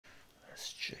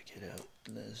Let's check it out.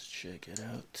 Let's check it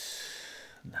out.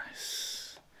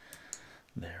 Nice.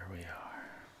 There we are.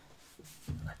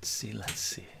 Let's see. Let's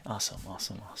see. Awesome.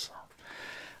 Awesome. Awesome.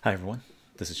 Hi everyone.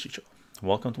 This is Chycho.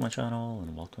 Welcome to my channel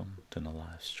and welcome to the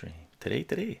live stream.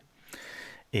 Today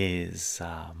is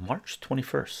March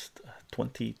 21st,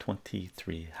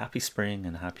 2023. Happy spring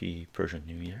and happy Persian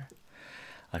New Year.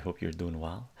 I hope you're doing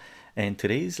well. And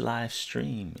today's live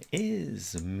stream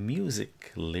is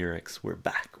music lyrics. We're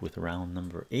back with round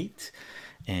number 8,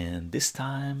 and this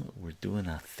time we're doing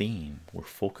a theme. We're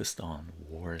focused on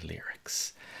war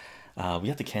lyrics. We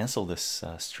had to cancel this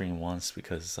stream once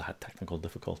because I had technical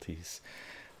difficulties.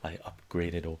 I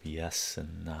upgraded OBS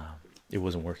and it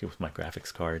wasn't working with my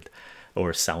graphics card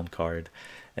or sound card,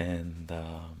 and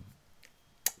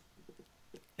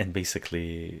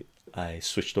basically I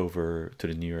switched over to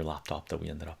the newer laptop that we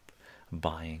ended up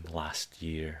buying last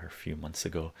year or a few months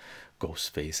ago.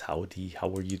 Ghostface, howdy, how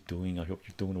are you doing? I hope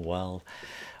you're doing well.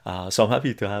 So I'm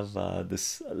happy to have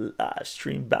this live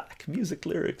stream back. Music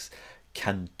lyrics.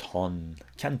 Canto,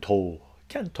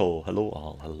 hello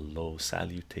all, hello,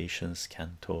 salutations,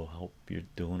 Canto. I hope you're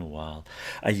doing well.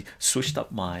 I switched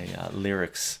up my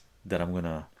lyrics that I'm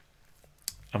gonna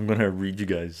read you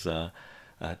guys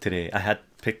today. I had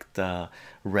picked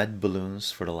red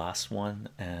balloons for the last one,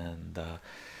 and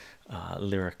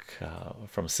lyric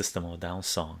from a System of a Down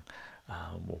song,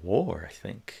 war, I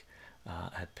think.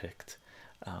 I had picked,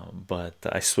 but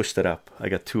I switched it up. I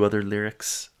got two other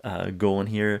lyrics going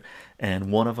here, and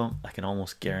one of them I can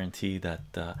almost guarantee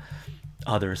that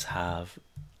others have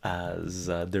as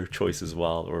their choice as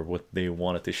well, or what they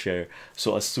wanted to share.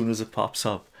 So as soon as it pops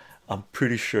up, I'm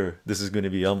pretty sure this is going to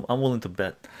be, I'm willing to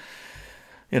bet,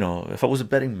 you know, if I was a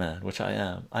betting man, which I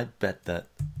am, I bet that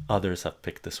others have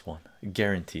picked this one.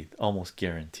 Guaranteed, almost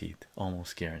guaranteed,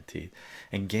 almost guaranteed.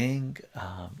 And gang,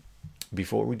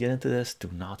 before we get into this, do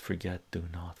not forget,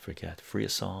 free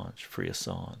Assange, free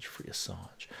Assange, free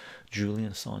Assange.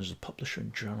 Julian Assange is a publisher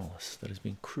and journalist that is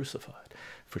being crucified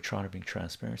for trying to bring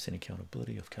transparency and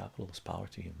accountability of capitalist power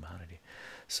to humanity,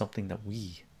 something that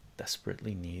we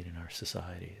desperately need in our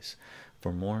societies.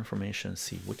 For more information,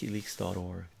 see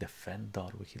wikileaks.org,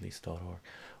 defend.wikileaks.org,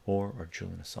 or our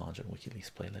Julian Assange and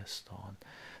WikiLeaks playlist on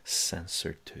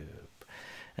CensorTube.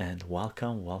 And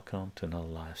welcome to another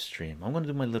live stream. I'm going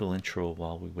to do my little intro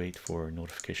while we wait for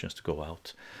notifications to go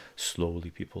out. Slowly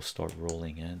people start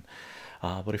rolling in.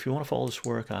 But if you want to follow this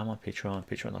work, I'm on Patreon,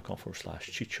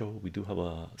 patreon.com/chycho. We do have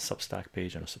a Substack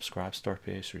page and a subscribe start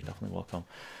page, so you're definitely welcome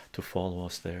to follow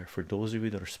us there. For those of you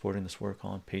that are supporting this work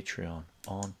on Patreon,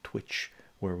 on Twitch,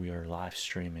 where we are live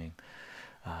streaming,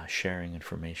 sharing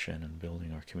information and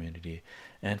building our community,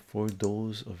 and for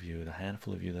those of you, the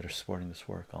handful of you that are supporting this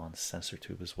work on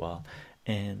CensorTube as well,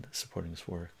 and supporting this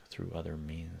work through other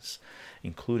means,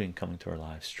 including coming to our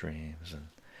live streams and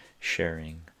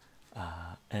sharing,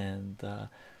 and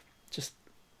just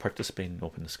participating in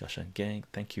open discussion. Gang,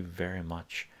 thank you very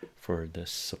much for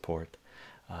this support.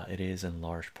 It is in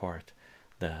large part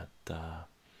that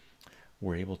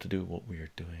we're able to do what we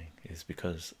are doing is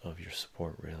because of your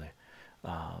support, really.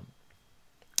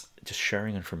 Just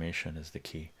sharing information is the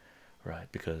key,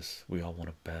 right? Because we all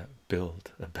want to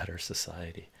build a better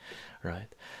society, right?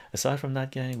 Aside from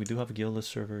that, gang, we do have a Guilded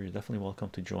server. You're definitely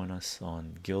welcome to join us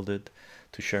on Guilded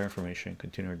to share information,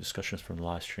 continue our discussions from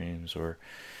live streams, or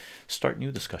start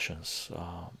new discussions.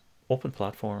 Open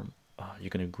platform. You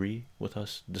can agree with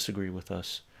us, disagree with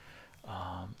us.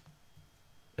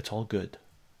 It's all good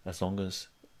as long as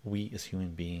we as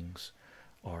human beings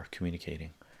are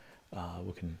communicating.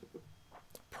 We can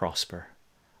prosper,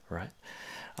 right?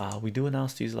 We do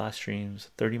announce these live streams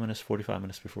 30 minutes, 45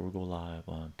 minutes before we go live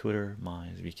on Twitter,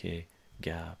 Minds, VK,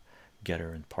 Gab,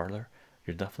 Getter, and Parler.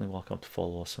 You're definitely welcome to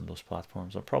follow us on those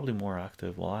platforms. I'm probably more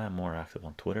active. Well, I am more active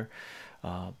on Twitter,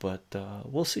 but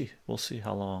we'll see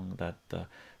how long that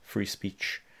free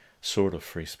speech, sort of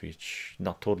free speech,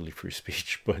 not totally free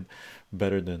speech, but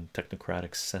better than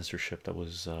technocratic censorship that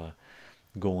was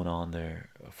going on there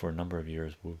for a number of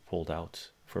years. We pulled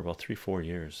out for about 3-4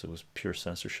 years. It was pure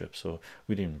censorship, so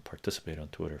we didn't even participate on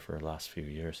Twitter for the last few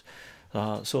years.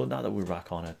 So now that we're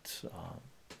back on it,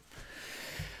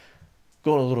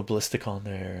 going a little ballistic on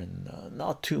there, and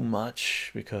not too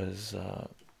much, because I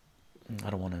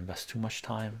don't want to invest too much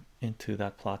time into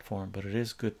that platform, but it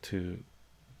is good to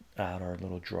add our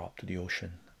little drop to the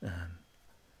ocean and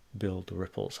build the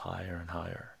ripples higher and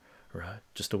higher, right?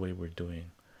 Just the way we're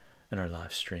doing in our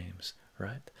live streams,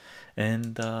 right?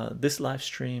 And this live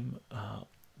stream,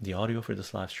 the audio for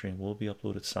this live stream will be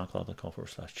uploaded to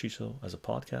soundcloud.com/chycho as a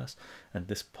podcast, and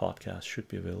this podcast should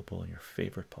be available on your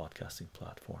favorite podcasting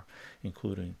platform,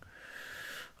 including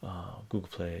Google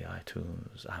Play,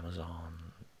 iTunes,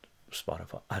 Amazon,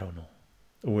 Spotify. I don't know,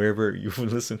 wherever you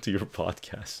listen to your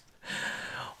podcast.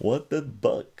 What the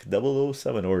buck?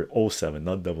 007 or oh 07,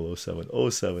 not 007, oh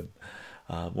 07.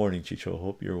 Morning, Chicho.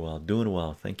 Hope you're well. Doing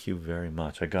well. Thank you very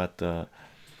much. I got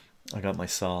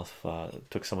myself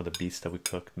took some of the beets that we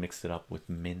cooked, mixed it up with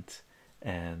mint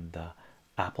and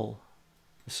apple.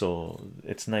 So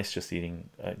it's nice just eating.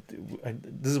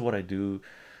 This is what I do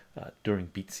during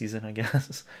beet season, I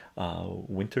guess.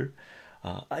 Winter.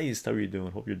 Ice, how are you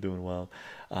doing? Hope you're doing well.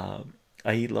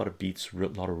 I eat a lot of beets, a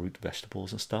lot of root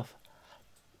vegetables and stuff.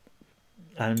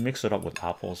 I mix it up with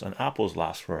apples, and apples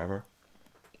last forever.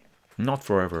 Not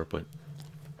forever, but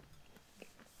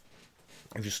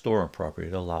if you store them properly,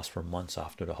 they'll last for months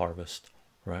after the harvest,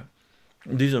 right?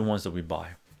 These are the ones that we buy.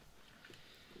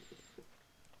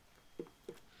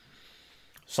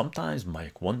 Sometimes,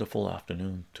 Mike, wonderful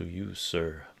afternoon to you,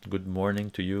 sir. Good morning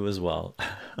to you as well.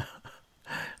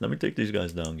 Let me take these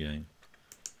guys down, gang.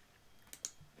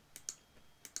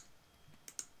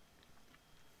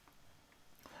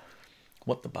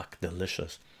 What the buck?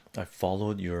 Delicious. I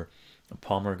followed your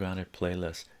pomegranate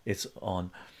playlist. It's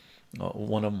on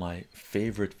one of my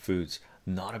favorite foods.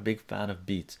 Not a big fan of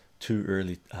beets. Too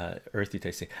early, earthy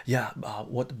tasting. Yeah,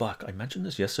 what the buck? I mentioned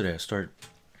this yesterday.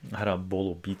 I had a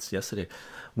bowl of beets yesterday.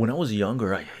 When I was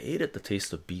younger, I hated the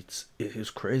taste of beets. It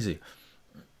is crazy.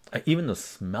 Even the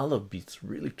smell of beets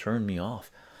really turned me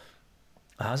off.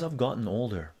 As I've gotten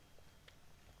older,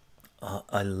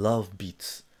 I love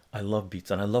beets. I love beets,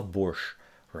 and I love borscht,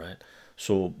 right?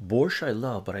 So borscht I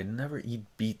love, but I never eat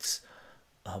beets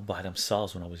by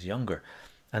themselves when I was younger.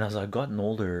 And as I've gotten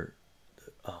older,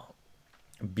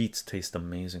 beets taste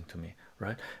amazing to me,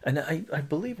 right? And I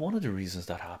believe one of the reasons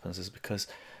that happens is because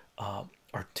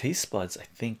our taste buds, I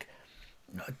think,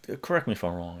 correct me if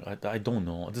I'm wrong, I don't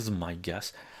know, this is my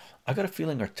guess. I got a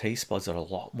feeling our taste buds are a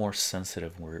lot more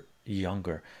sensitive when we're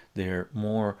younger. They're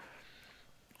more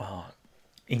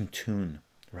in tune,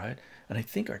 right? And I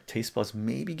think our taste buds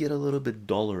maybe get a little bit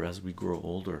duller as we grow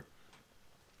older.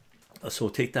 So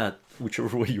take that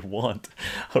whichever way you want.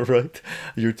 All right,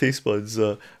 your taste buds,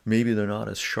 maybe they're not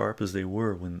as sharp as they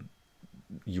were when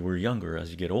you were younger.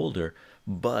 As you get older,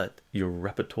 but your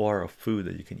repertoire of food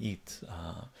that you can eat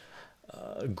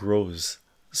grows.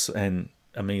 So, and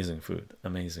amazing food,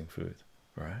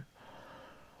 right?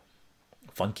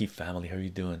 Funky family, how are you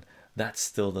doing? That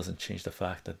still doesn't change the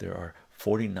fact that there are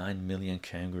 49 million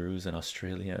kangaroos in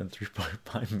Australia and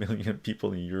 3.5 million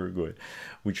people in Uruguay,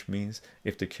 which means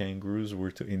if the kangaroos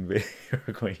were to invade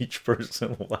Uruguay, each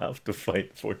person will have to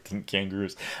fight 14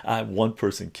 kangaroos. One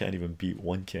person can't even beat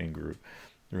one kangaroo,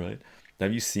 right?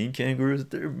 Have you seen kangaroos?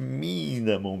 They're mean.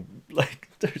 Like,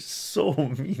 they're so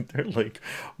mean. They're like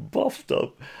buffed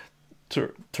up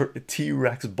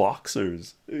T-Rex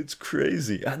boxers. It's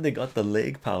crazy, and they got the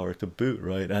leg power to boot,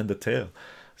 right? And the tail.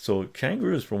 So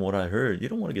kangaroos, from what I heard, you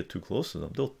don't want to get too close to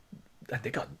them. They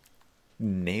got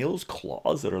nails,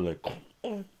 claws that are like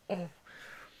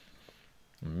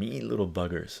mean little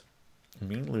buggers.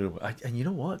 And you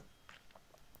know what?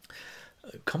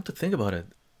 Come to think about it,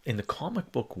 in the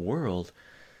comic book world,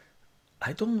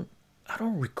 I don't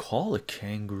recall a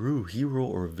kangaroo hero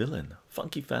or villain.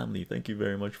 Funky family, thank you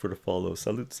very much for the follow.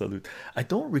 Salute, salute. I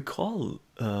don't recall.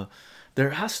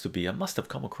 There has to be. I must have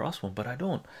come across one, but I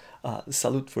don't.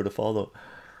 Salute for the follow.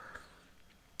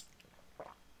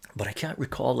 But I can't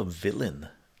recall a villain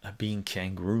being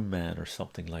Kangaroo Man or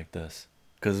something like this,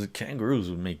 because kangaroos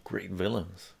would make great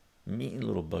villains. Mean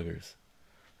little buggers,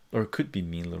 or it could be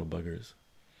mean little buggers,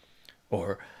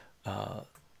 or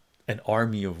an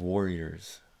army of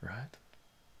warriors, right?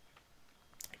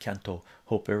 Kanto,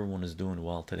 hope everyone is doing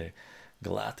well today.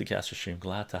 Glad to catch a stream.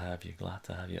 Glad to have you. Glad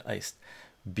to have you. Iced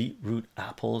beetroot,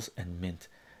 apples, and mint.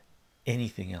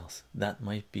 Anything else that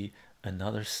might be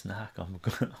another snack I'm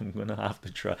gonna have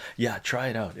to try. Yeah, try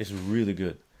it out. It's really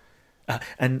good.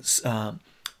 And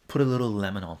put a little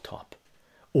lemon on top,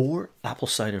 or apple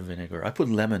cider vinegar. I put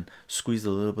lemon, squeezed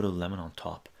a little bit of lemon on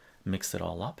top, mixed it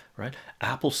all up, right?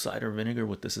 Apple cider vinegar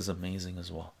with this is amazing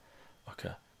as well.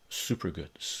 Okay, super good,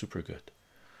 super good.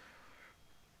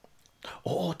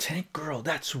 Oh, Tank Girl,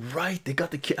 that's right. They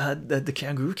got the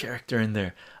kangaroo character in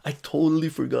there. I totally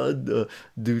forgot the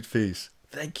dude face.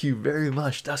 Thank you very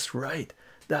much. That's right.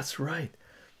 That's right.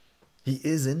 He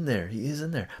is in there. He is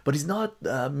in there, but he's not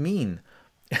mean.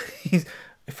 He's,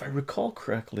 if I recall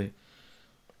correctly,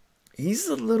 he's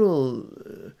a little.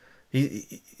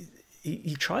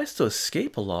 He tries to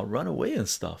escape a lot, run away and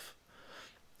stuff.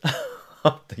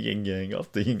 Up the yin yang,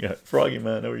 up the yin yang. Froggy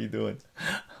man, how are you doing?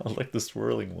 I like the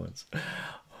swirling ones.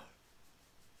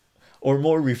 or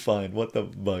more refined. What the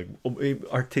bug?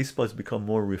 Our taste buds become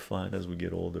more refined as we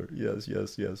get older. Yes,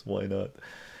 yes, yes. Why not?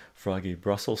 Froggy,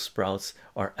 Brussels sprouts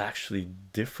are actually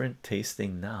different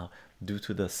tasting now due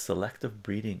to the selective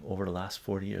breeding over the last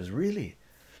 40 years. Really?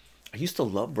 I used to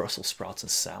love Brussels sprouts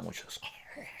and sandwiches.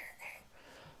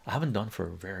 I haven't done for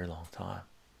a very long time.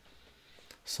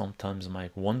 Sometimes my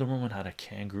Wonder Woman had a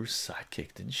kangaroo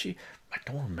sidekick, didn't she? I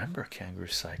don't remember a kangaroo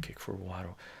sidekick for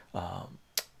Wado,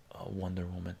 Wonder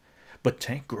Woman, but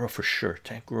Tank Girl for sure.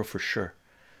 Tank Girl for sure.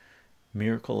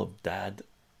 Miracle of Dad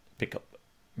pickup.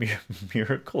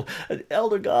 Miracle.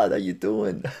 Elder God, how you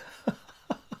doing?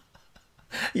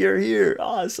 You're here.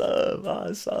 Awesome,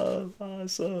 awesome,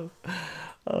 awesome,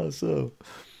 awesome.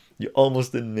 You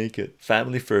almost didn't make it.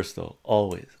 Family first, though.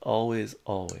 Always, always,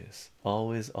 always,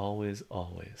 always, always,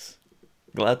 always.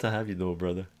 Glad to have you, though,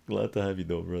 brother. Glad to have you,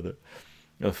 though, brother.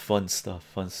 Fun stuff,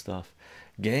 fun stuff.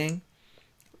 Gang,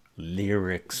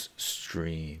 lyrics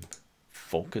stream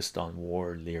focused on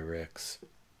war lyrics.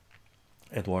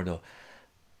 Eduardo,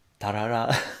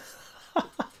 tarara.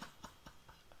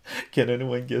 Can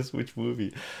anyone guess which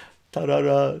movie?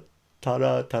 Tarara,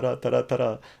 tara, tara, tara,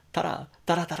 tara, tara,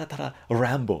 tara, tara, tara.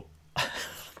 Rambo.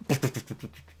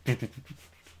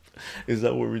 Is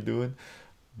that what we're doing?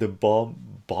 The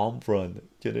bomb run.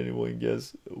 Can anyone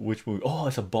guess which movie? Oh,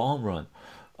 it's a bomb run.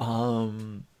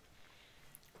 Um,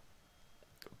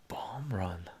 bomb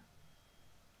run.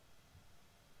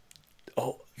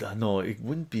 Oh no, it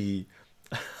wouldn't be.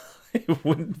 It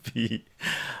wouldn't be.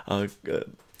 Uh,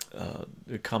 uh,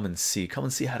 Come and see. Come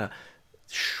and see had a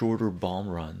shorter bomb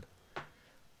run.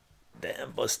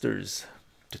 Damn, Busters.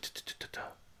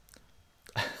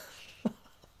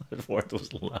 Eduardo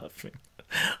was laughing.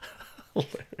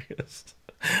 Hilarious.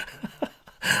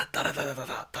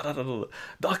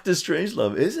 Doctor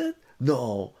Strangelove, is it?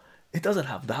 No, it doesn't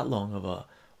have that long of a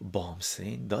bomb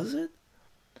scene, does it?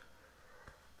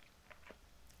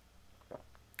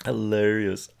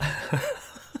 Hilarious.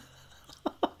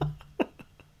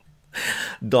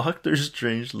 Doctor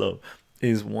Strangelove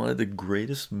is one of the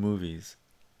greatest movies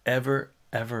ever,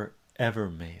 ever, ever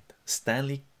made.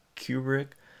 Stanley Kubrick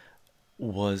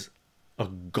was a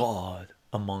god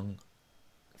among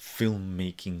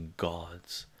filmmaking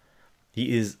gods.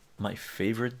 He is my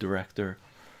favorite director,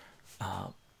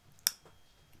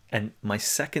 and my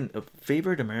second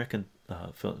favorite American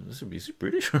film. This would be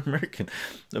British or American.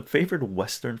 A favorite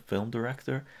Western film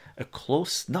director. A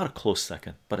close, not a close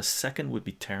second, but a second would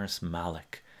be Terrence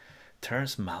Malick.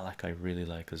 Terrence Malick I really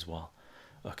like as well.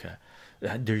 Okay,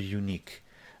 they're unique.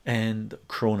 And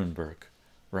Cronenberg,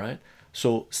 right?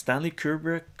 So Stanley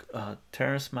Kubrick,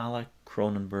 Terrence Malick,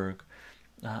 Cronenberg,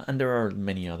 and there are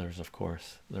many others, of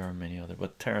course. There are many others,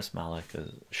 but Terrence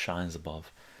Malick shines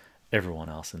above everyone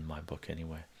else in my book,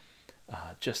 anyway.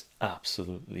 Just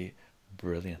absolutely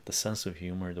brilliant. The sense of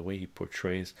humor, the way he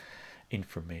portrays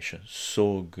information,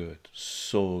 so good,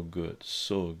 so good,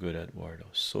 so good. Eduardo,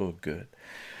 so good.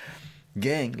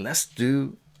 Gang, let's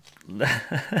do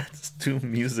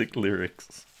music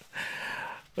lyrics.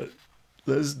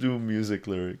 Let's do music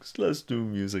lyrics. Let's do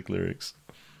music lyrics.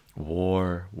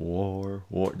 War, war,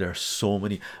 war. There are so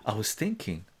many. I was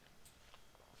thinking,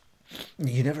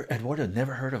 you never, Eduardo,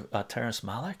 never heard of Terrence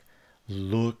Malick?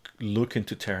 Look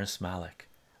into Terrence Malick.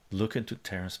 Look into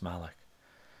Terrence Malick.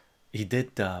 He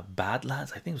did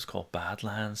Badlands. I think it was called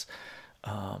Badlands.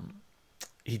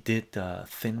 He did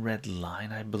Thin Red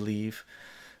Line, I believe.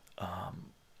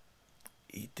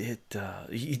 He did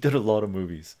a lot of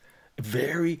movies.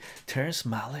 Very Terrence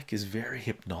Malick is very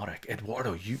hypnotic.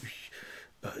 Eduardo,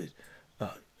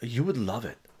 you would love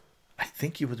it. I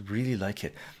think you would really like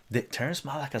it. Terrence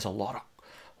Malick has a lot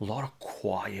of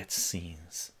quiet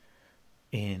scenes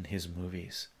in his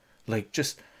movies, like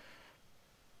just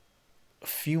a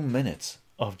few minutes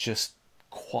of just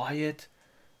quiet,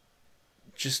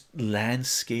 just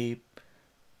landscape,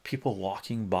 people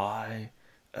walking by,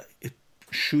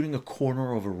 shooting a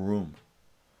corner of a room.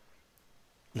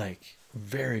 Like,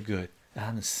 very good. I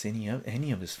haven't seen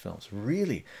any of his films,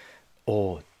 really.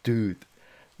 Oh, dude,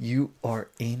 you are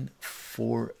in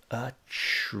for a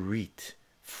treat.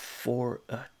 For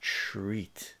a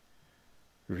treat.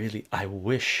 Really, I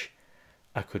wish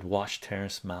I could watch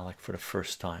Terrence Malick for the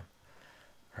first time.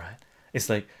 Right? It's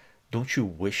like, don't you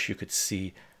wish you could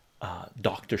see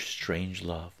Doctor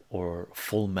Strangelove or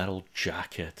Full Metal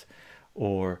Jacket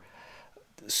or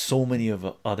so many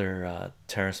of other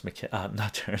Terrence McKenna,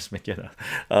 not Terrence McKenna,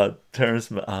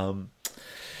 Terrence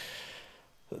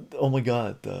oh my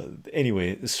god,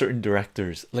 anyway, certain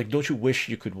directors. Like, don't you wish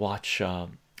you could watch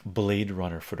Blade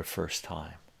Runner for the first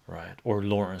time, right? Or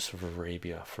Lawrence of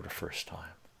Arabia for the first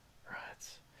time, right?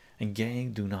 And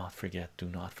gang, do not forget, do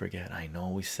not forget. I know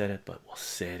we said it, but we'll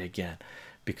say it again,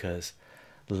 because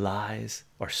lies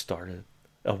are started,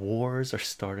 wars are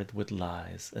started with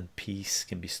lies, and peace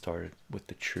can be started with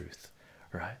the truth,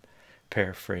 right?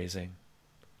 Paraphrasing,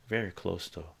 very close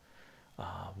to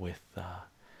with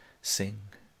sing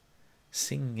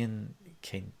in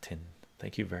Kenton.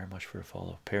 Thank you very much for the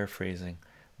follow. Paraphrasing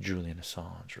Julian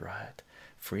Assange, right?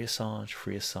 Free Assange,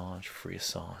 free Assange, free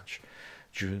Assange.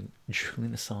 Julian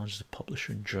Assange is a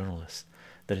publisher and journalist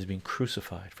that is being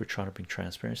crucified for trying to bring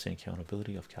transparency and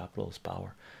accountability of capitalist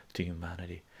power to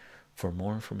humanity. For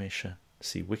more information,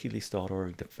 see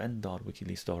wikileaks.org,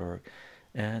 defend.wikileaks.org,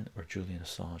 and or Julian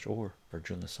Assange or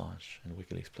Julian Assange and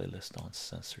WikiLeaks playlist on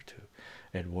Censor 2.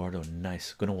 Eduardo,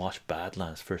 nice. Gonna watch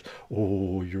Badlands first.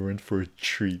 Oh, you're in for a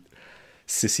treat.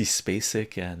 Sissy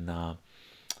Spacek and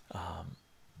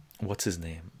what's his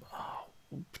name?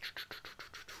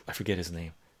 I forget his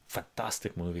name.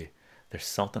 Fantastic movie. There's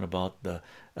something about the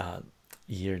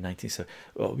year 1970.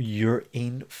 Oh, you're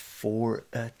in for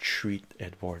a treat,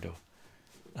 Eduardo.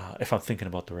 If I'm thinking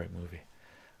about the right movie.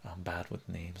 I'm bad with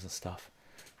names and stuff.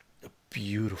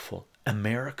 Beautiful.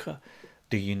 America,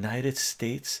 the United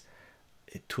States,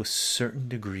 to a certain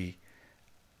degree,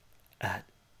 at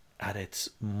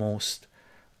its most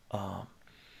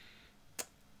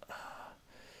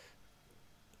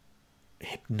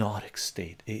hypnotic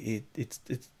state. It's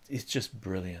just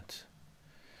brilliant.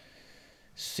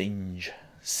 Singe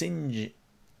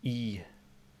E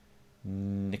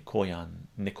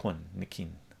Nikin.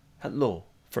 Hello,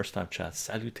 first time chat.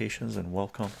 Salutations and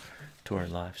welcome to our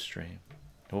live stream.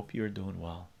 Hope you're doing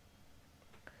well.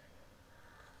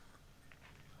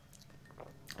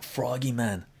 Froggy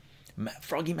Man,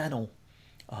 Froggy Mano.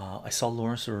 I saw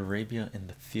Lawrence of Arabia in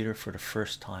the theater for the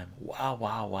first time. Wow,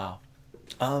 wow, wow.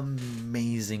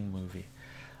 Amazing movie.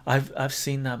 I've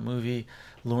seen that movie,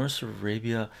 Lawrence of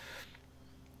Arabia,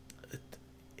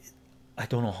 I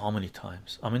don't know how many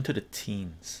times. I'm into the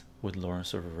teens with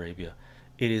Lawrence of Arabia.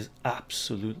 It is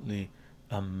absolutely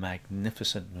a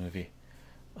magnificent movie.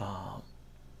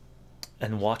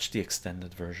 And watch the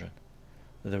extended version,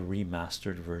 the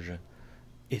remastered version.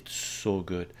 It's so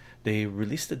good. They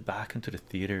released it back into the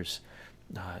theaters.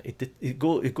 It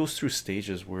goes through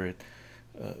stages where it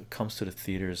comes to the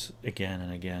theaters again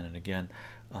and again and again.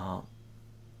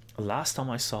 Last time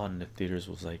I saw it in the theaters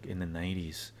was like in the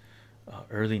 90s,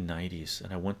 early 90s,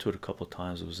 and I went to it a couple of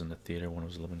times. It was in the theater when I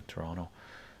was living in Toronto.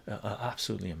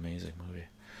 Absolutely amazing movie.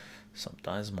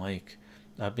 Sometimes, Mike,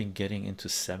 I've been getting into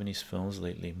 70s films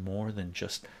lately more than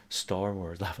just Star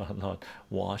Wars. Laugh out loud.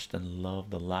 Watched and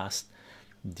loved The Last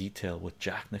Detail with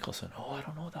Jack Nicholson. Oh, I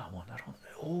don't know that one. I don't.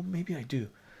 Oh, maybe I do.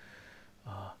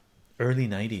 Early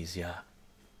 90s, yeah.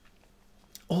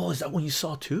 Oh, is that when you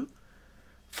saw too?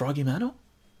 Froggy Mano?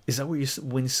 Is that where you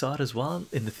when you saw it as well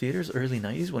in the theaters? Early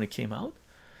 90s when it came out.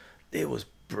 It was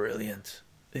brilliant.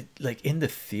 Like in the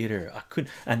theater, I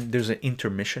couldn't. And there's an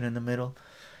intermission in the middle.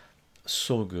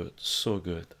 So good, so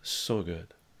good, so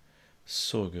good,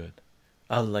 so good.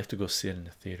 I'd like to go see it in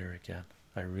the theater again.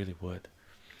 I really would.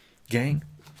 Gang,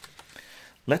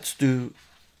 let's do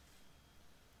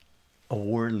a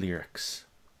war lyrics.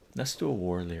 Let's do a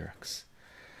war lyrics.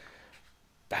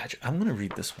 Badger, I'm gonna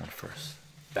read this one first.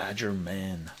 Badger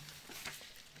Man.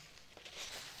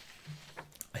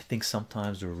 I think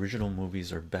sometimes the original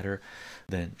movies are better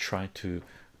than trying to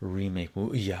remake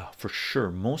movies. Yeah, for sure.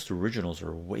 Most originals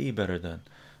are way better than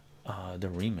the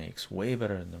remakes. Way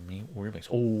better than the remakes.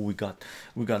 Oh, we got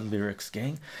lyrics,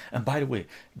 gang. And by the way,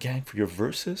 gang, for your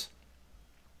verses,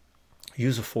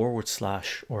 use a forward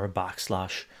slash or a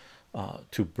backslash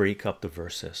to break up the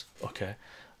verses. Okay,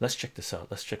 let's check this out.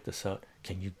 Let's check this out.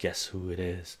 Can you guess who it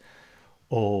is?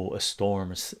 Oh, a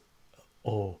storm is.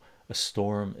 Oh, a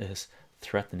storm is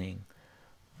threatening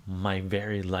my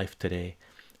very life today.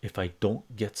 If I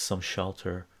don't get some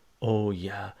shelter, oh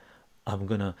yeah, I'm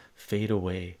gonna fade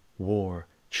away. War,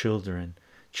 children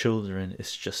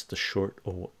is just a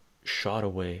shot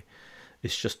away.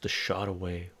 It's just a shot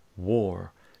away.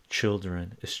 War,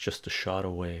 children is just a shot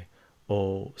away.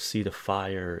 Oh, see, the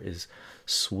fire is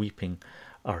sweeping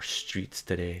our streets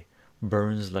today,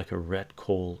 burns like a red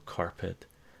coal carpet.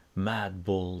 Mad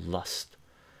bull lust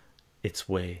its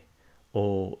way.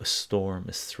 Oh, a storm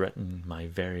is threatening my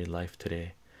very life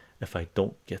today. If I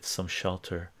don't get some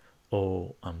shelter,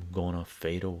 oh, I'm gonna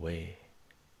fade away.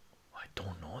 I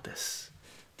don't know this.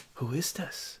 Who is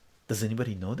this? Does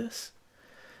anybody know this?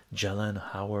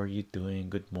 Jalan, how are you doing?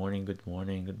 Good morning, good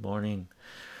morning, good morning.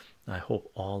 I hope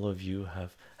all of you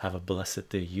have a blessed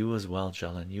day. You as well,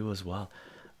 Jalan, you as well.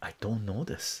 I don't know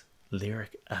this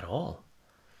lyric at all.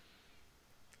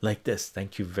 like this.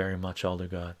 Thank you very much, Elder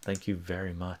God. Thank you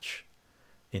very much.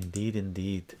 Indeed,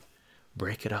 indeed.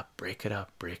 Break it up, break it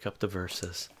up, break up the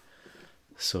verses.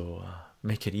 So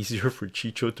make it easier for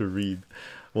Chycho to read.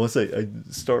 Once I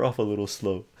start off a little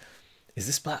slow. Is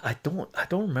this black? I don't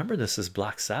remember this as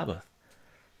Black Sabbath.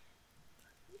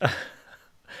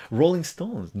 Rolling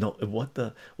Stones. No, what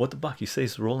the buck? You say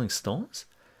it's Rolling Stones?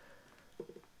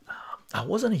 I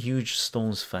wasn't a huge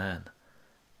Stones fan.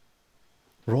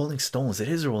 Rolling Stones. It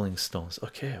is Rolling Stones.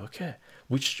 Okay, okay.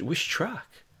 Which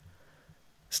track?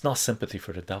 It's not Sympathy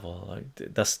for the Devil.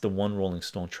 Like, that's the one Rolling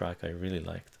Stone track I really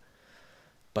liked,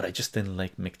 but I just didn't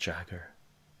like Mick Jagger.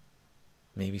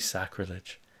 Maybe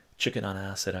Sacrilege, Chicken on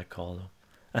Acid, I call them,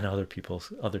 and other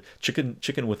people's other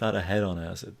chicken without a head on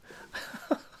acid,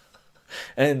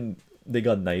 and they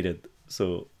got knighted.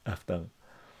 So F them.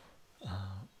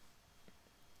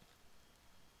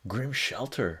 Grim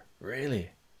Shelter,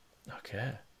 really?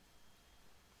 Okay,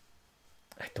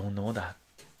 I don't know that.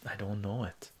 I don't know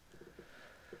it.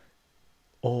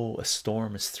 Oh, a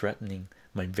storm is threatening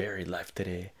my very life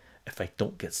today. If I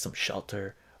don't get some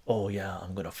shelter, oh yeah,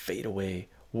 I'm gonna fade away.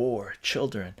 War,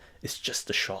 children, it's just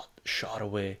a shot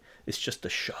away. It's just a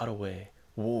shot away.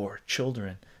 War,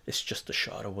 children, it's just a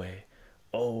shot away.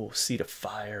 Oh, see the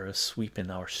fire is sweeping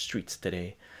our streets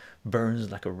today.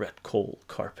 Burns like a red coal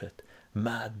carpet.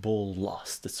 Mad bull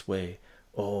lost its way.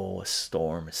 Oh, a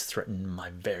storm is threatening my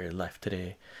very life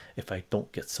today. If I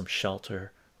don't get some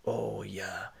shelter, oh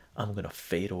yeah, I'm gonna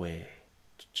fade away.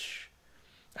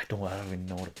 I don't even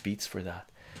know the beats for that.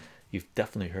 You've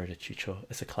definitely heard it, Chycho.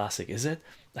 It's a classic, is it?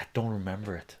 I don't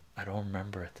remember it. I don't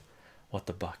remember it. What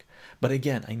the buck? But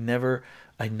again, I never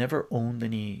owned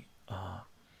any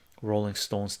Rolling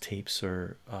Stones tapes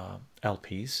or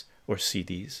LPs or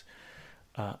CDs,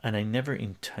 and I never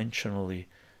intentionally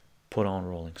put on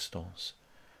Rolling Stones.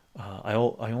 I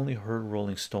only heard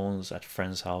Rolling Stones at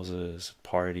friends' houses,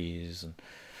 parties, and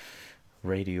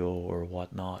radio or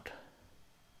whatnot.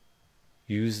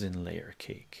 Used in layer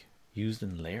cake. Used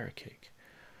in layer cake.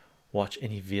 Watch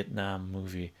any Vietnam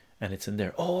movie and it's in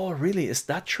there. Oh, really? It's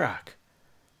that track?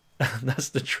 That's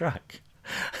the track.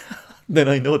 Then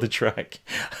I know the track.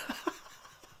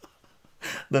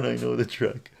 Then I know the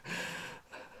track.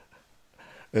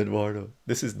 Eduardo,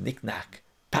 this is knick-knack,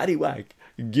 paddywhack,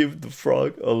 give the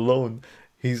frog alone.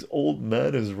 His old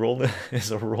man is rolling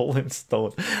is a rolling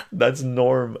stone. That's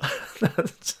Norm.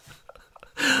 That's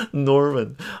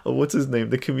Norman. What's his name?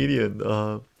 The comedian.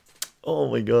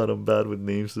 Oh my god, I'm bad with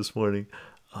names this morning.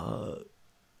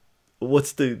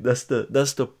 What's the that's the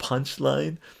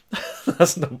punchline.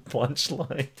 That's the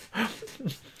punchline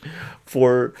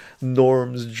for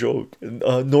Norm's joke.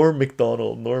 Norm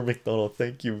McDonald. Norm McDonald.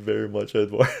 Thank you very much,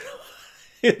 Edward.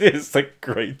 It is a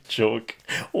great joke.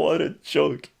 What a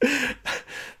joke.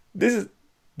 This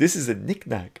is a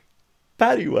knick-knack,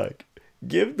 paddywhack,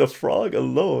 give the frog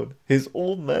alone. His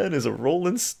old man is a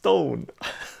rolling stone.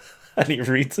 And he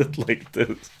reads it like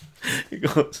this. He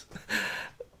goes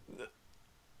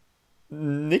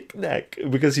knick-knack,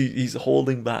 because he's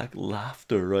holding back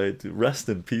laughter, right? Rest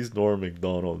in peace, Norm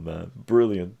McDonald, man.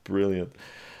 Brilliant, brilliant.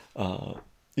 uh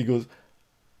he goes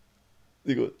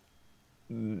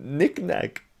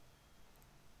knick-knack,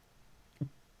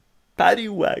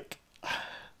 paddywhack,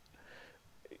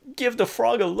 give the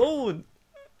frog alone.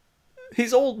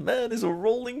 His old man is a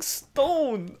rolling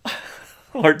stone.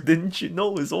 Or didn't you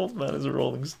know his old man is a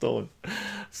rolling stone?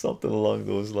 Something along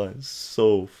those lines.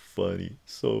 So funny,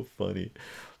 so funny.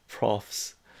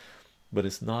 Profs. But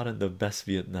it's not in the best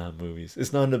Vietnam movies.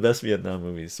 It's not in the best Vietnam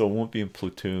movies, so it won't be in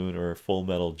Platoon or Full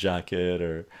Metal Jacket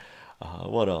or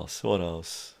what else? What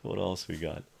else? What else we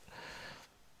got?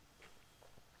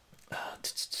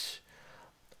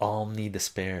 Omni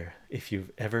Despair. If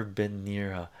you've ever been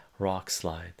near a rock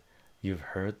slide, you've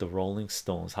heard the Rolling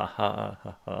Stones. Ha ha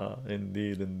ha ha.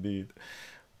 Indeed, indeed.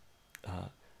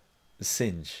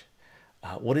 Singe.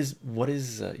 What is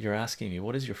you're asking me?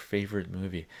 What is your favorite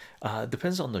movie?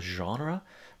 Depends on the genre,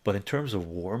 but in terms of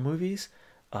war movies,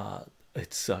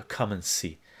 it's Come and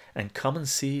See, and Come and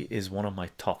See is one of my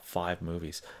top 5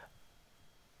 movies.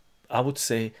 I would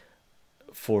say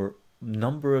for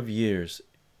number of years,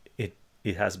 it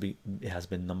has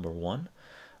been number one.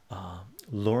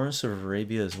 Lawrence of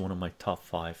Arabia is one of my top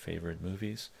 5 favorite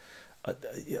movies.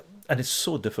 Yeah, and it's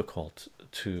so difficult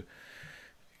to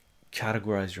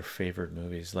categorize your favorite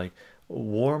movies. Like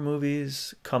war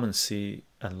movies, Come and See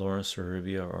and Lawrence of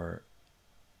Arabia are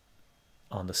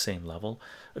on the same level.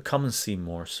 Come and See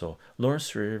more so. Lawrence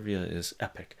of Arabia is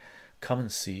epic. Come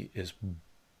and See is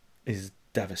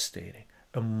devastating,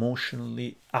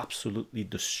 emotionally absolutely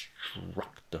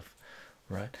destructive,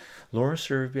 right? Lawrence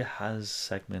Arabia has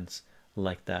segments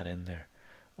like that in there.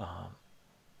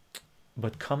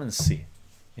 But come and see,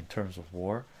 in terms of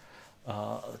war,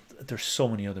 uh, there's so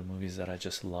many other movies that I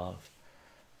just love.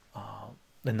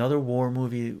 Another war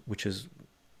movie, which is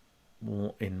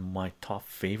in my top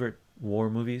favorite war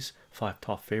movies, five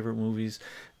top favorite movies,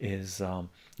 is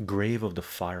Grave of the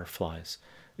Fireflies.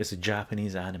 It's a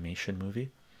Japanese animation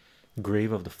movie.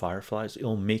 Grave of the Fireflies.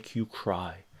 It'll make you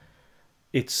cry.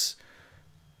 It's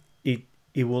it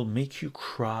it will make you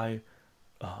cry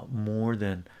more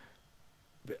than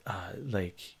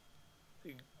like,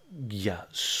 yeah,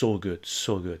 so good,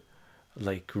 so good,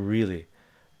 like really.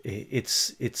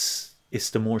 It's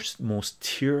the most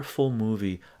tearful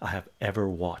movie I have ever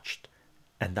watched,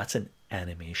 and that's an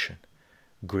animation.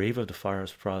 Grave of the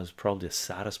Fireflies is probably the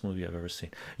saddest movie I've ever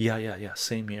seen. Yeah, yeah, yeah,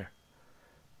 same here.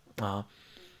 uh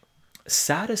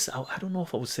Saddest, I don't know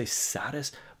if I would say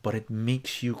saddest, but it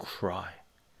makes you cry,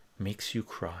 makes you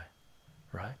cry,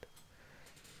 right?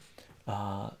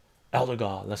 Elder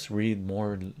God, let's read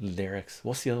more lyrics.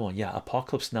 What's the other one? Yeah,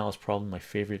 Apocalypse Now is probably my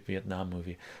favorite Vietnam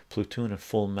movie. Platoon and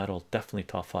Full Metal, definitely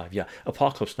top five. Yeah,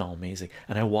 Apocalypse Now, amazing.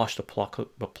 And I watched Apocalypse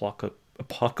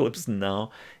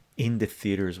Now in the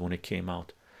theaters when it came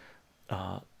out.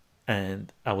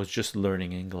 And I was just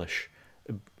learning English.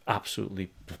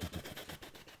 Absolutely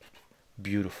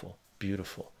beautiful,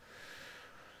 beautiful.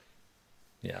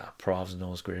 Yeah, Prov's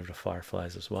knows Grave of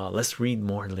Fireflies as well. Let's read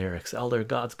more lyrics. Elder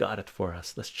God's got it for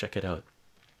us. Let's check it out.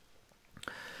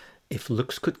 If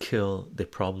looks could kill, they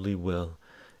probably will.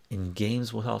 In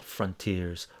games without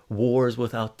frontiers, wars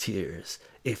without tears.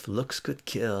 If looks could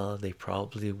kill, they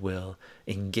probably will.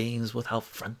 In games without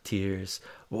frontiers,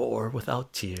 war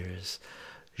without tears.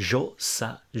 Jo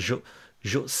sa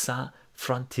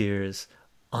frontiers.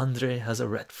 Andre has a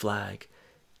red flag.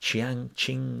 Chiang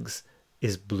Ching's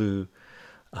is blue.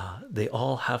 They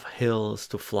all have hills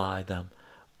to fly them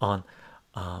on,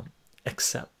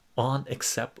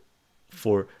 except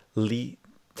for Li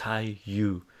Tai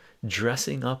Yu,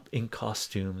 dressing up in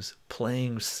costumes,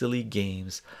 playing silly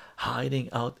games, hiding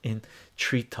out in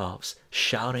treetops,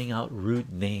 shouting out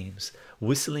rude names,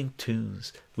 whistling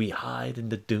tunes. We hide in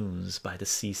the dunes by the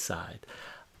seaside.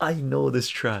 I know this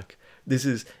track. This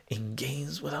is in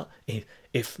games without,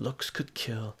 if looks could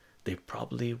kill, they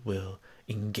probably will.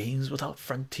 In games without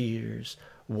frontiers,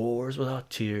 wars without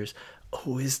tears.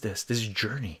 Who is this? This is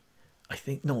Journey, I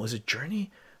think. No, is it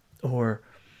Journey or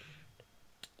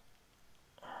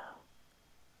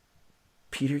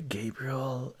Peter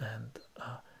Gabriel? And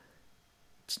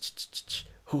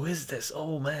who is this?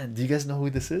 Oh man, do you guys know who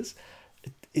this is?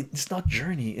 It's not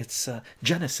Journey, it's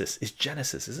Genesis. It's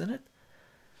Genesis, isn't it?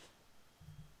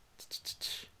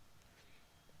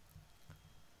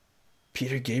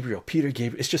 Peter Gabriel, Peter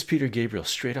Gabriel. It's just Peter Gabriel,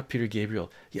 straight up Peter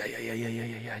Gabriel. Yeah, yeah, yeah, yeah, yeah,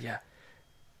 yeah, yeah, yeah.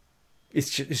 It's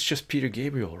just Peter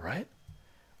Gabriel, right?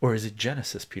 Or is it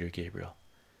Genesis Peter Gabriel?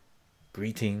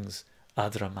 Greetings,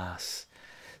 Adramas.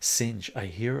 Singe, I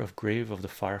hear of Grave of the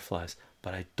Fireflies,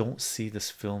 but I don't see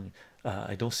this film.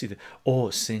 I don't see the. Oh,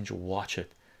 Singe, watch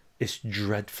it. It's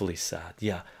dreadfully sad.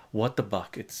 Yeah, what the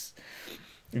buck? It's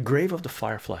Grave of the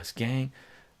Fireflies, gang.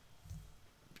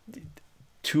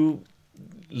 Two,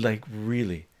 like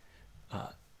really,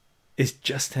 it's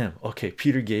just him. Okay,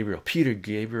 Peter Gabriel. Peter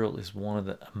Gabriel is one of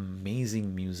the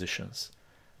amazing musicians,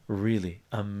 really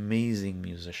amazing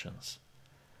musicians,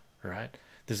 right?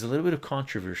 There's a little bit of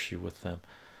controversy with them.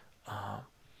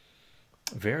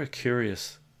 Very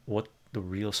curious what the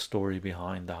real story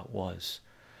behind that was.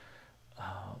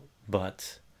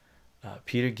 But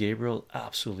Peter Gabriel,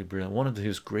 absolutely brilliant. One of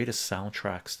his greatest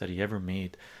soundtracks that he ever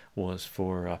made was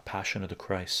for Passion of the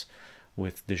Christ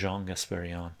with Dijon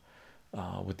Gasparian,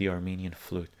 with the Armenian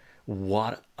flute.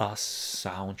 What a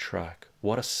soundtrack!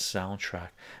 What a soundtrack!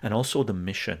 And also The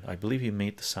Mission. I believe he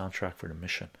made the soundtrack for The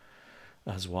Mission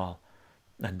as well,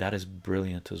 and that is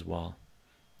brilliant as well.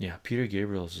 Yeah, Peter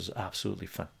Gabriel is absolutely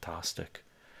fantastic.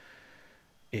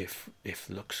 If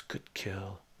looks could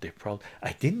kill, they probably.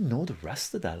 I didn't know the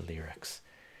rest of that lyrics.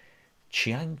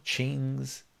 Chiang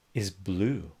Ching's is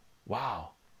blue. Wow.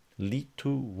 Li Tu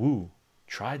Wu.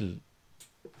 Tried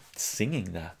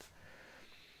singing that.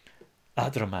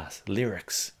 Adramas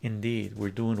lyrics. Indeed, we're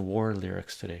doing war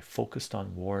lyrics today. Focused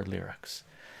on war lyrics.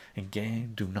 And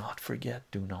gang, do not forget,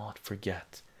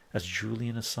 as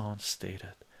Julian Assange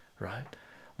stated, right?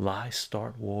 Lies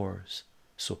start wars,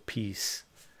 so peace,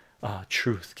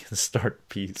 truth can start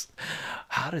peace.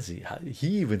 How does he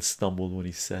even stumbled when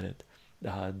he said it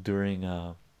during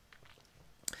a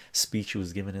speech he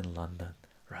was given in London,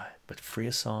 right? But free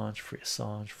Assange, free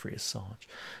Assange, free Assange.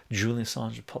 Julian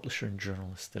Assange, a publisher and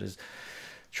journalist that is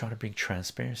trying to bring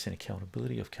transparency and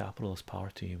accountability of capitalist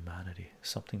power to humanity,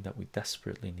 something that we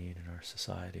desperately need in our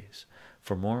societies.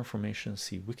 For more information,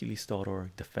 see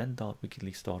wikileaks.org,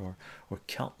 defend.wikileaks.org, or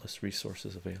countless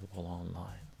resources available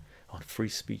online on free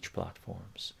speech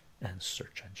platforms and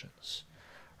search engines.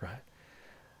 Right?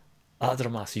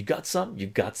 Adromas, you got some? You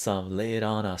got some. Lay it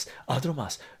on us.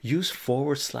 Adromas, use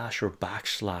forward slash or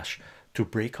backslash to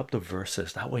break up the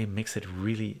verses. That way it makes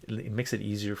it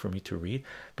easier for me to read.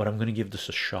 But I'm going to give this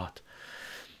a shot.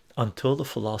 Until the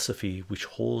philosophy which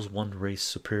holds one race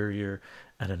superior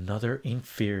and another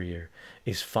inferior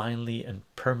is finally and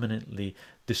permanently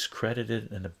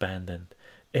discredited and abandoned,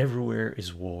 everywhere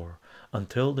is war.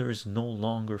 Until there is no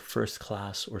longer first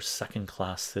class or second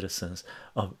class citizens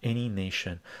of any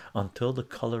nation, until the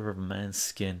color of man's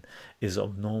skin is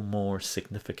of no more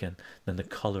significant than the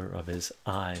color of his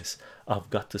eyes, I've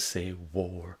got to say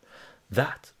war.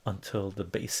 That until the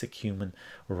basic human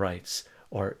rights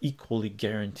are equally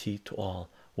guaranteed to all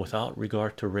without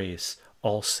regard to race,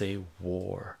 I'll say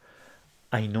war.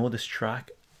 I know this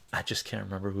track, I just can't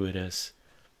remember who it is.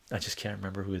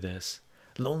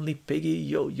 Lonely Piggy,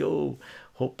 yo,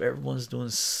 hope everyone's doing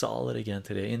solid again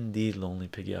today. Indeed, Lonely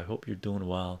Piggy, I hope you're doing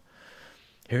well.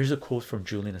 Here's a quote from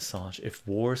Julian Assange: if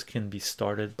wars can be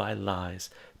started by lies,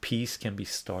 peace can be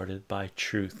started by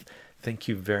truth. Thank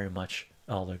you very much,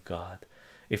 Elder God.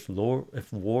 If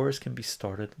wars can be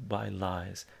started by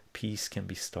lies, peace can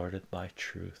be started by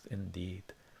truth. Indeed.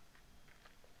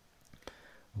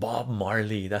 Bob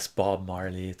Marley, that's Bob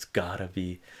Marley. It's gotta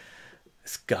be.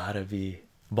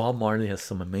 Bob Marley has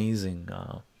some amazing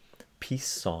peace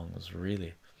songs,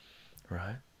 really,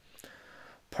 right?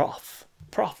 Prof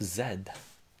Z,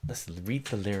 let's read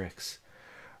the lyrics.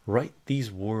 Write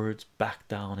these words back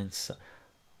down inside.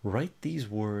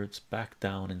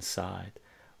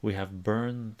 We have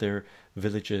burned their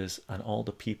villages and all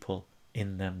the people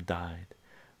in them died.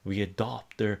 We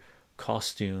adopt their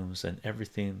costumes and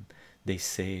everything they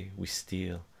say we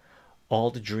steal.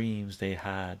 All the dreams they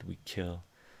had we kill.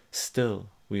 Still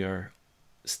we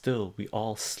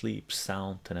all sleep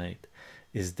sound tonight.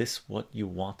 Is this what you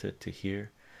wanted to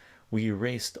hear? We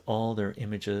erased all their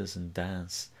images and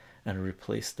dance and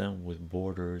replaced them with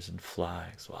borders and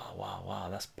flags. Wow,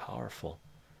 that's powerful.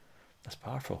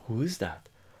 Who is that?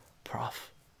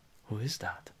 Prof, who is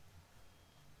that?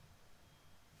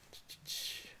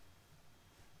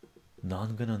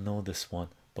 Not gonna know this one,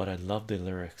 but I love the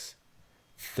lyrics.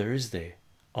 Thursday,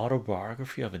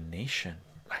 autobiography of a nation.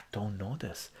 I don't know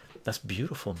this. That's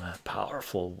beautiful, man.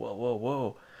 Powerful.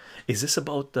 Whoa. Is this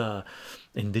about the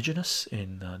indigenous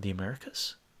in the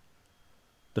Americas,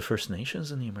 the First Nations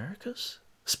in the Americas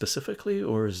specifically,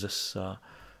 or is this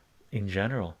in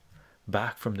general,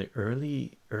 back from the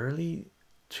early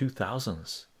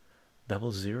 2000s,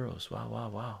 double zeros?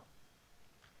 Wow.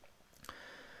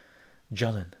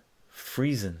 Jelen,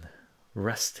 freezing,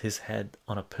 rest his head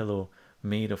on a pillow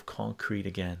made of concrete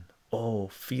again. Oh,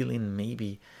 feeling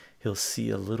maybe he'll see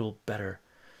a little better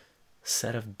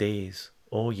set of days.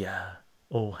 Oh yeah,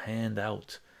 oh, hand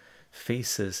out,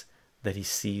 faces that he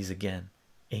sees again.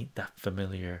 Ain't that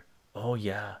familiar? Oh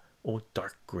yeah, oh,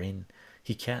 dark grin.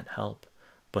 He can't help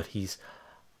but he's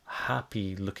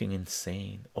happy, looking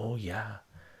insane. Oh yeah,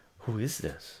 who is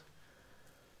this?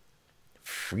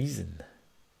 Friesen.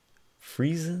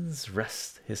 Friesen's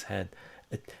rest his head.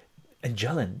 And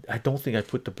Jelen, I don't think I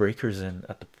put the breakers in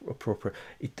at the appropriate.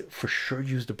 It for sure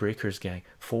use the breakers, gang.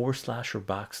 / or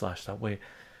backslash. That way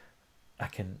I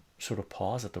can sort of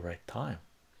pause at the right time.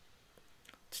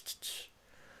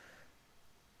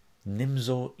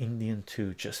 Nimzo Indian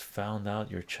 2 just found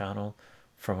out your channel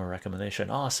from a recommendation.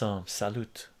 Awesome.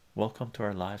 Salute. Welcome to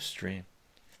our live stream.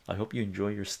 I hope you enjoy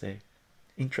your stay.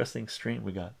 Interesting stream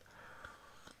we got.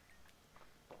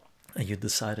 And you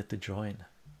decided to join.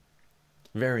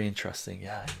 Very interesting.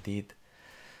 Yeah, indeed.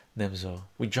 Nimzo,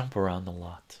 we jump around a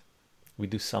lot. We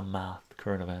do some math,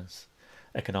 current events,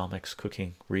 economics,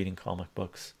 cooking, reading comic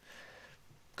books,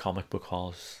 comic book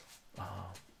hauls,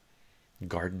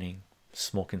 gardening,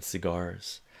 smoking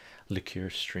cigars, liqueur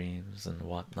streams, and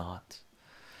whatnot.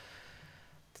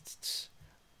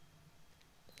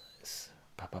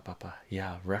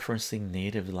 Yeah, referencing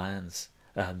native lands,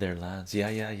 their lands.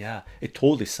 Yeah. It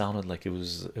totally sounded like it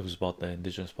was about the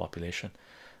indigenous population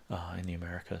in the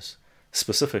Americas,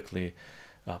 specifically,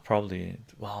 probably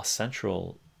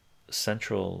Central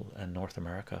and North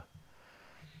America.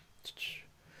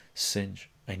 Singe,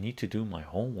 I need to do my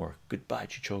homework. Goodbye,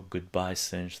 Chycho. Goodbye,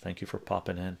 Singe. Thank you for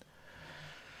popping in.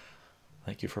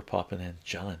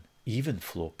 Jelen, even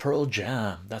flow. Pearl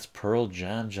Jam. That's Pearl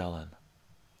Jam, Jelen.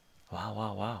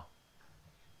 Wow.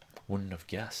 Wouldn't have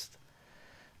guessed.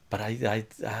 but I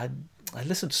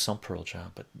listened to some Pearl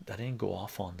Jam, but I didn't go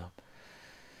off on them.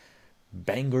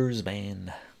 Bangers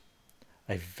Band.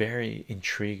 I'm very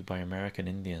intrigued by American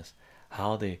Indians,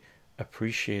 how they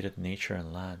appreciated nature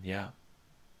and land. Yeah,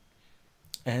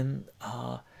 and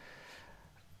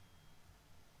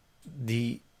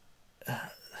the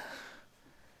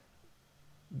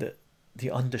the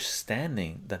the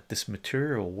understanding that this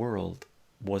material world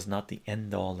was not the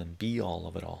end all and be all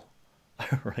of it all.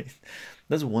 Right,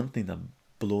 that's one thing that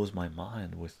blows my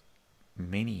mind with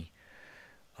many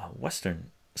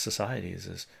Western societies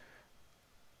is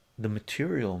the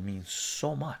material means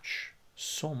so much,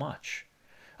 so much.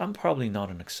 I'm probably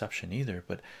not an exception either,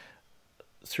 but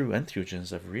through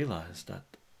entheogens I've realized that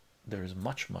there's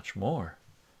much, much more,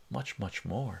 much, much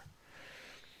more.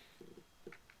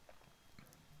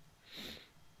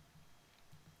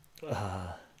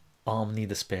 Omni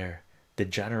despair. The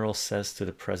general says to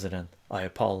the president, I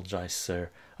apologize, sir.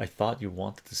 I thought you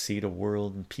wanted to see the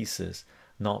world in pieces,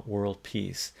 not world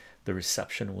peace. The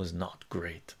reception was not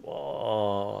great.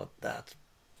 Oh, that's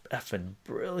effing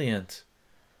brilliant.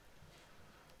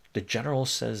 The general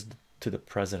says to the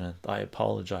president, I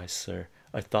apologize, sir.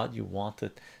 I thought you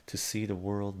wanted to see the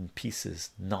world in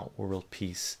pieces, not world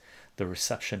peace. The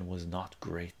reception was not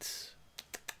great.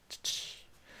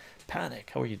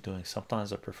 Panic, how are you doing?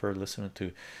 Sometimes I prefer listening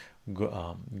to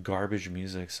garbage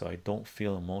music so I don't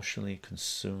feel emotionally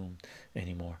consumed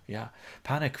anymore. Yeah,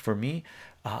 Panic, for me,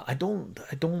 I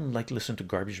don't like listen to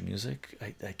garbage music.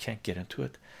 I can't get into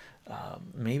it.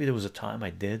 Maybe there was a time I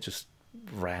did, just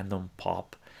random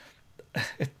pop,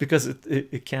 because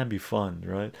it can be fun,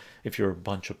 right? If you're a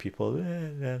bunch of people.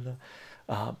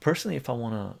 Personally, if I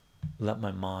want to let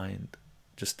my mind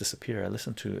just disappear, I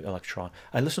listen to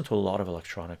I listen to a lot of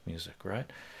electronic music, right?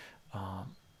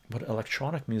 But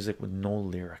electronic music with no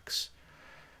lyrics,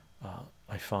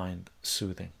 I find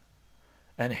soothing,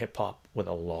 and hip hop with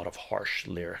a lot of harsh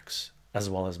lyrics, as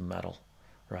well as metal,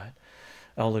 right?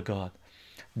 Elder God,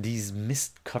 these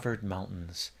mist covered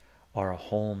mountains are a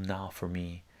home now for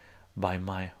me, by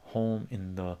my home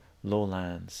in the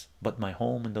lowlands, but my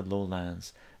home in the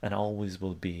lowlands, and always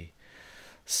will be.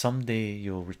 Someday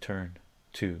you'll return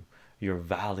to your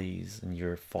valleys and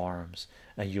your farms,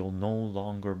 and you'll no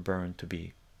longer burn to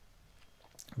be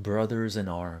brothers in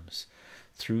arms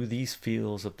through these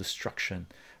fields of destruction,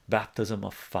 baptism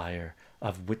of fire.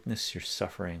 I've witnessed your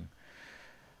suffering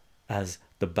as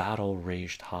the battle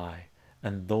raged high,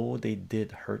 and though they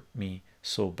did hurt me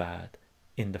so bad,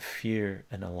 in the fear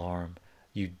and alarm,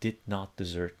 you did not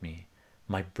desert me,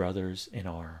 my brothers in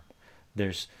arm.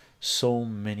 There's so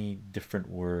many different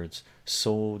words,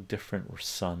 so different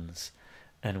sons,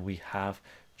 and we have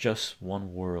just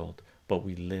one world, but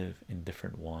we live in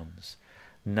different ones.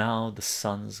 Now the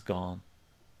sun's gone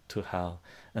to hell,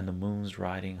 and the moon's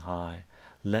riding high.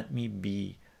 Let me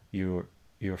be your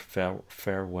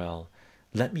farewell.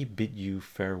 Let me bid you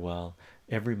farewell.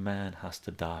 Every man has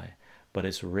to die, but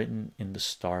it's written in the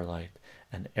starlight,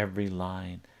 and every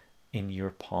line in your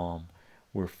palm.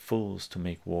 We're fools to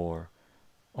make war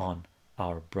on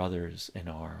our brothers in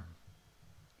arm.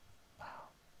 Wow.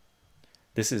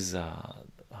 This is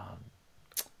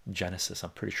Genesis,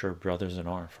 I'm pretty sure. Brothers in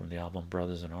Arm, from the album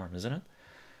Brothers in Arm, isn't it?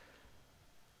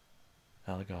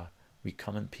 Oh God, we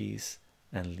come in peace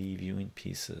and leave you in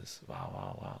pieces. Wow,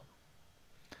 wow, wow.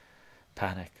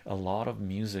 Panic, a lot of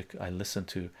music I listen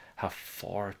to have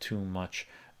far too much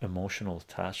emotional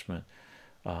attachment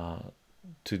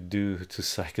to do to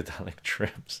psychedelic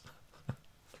trips.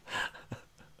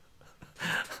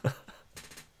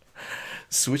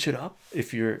 Switch it up.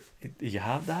 If you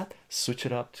have that, switch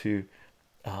it up to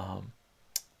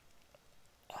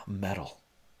metal.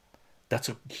 That's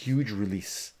a huge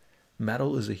release.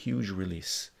 Metal is a huge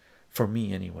release for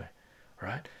me anyway,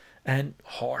 right? And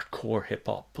hardcore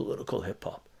hip-hop, political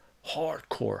hip-hop,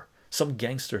 hardcore, some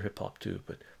gangster hip-hop too,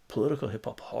 but political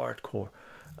hip-hop, hardcore,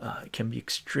 can be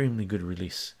extremely good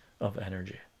release of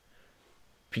energy.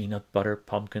 Peanut butter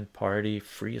pumpkin party,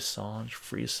 free Assange,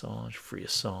 free Assange, free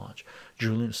Assange.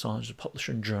 Julian Assange, the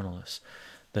publisher and journalist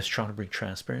that's trying to bring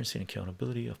transparency and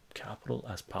accountability of capital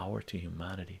as power to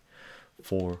humanity.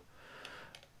 For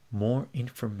more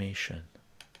information,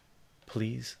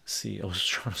 please see, I was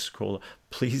trying to scroll up,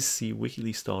 please see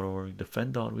wikileaks.org,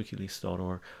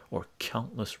 defend.wikileaks.org, or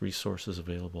countless resources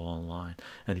available online.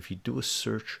 And if you do a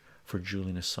search for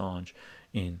Julian Assange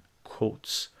in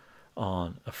quotes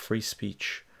on a free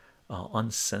speech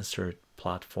uncensored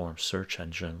platform search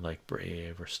engine like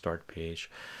Brave or Start Page,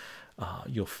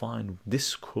 you'll find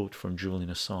this quote from Julian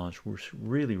Assange, which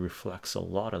really reflects a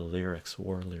lot of lyrics,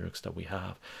 war lyrics that we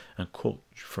have. And quote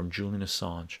from Julian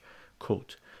Assange,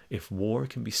 quote, If war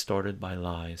can be started by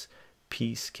lies,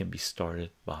 peace can be started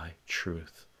by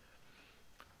truth.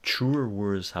 Truer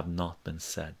words have not been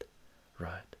said,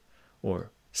 right? Or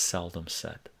seldom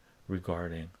said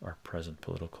regarding our present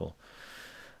political,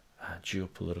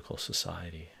 geopolitical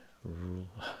society rule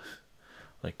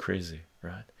like crazy,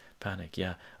 right? Panic.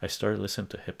 Yeah, I started listening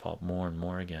to hip-hop more and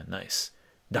more again. Nice.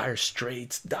 Dire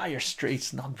Straits,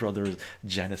 not Brothers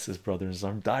Genesis Brothers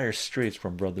Arms. Dire Straits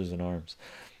from Brothers in Arms.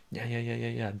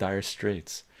 Yeah. Dire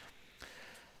Straits.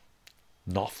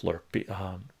 Knopfler.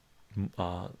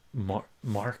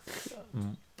 Mark.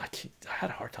 I had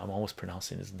a hard time always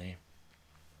pronouncing his name.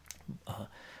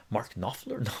 Mark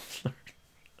Knopfler. Knopfler.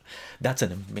 That's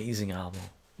an amazing album.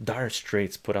 Dire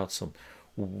Straits put out some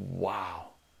wow.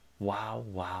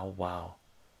 All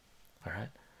right.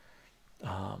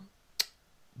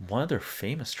 One of their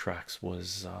famous tracks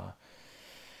was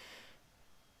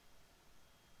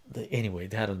anyway,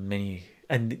 they had many,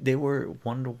 and they were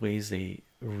one of the ways they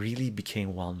really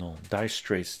became well known. Dire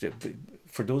Straits,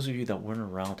 for those of you that weren't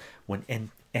around when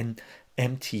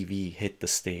MTV hit the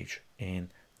stage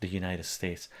in the United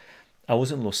States. I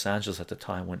was in Los Angeles at the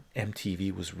time when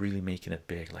MTV was really making it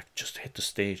big, like just hit the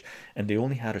stage, and they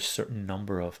only had a certain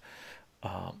number of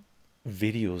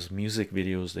videos, music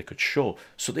videos they could show,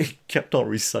 so they kept on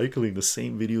recycling the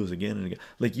same videos again and again.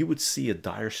 Like you would see a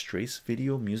Dire Straits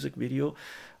video, music video,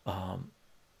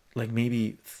 like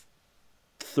maybe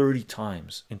 30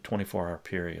 times in 24-hour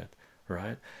period,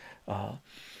 right?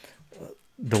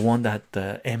 The one that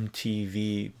the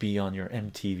MTV be on your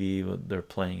MTV, they're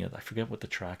playing it. I forget what the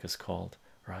track is called,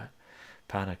 right?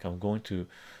 Panic. I'm going to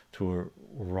a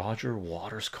Roger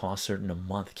Waters concert in a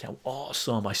month.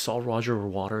 Awesome. I saw Roger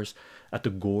Waters at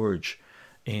the Gorge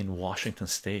in Washington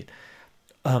State.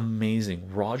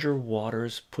 Amazing. Roger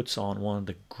Waters puts on one of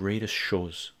the greatest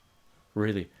shows,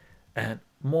 really, and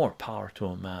more power to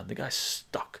him, man. The guy's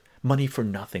stuck. Money for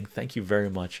nothing. Thank you very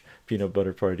much, Peanut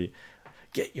Butter Party.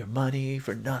 Get your money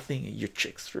for nothing and your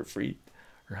chicks for free,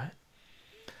 right?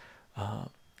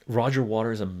 Roger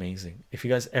Waters, amazing. If you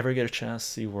guys ever get a chance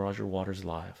to see Roger Waters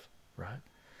live, right?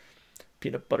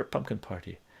 Peanut Butter Pumpkin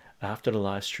Party. After the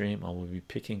live stream, I will be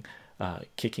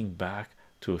kicking back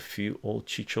to a few old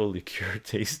chycho liqueur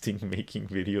tasting making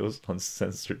videos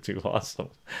uncensored. Too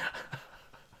awesome.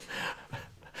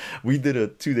 We did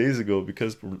it 2 days ago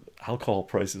because alcohol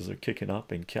prices are kicking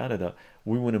up in Canada.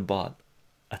 We went and bought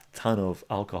a ton of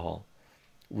alcohol.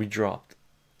 We dropped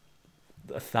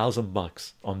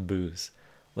 $1,000 on booze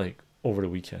like over the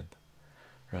weekend,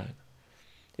 right?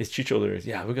 It's Chicho lyrics.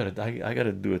 Yeah, I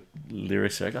gotta do a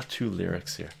lyrics here. I got two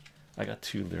lyrics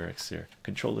here.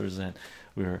 Controllers, and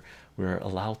we're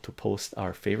allowed to post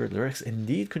our favorite lyrics.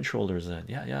 Indeed, controllers, and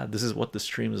yeah, this is what the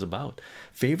stream is about.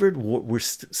 Favorite we're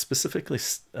specifically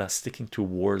sticking to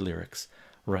war lyrics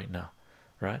right now,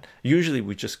 right? Usually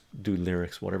we just do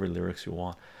lyrics, whatever lyrics you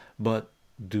want, but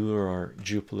due to our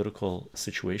geopolitical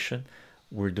situation,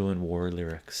 we're doing war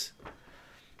lyrics.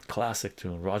 Classic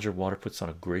tune. Roger Water puts on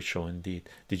a great show indeed.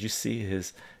 Did you see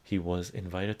he was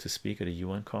invited to speak at a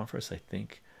UN conference? I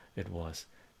think it was.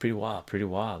 Pretty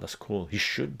wild. That's cool. He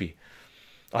should be.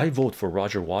 I vote for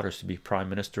Roger Waters to be prime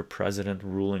minister, president,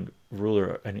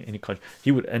 ruler in any country.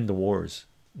 He would end the war,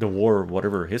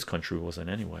 whatever his country was in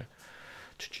anyway.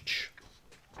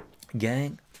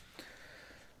 Gang,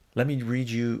 let me read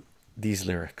you these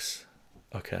lyrics.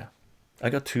 Okay, I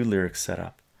got two lyrics set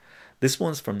up. This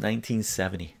one's from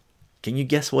 1970. Can you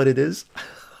guess what it is?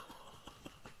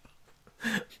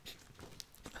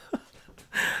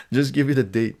 Just give you the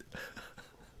date.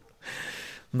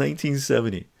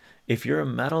 1970. If you're a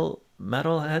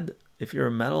metalhead, if you're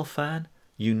a metal fan,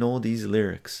 you know these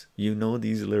lyrics.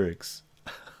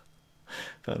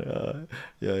 But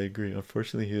yeah, I agree.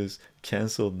 Unfortunately, he is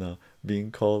cancelled now,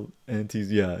 being called antis.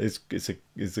 Yeah,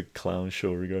 it's a clown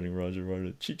show regarding Roger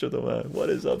Waters. Chicho the man, what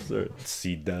is up, sir?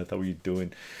 See that? How are you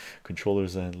doing,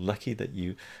 controllers? And lucky that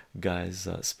you guys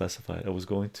specified. I was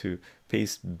going to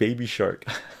paste Baby Shark.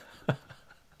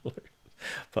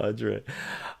 Padre.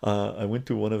 I went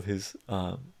to one of his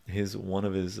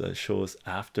shows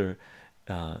after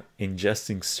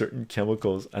ingesting certain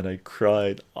chemicals, and I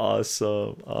cried.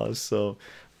 Awesome.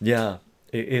 Yeah,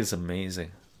 it is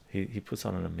amazing. He puts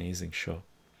on an amazing show.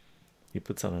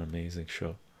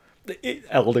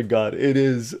 Elder God, it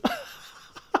is.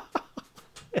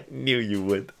 I knew you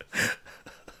would.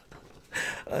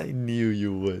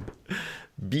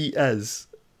 BS.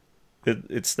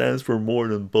 It stands for more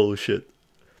than bullshit.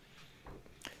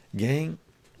 Gang,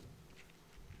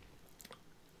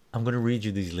 I'm gonna read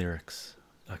you these lyrics.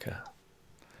 Okay.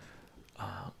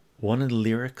 One of the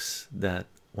lyrics that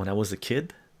when I was a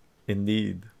kid,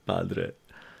 indeed, Padre,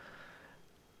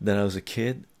 that I was a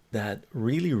kid that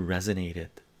really resonated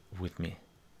with me,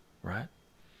 right?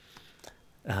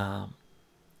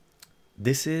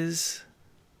 This is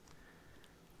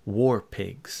War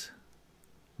Pigs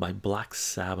by Black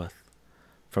Sabbath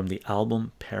from the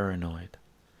album Paranoid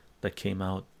that came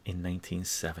out in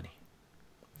 1970.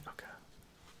 Okay.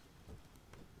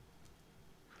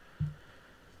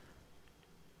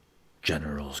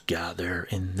 Generals gather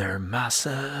in their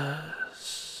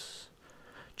masses,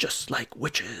 just like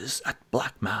witches at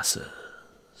black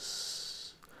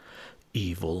masses,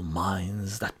 evil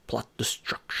minds that plot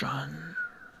destruction,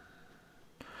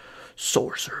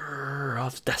 sorcerer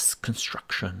of death's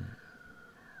construction.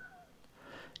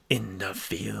 In the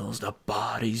fields the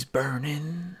bodies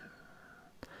burning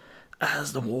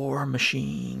as the war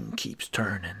machine keeps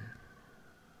turning.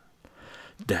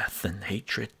 Death and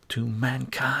hatred to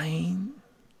mankind,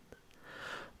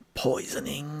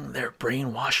 poisoning their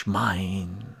brainwashed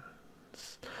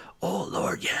minds. Oh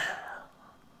Lord, yeah.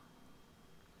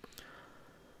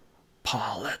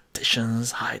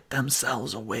 Politicians hide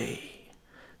themselves away.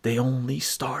 They only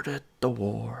started the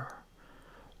war.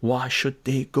 Why should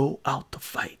they go out to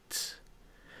fight?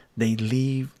 They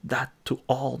leave that to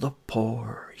all the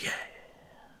poor, yeah.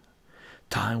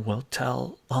 Time will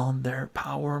tell on their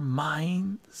power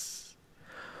minds.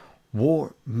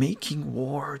 War, making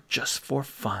war just for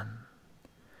fun.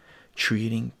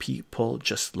 Treating people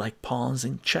just like pawns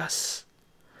in chess.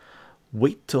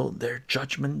 Wait till their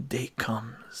judgment day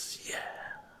comes, yeah.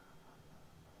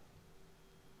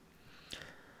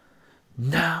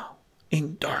 Now,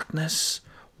 in darkness,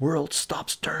 world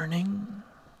stops turning.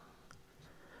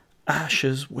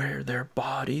 Ashes where their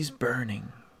bodies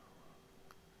burning.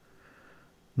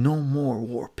 No more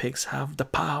war pigs have the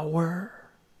power.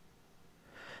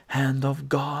 Hand of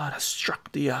God has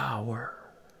struck the hour.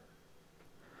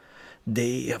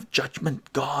 Day of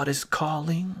judgment God is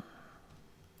calling.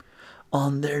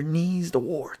 On their knees the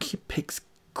war pigs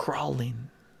crawling,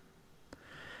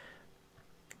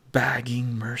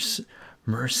 begging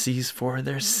mercies for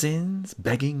their sins,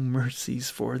 begging mercies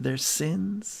for their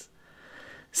sins.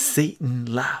 Satan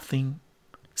laughing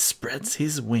spreads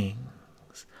his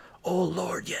wings. Oh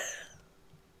Lord, yeah.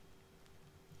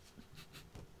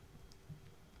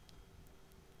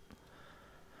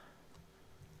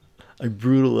 I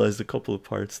brutalized a couple of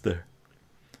parts there.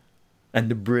 And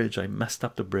the bridge, I messed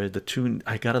up the bridge. The tune,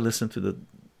 I gotta listen to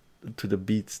the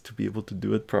beats to be able to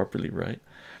do it properly, right?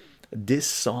 This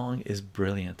song is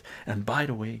brilliant. And by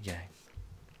the way, gang,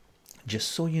 just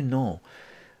so you know,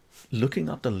 looking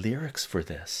up the lyrics for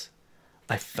this,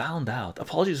 I found out,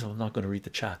 apologies if I'm not going to read the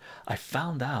chat, I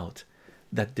found out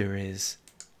that there is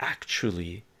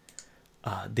actually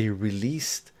they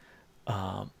released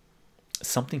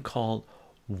something called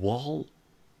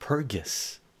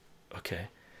Walpurgis. Okay,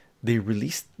 they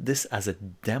released this as a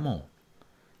demo,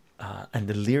 and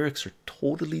the lyrics are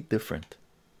totally different,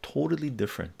 totally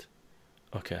different.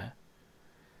 Okay,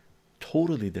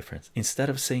 totally different. Instead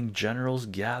of saying generals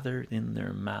gathered in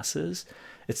their masses,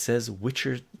 it says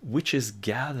witches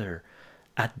gather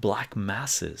at black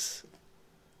masses.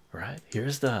 Right,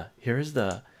 here's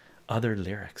the other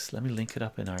lyrics. Let me link it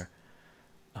up in our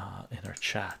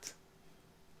chat.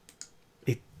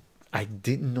 I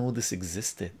didn't know this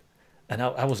existed, and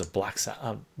I was a Black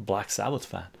Sabbath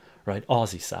fan, right?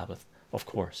 Aussie Sabbath, of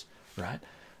course, right?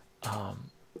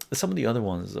 Some of the other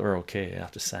ones are okay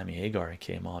after Sammy Hagar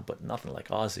came on, but nothing like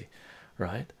Aussie,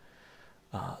 right?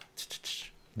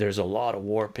 There's a lot of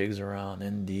war pigs around.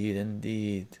 Indeed,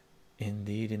 indeed,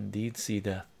 indeed, indeed. See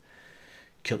Death,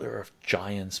 Killer of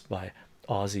Giants by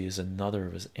Ozzy is another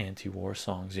of his anti-war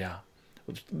songs. Yeah,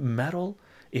 metal.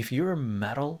 If you're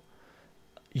metal,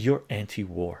 you're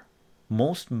anti-war.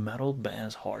 Most metal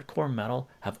bands, hardcore metal,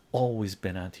 have always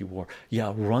been anti-war.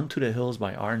 Yeah, Run to the Hills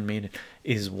by Iron Maiden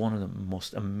is one of the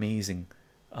most amazing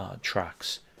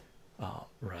tracks,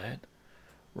 right?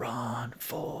 Run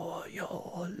for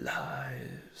your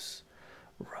lives,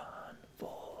 run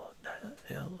for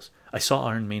the hills. I saw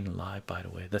Iron Maiden live, by the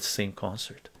way. That's the same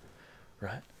concert,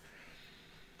 right?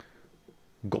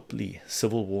 Gopli,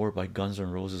 Civil War by Guns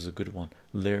N' Roses is a good one.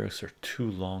 Lyrics are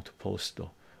too long to post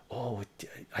though. Oh,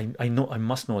 I know, I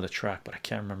must know the track, but I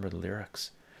can't remember the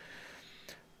lyrics.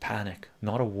 Panic,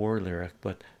 not a war lyric,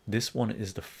 but this one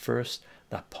is the first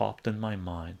that popped in my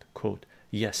mind. Quote,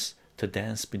 yes, to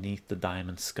dance beneath the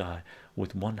diamond sky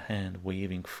with one hand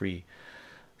waving free,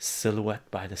 silhouette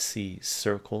by the sea,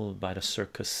 circled by the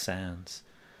circus sands,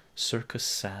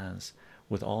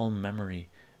 with all memory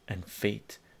and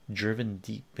fate driven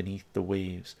deep beneath the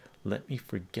waves. Let me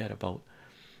forget about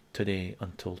today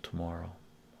until tomorrow.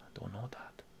 I don't know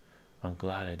that. I'm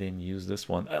glad I didn't use this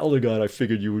one. Elder God, I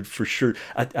figured you would for sure.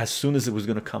 As soon as it was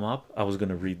gonna come up, I was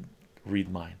gonna read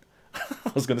mine.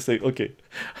 I was gonna say, okay,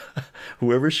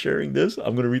 whoever's sharing this,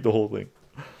 I'm gonna read the whole thing,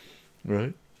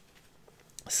 right?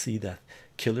 See that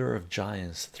killer of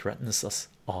giants threatens us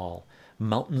all.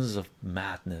 Mountains of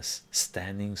madness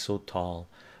standing so tall,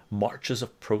 marches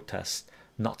of protest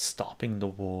not stopping the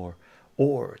war,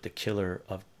 or the killer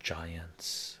of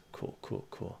giants. Cool, cool,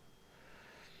 cool.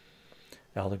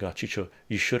 Elder God Chicho,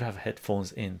 you should have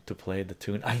headphones in to play the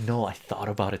tune. I know, I thought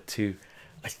about it too.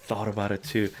 I thought about it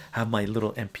too. Have my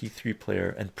little MP3 player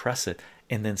and press it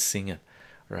and then sing it,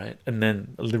 right? And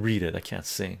then read it. I can't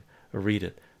sing, read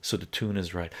it so the tune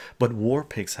is right. But War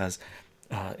Pigs has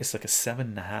it's like a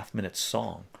 7.5 minute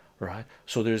song, right?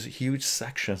 So there's huge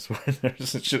sections where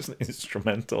there's just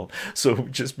instrumental, so it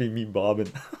would just be me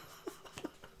bobbing.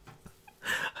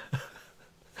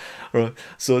 Right,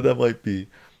 so that might be,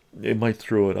 it might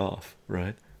throw it off,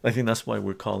 right? I think that's why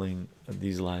we're calling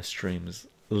these live streams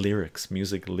lyrics,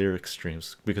 music lyric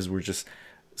streams, because we're just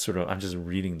sort of, I'm just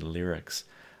reading the lyrics,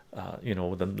 you know,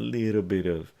 with a little bit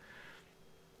of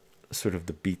sort of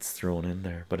the beats thrown in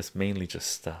there, but it's mainly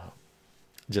just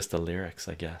the lyrics,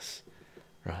 I guess,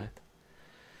 right?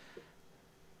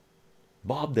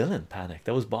 Bob Dylan, Panic.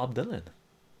 That was Bob Dylan.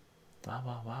 Wow,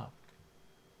 wow, wow.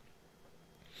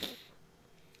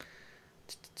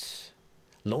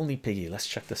 Lonely Piggy, let's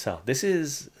check this out. This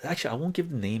is actually, I won't give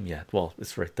the name yet. Well,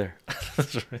 it's right there.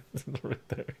 It's right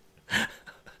there.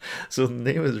 So the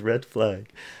name is Red Flag,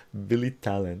 Billy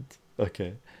Talent.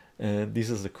 Okay, and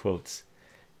these are the quotes.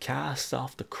 Cast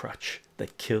off the crutch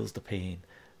that kills the pain.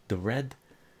 The red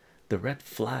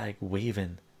flag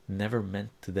waving never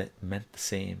meant the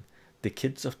same. The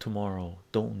kids of tomorrow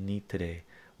don't need today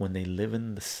when they live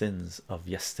in the sins of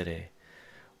yesterday.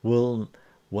 Well,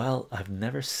 I've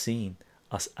never seen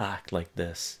us act like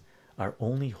this. Our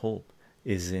only hope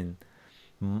is in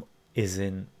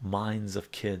minds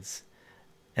of kids,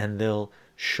 and they'll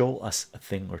show us a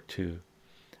thing or two.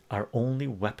 Our only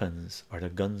weapons are the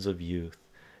guns of youth.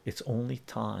 It's only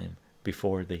time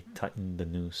before they tighten the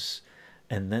noose,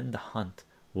 and then the hunt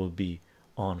will be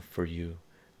on for you.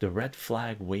 The red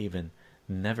flag waving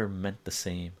never meant the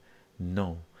same.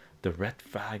 No, the red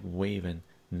flag waving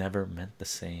never meant the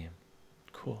same.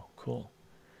 Cool, cool.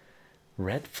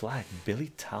 Red Flag,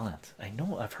 Billy Talent. I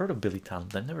know, I've heard of Billy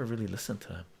Talent. I never really listened to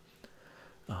him.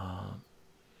 I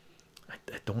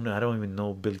don't know. I don't even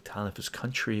know Billy Talent if it's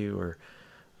country or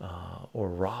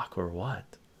rock or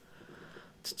what.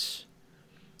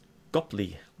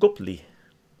 Gopley.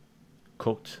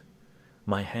 Quote: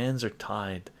 my hands are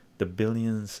tied. The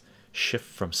billions shift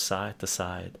from side to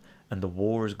side, and the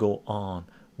wars go on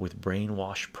with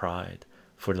brainwashed pride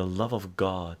for the love of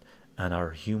God and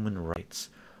our human rights.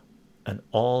 And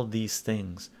all these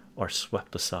things are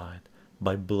swept aside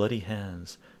by bloody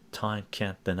hands time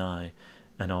can't deny,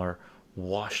 and are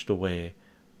washed away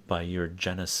by your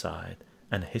genocide,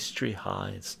 and history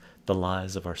hides the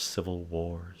lies of our civil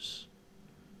wars.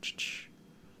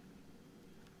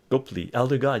 Gopley,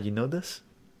 Elder God, you know this?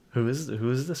 Who is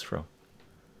this from?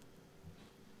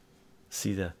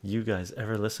 See that you guys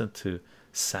ever listen to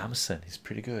Samson? He's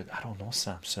pretty good. I don't know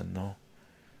Samson, no.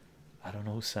 I don't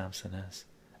know who Samson is.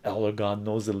 Elder God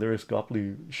knows the lyrics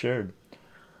Gopley shared.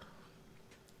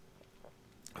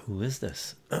 Who is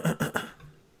this?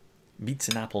 Beets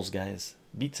and apples, guys.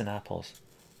 Beets and apples,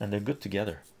 and they're good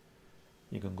together.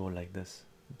 You can go like this: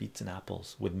 beets and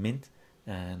apples with mint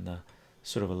and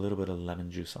sort of a little bit of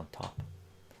lemon juice on top.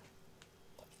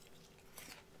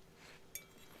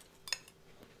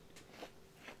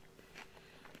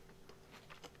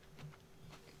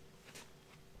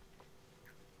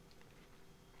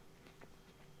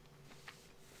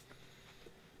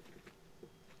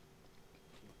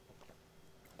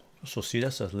 So see,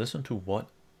 that says listen to What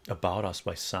About Us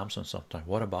by Samson sometime.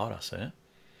 What about us, eh?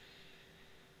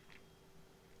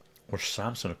 Or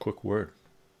Samson, a quick word.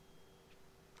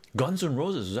 Guns N'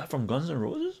 Roses, is that from Guns N'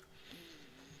 Roses?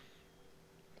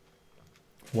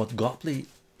 What Gopley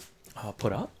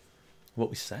put up? What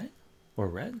we sang or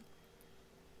read?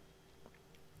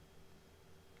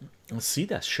 Let's see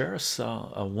that. Share us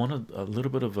a little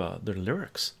bit of their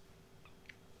lyrics.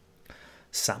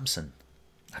 Samson.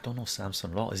 I don't know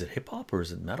Samson at all. Is it hip hop or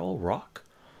is it metal, rock,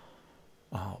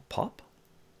 pop?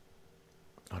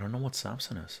 I don't know what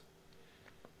Samson is.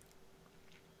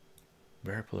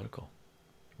 Very political.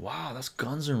 Wow, that's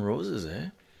Guns N' Roses, eh?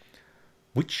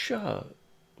 Which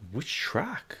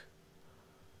track?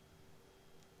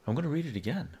 I'm gonna read it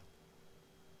again.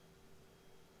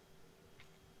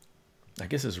 I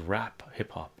guess it's rap,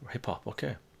 hip hop.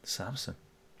 Okay, Samson.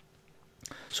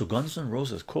 So Guns N'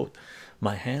 Roses quote,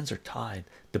 "My hands are tied,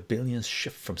 the billions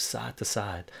shift from side to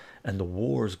side, and the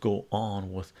wars go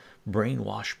on with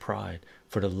brainwashed pride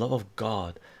for the love of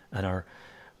God and our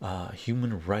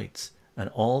human rights, and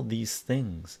all these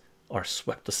things are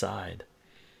swept aside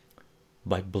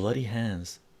by bloody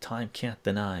hands time can't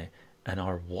deny, and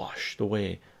are washed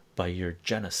away by your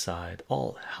genocide.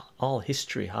 All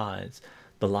history hides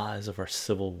the lies of our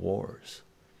civil wars."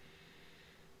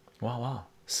 Wow, wow.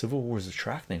 Civil War is a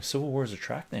track name. Civil War is a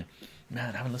track name.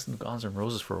 Man, I haven't listened to Guns N'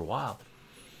 Roses for a while.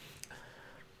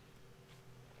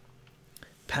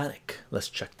 Panic. Let's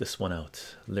check this one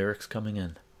out. Lyrics coming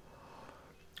in.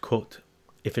 Quote,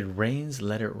 "If it rains,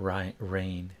 let it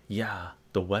rain. Yeah,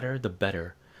 the wetter, the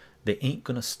better. They ain't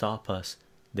gonna stop us.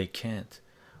 They can't.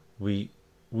 We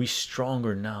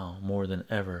stronger now more than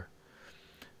ever.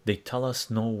 They tell us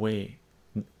no way.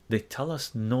 They tell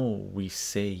us no, we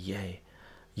say yay.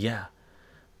 Yeah,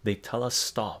 they tell us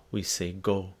stop, we say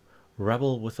go.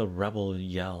 Rebel with a rebel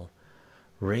yell.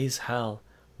 Raise hell,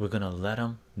 we're gonna let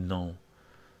 'em know.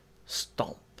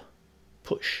 Stomp,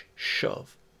 push,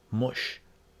 shove, mush,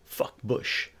 fuck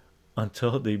Bush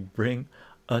until they bring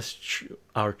us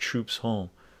our troops home.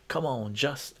 Come on,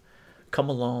 just come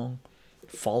along,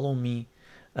 follow me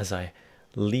as I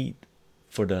lead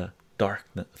for the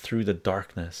darkness through the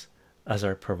darkness, as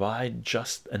I provide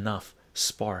just enough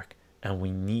spark, and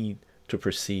we need to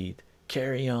proceed.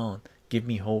 Carry on, give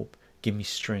me hope, give me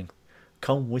strength.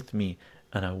 Come with me,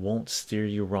 and I won't steer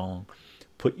you wrong.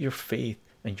 Put your faith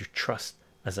and your trust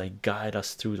as I guide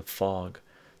us through the fog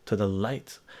to the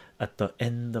light at the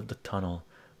end of the tunnel.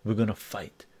 We're gonna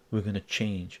fight, we're gonna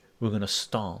change, we're gonna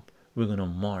stomp, we're gonna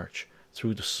march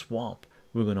through the swamp,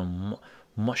 we're gonna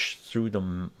mush through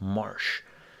the marsh.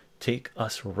 Take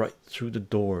us right through the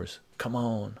doors. Come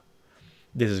on."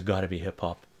 This has got to be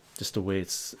hip-hop, just the way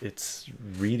it's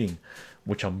reading,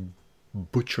 which I'm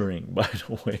butchering, by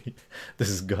the way. This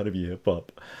has got to be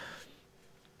hip-hop.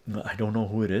 I don't know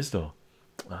who it is though.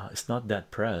 It's not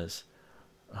that Prez.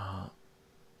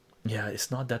 Yeah, it's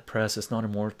not that Prez. It's not a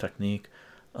more technique.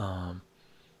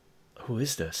 Who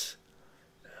is this?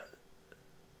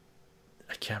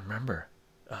 I can't remember.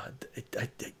 I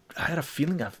had a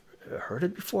feeling I've heard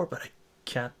it before, but I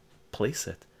can't place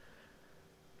it.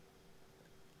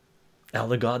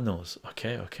 Elder God knows.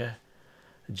 Okay, okay.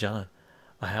 John,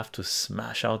 I have to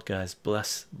smash out, guys.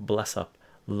 Bless up.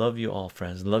 Love you all,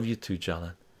 friends. Love you too,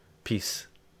 John. Peace.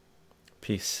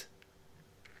 Peace.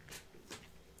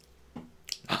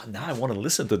 Now I want to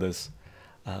listen to this.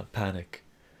 Panic.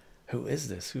 Who is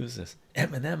this? Who is this?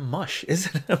 Eminem Mush. Is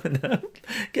it Eminem?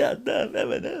 Goddamn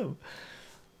Eminem.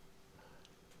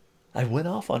 I went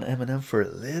off on Eminem for a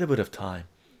little bit of time.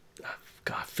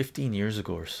 God, 15 years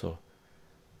ago or so.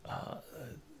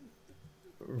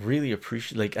 Really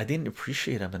appreciate, like, I didn't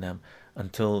appreciate Eminem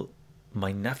until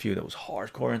my nephew that was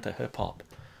hardcore into hip-hop,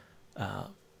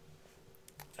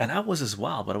 and I was as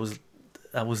well, but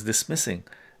I was dismissing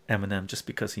Eminem just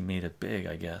because he made it big,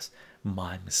 I guess.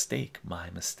 My mistake,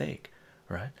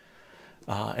 right?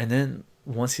 And then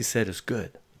once he said it's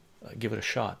good, give it a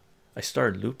shot, I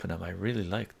started looping him. I really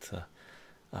liked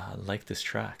this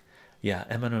track. Yeah,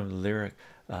 Eminem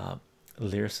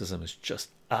lyricism is just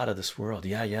out of this world.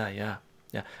 Yeah.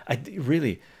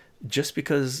 Really, just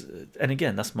because, and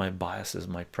again, that's my biases,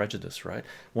 my prejudice, right?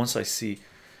 Once I see,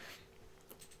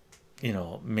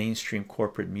 mainstream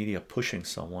corporate media pushing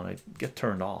someone, I get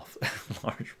turned off. In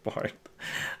large part,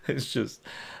 it's just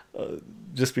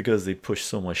because they push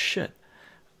so much shit.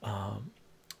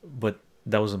 But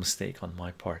that was a mistake on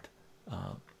my part.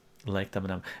 Liked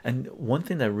Eminem, and one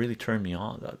thing that really turned me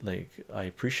on, that like I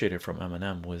appreciated from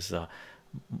Eminem, was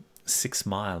 6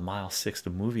 Mile 6, the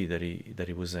movie that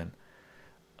he was in.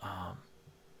 I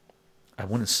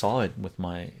went and saw it with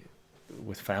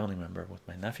family member, with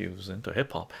my nephew who was into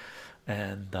hip-hop,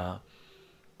 and I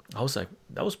was like,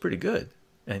 that was pretty good.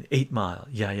 And 8 Mile,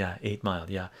 yeah, 8 Mile,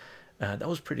 yeah, that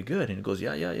was pretty good. And he goes,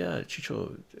 yeah,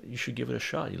 Chycho, you should give it a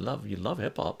shot. You love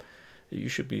hip-hop, you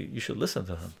should listen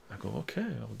to him. I go, okay,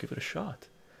 I'll give it a shot.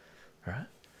 All right.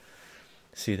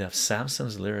 See, that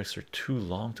Samson's lyrics are too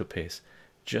long to pace.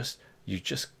 You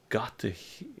just got to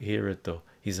hear it though.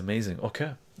 He's amazing.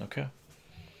 Okay.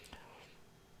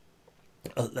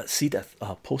 Let's see that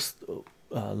post.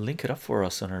 Link it up for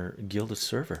us on our gilded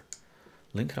server.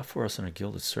 In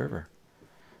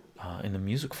the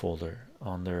music folder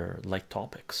on their like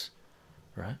topics,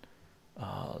 right?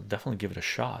 Definitely give it a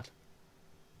shot.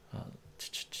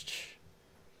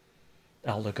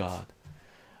 Elder God,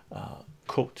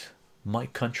 quote, "My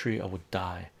country, I would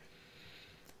die,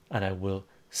 and I will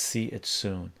see it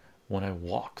soon. When I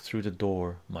walked through the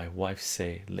door, my wife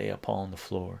say lay upon the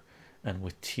floor, and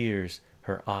with tears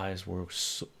her eyes were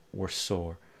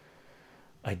sore.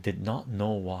 I did not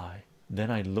know why.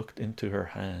 Then I looked into her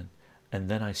hand, and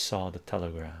then I saw the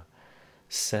telegram.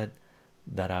 Said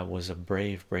that I was a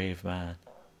brave, brave man,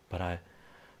 but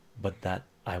that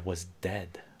I was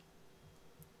dead.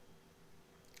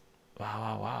 Wow,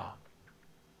 wow, wow.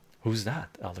 Who's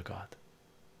that, Eldegod?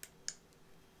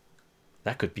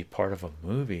 That could be part of a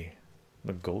movie.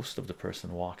 The ghost of the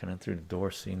person walking in through the door,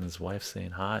 seeing his wife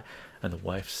saying hi, and the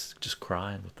wife's just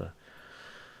crying with the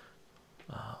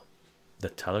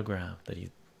telegram that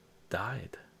he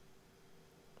died.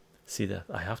 See that?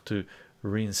 I have to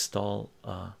reinstall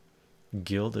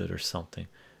Gilded or something.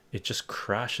 It just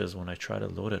crashes when I try to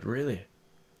load it. Really?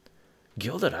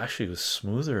 Gilded actually was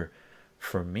smoother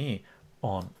for me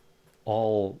on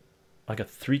all. I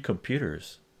got 3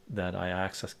 computers that I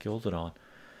access Gilded on,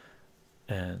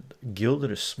 and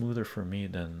Gilded is smoother for me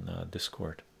than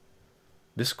Discord.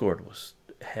 Discord was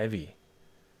heavy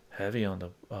on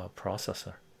the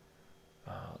processor.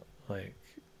 Like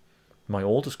my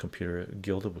oldest computer,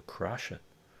 Gilded would crash it.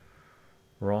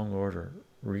 Wrong order.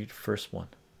 Read first one.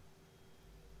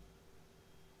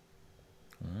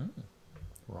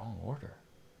 Wrong order.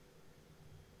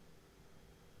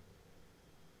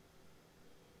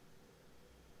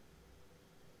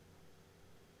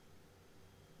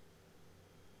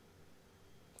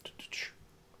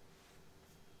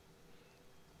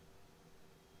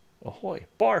 Ahoy,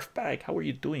 barf bag, how are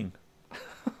you doing?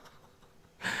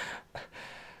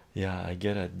 Yeah, I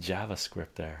get a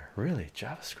JavaScript there. Really,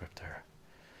 JavaScript there.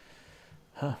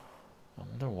 Huh. I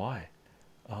wonder why.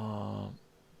 Are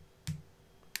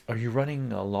you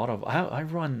running a lot of I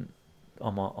run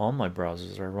on my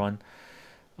browsers. I run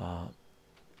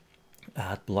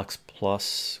AdBlux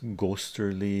Plus,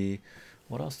 Ghosterly.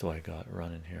 What else do I got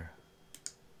running here?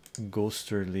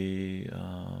 Ghosterly,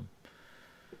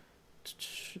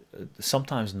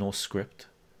 sometimes no script.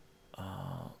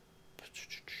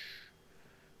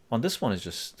 On this one is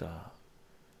just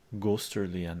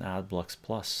Ghosterly and AdBlux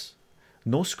Plus.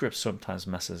 No script sometimes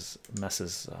messes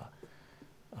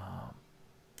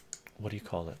what do you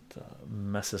call it?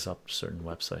 Messes up certain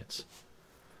websites.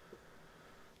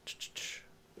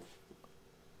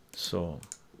 So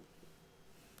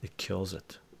it kills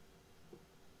it,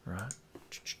 right?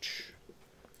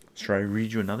 Should I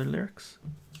read you another lyrics?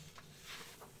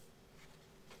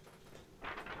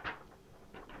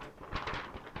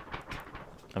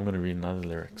 I'm going to read another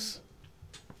lyrics.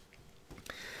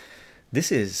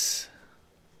 This is,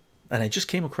 and I just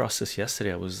came across this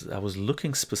yesterday. I was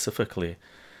looking specifically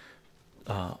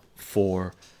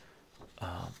for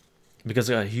because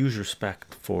I got a huge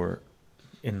respect for,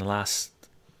 in the last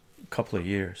couple of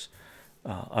years,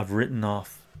 I've written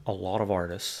off a lot of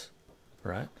artists,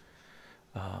 right?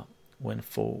 When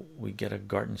we get a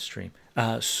garden stream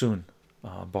soon,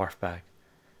 barf bag.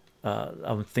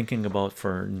 I'm thinking about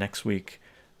for next week,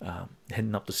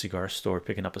 hitting up the cigar store,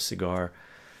 picking up a cigar,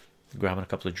 grabbing a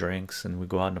couple of drinks, and we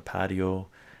go out in the patio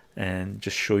and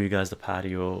just show you guys the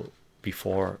patio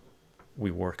before we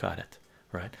work at it,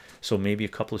 right? So maybe a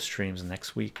couple of streams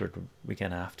next week or the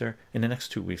weekend after. In the next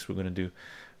 2 weeks, we're going to do a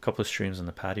couple of streams in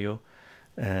the patio,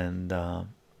 and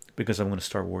because I'm going to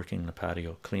start working in the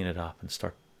patio, clean it up, and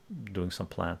start doing some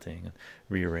planting and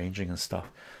rearranging and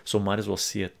stuff. So might as well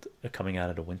see it coming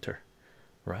out of the winter,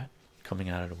 right? Coming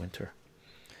out of the winter.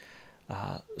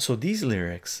 So these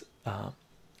lyrics,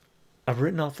 I've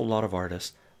written off a lot of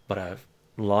artists, but a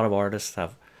lot of artists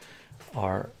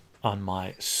are on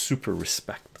my super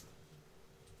respect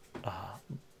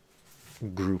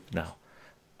group now,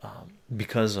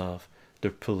 because of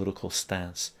their political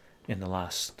stance in the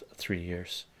last 3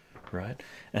 years, right?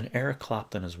 And Eric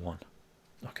Clapton is one.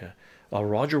 Okay,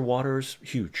 Roger Waters,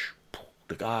 huge.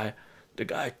 The guy,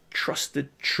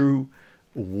 trusted, true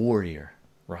warrior,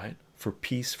 right? For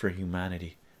peace, for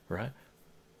humanity, right?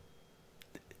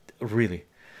 Really.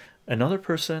 Another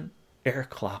person,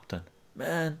 Eric Clapton,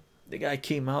 man, the guy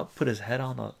came out, put his head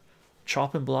on a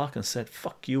chopping block, and said,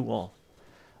 "Fuck you all.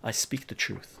 I speak the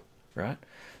truth," right?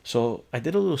 So I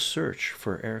did a little search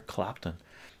for Eric Clapton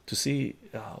to see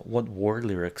what war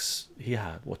lyrics he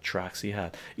had, what tracks he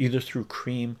had, either through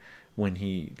Cream, when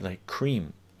he, like,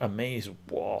 Cream, amazing,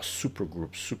 wow, super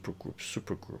group,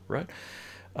 right?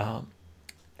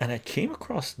 And I came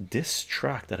across this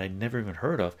track that I never even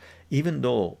heard of, even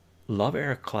though love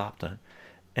Eric Clapton,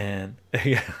 and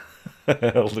yeah,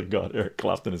 oh my God, Eric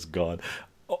Clapton is God,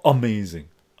 amazing,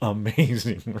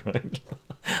 right?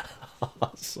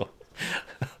 So,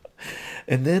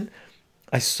 and then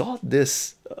I saw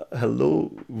this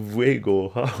Hello, Fuego.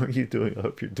 How are you doing? I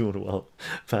hope you're doing well.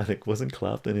 Panic. Wasn't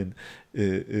Clapton in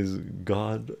is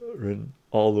God written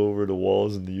all over the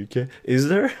walls in the UK? Is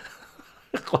there?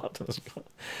 Clapton is God.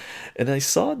 And I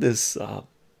saw this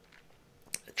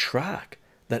track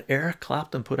that Eric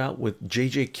Clapton put out with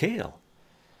JJ Cale.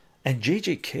 And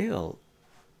JJ Cale,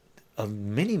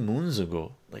 many moons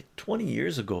ago, like 20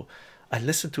 years ago, I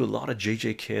listened to a lot of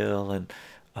JJ Cale and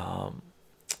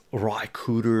Roy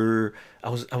Cooter. I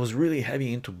was really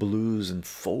heavy into blues and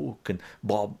folk and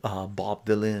Bob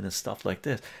Dylan and stuff like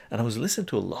this. And I was listening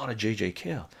to a lot of JJ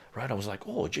Cale, right? I was like,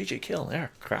 oh, JJ Cale and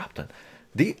Eric Clapton,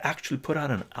 they actually put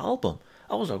out an album.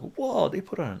 I was like, whoa, they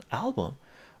put out an album,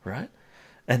 right?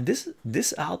 And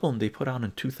this album they put out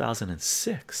in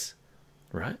 2006,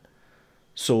 right?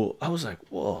 So I was like,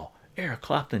 whoa, Eric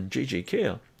Clapton, JJ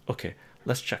Cale. Okay,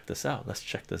 let's check this out. Let's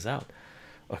check this out.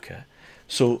 Okay,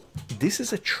 so this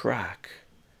is a track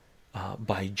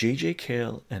by JJ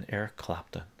Cale and Eric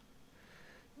Clapton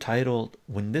titled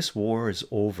When This War Is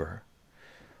Over,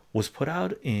 was put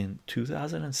out in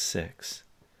 2006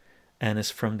 and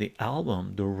is from the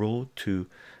album The Road to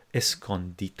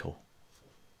Escondido.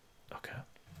 Okay,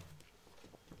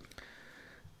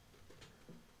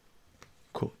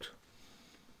 quote,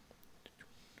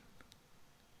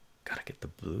 gotta get the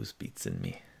blues beats in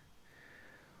me.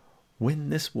 When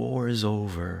this war is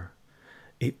over,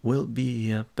 it will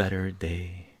be a better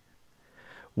day.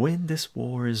 When this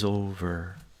war is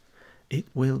over, it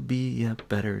will be a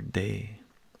better day.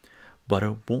 But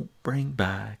it won't bring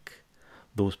back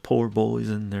those poor boys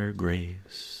in their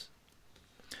graves.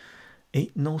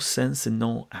 Ain't no sense in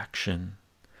no action,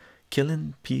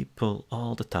 killing people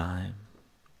all the time.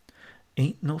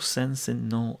 Ain't no sense in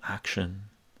no action,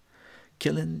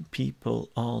 killing people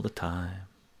all the time.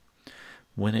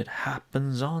 When it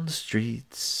happens on the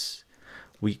streets,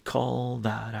 we call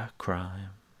that a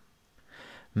crime.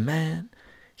 Man,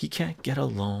 he can't get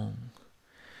along.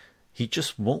 He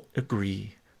just won't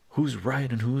agree who's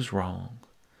right and who's wrong.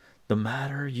 The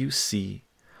matter you see,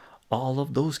 all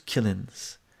of those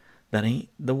killings, that ain't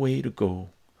the way to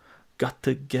go. Got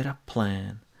to get a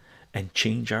plan and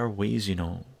change our ways, you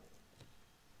know.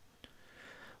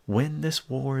 When this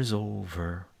war is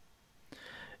over,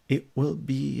 it will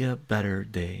be a better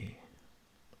day.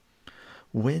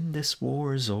 When this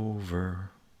war is over,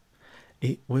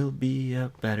 it will be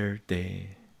a better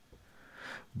day.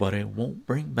 But it won't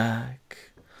bring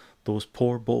back those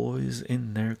poor boys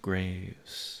in their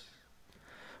graves.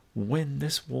 When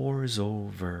this war is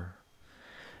over,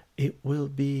 it will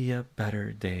be a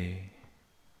better day.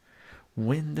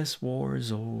 When this war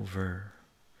is over,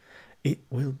 it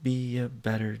will be a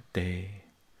better day.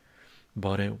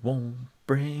 But it won't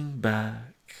bring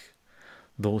back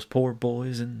those poor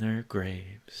boys in their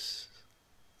graves.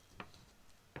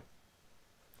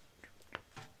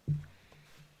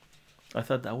 I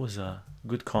thought that was a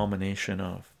good combination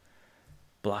of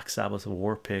Black Sabbath,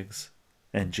 War Pigs,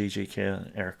 and JJK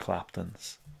and Eric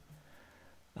Clapton's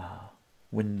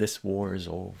When This War Is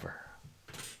Over.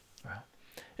 Right?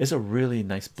 It's a really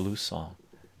nice blues song.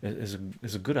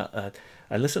 It's a good I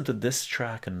listened to this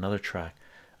track and another track.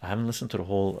 I haven't listened to the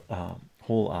whole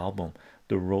album,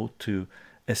 The Road to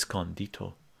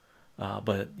Escondido,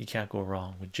 but you can't go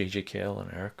wrong with JJ Cale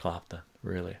and Eric Clapton,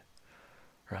 really,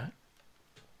 right?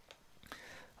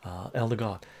 Elder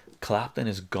God, Clapton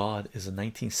is God is a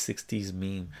 1960s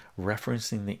meme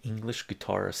referencing the English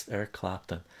guitarist Eric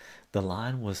Clapton. The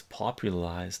line was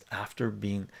popularized after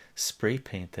being spray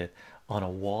painted on a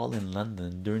wall in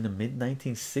London during the mid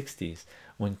 1960s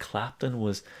when Clapton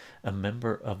was a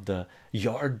member of the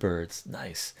Yardbirds,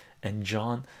 nice, and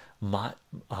John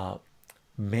Mayall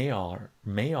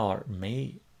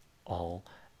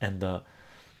and the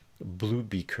Blue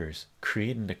Beakers,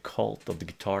 creating the cult of the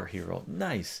guitar hero.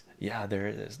 Nice, yeah, there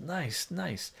it is. Nice,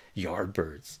 nice.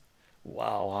 Yardbirds.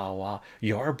 Wow, wow, wow.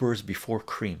 Yardbirds before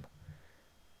Cream,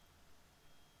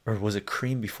 or was it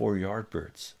Cream before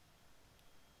Yardbirds?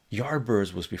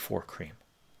 Yardbirds was before Cream.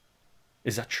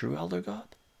 Is that true, Elder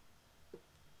God?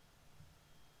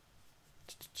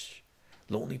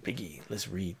 Lonely Piggy, let's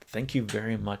read. Thank you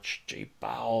very much, J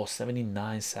Bow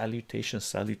 79. Salutations,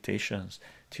 salutations.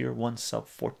 Tier 1 sub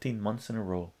 14 months in a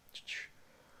row.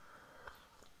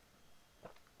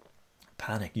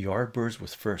 Panic. Yardbirds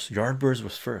was first. Yardbirds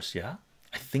was first, yeah?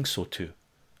 I think so too.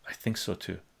 I think so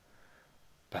too.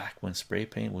 Back when spray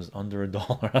paint was under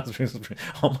 $1.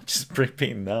 How much is spray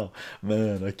paint now?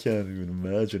 Man, I can't even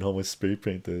imagine how much spray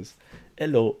paint is.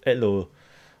 Hello, hello,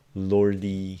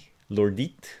 Lordite.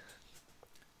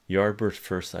 Yardbirds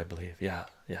first, I believe. Yeah,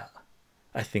 yeah.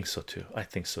 I think so too. I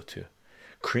think so too.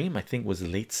 Cream I think was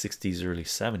late 60s early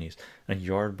 70s, and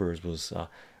Yardbirds was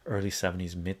early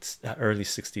 70s early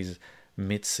 60s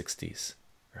mid 60s,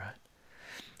 right?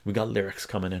 We got lyrics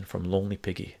coming in from Lonely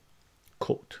Piggy.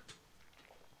 Quote,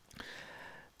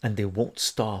 and they won't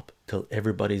stop till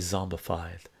everybody's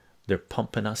zombified. They're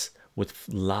pumping us with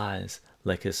lies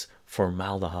like it's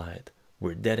formaldehyde.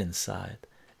 We're dead inside.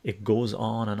 It goes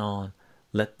on and on.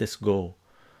 Let this go.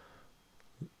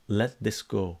 Let this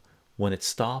go. When it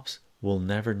stops, we'll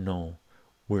never know.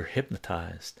 We're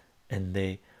hypnotized, and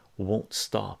they won't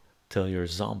stop till you're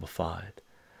zombified.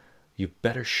 You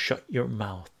better shut your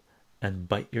mouth and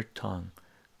bite your tongue,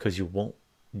 'cause you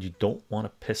don't want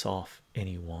to piss off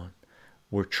anyone.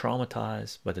 We're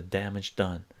traumatized by the damage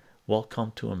done.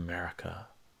 Welcome to America.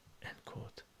 End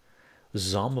quote.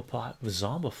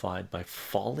 Zombified by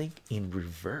falling in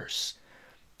reverse.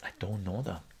 I don't know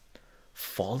them.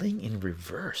 Falling in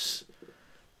reverse.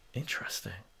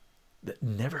 Interesting. That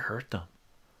never heard them.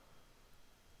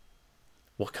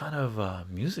 What kind of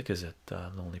music is it,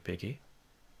 Lonely Piggy?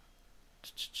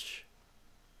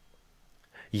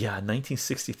 Yeah,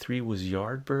 1963 was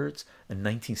Yardbirds and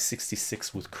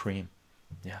 1966 was Cream.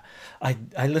 Yeah,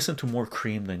 I listened to more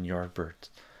Cream than Yardbirds.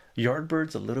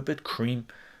 Yardbirds a little bit. Cream,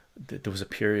 there was a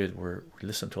period where we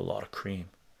listened to a lot of Cream.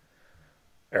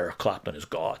 Eric Clapton is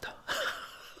God.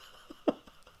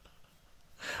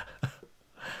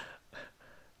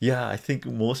 Yeah, I think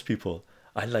most people,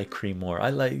 I like Cream more. I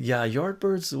like, yeah,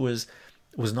 Yardbirds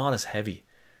was not as heavy.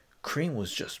 Cream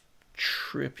was just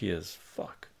trippy as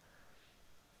fuck.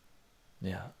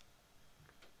 Yeah,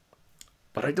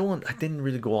 but I didn't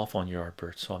really go off on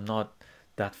Yardbirds, so I'm not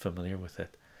that familiar with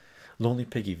it. Lonely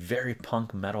Piggy, very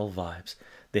punk metal vibes.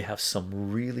 They have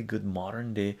some really good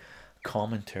modern day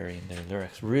commentary in their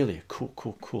lyrics. Really cool,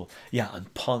 cool, cool. Yeah,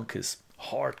 and punk is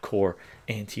hardcore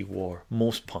anti-war.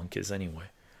 Most punk is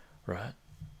anyway, right?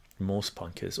 Most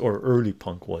punk is, or early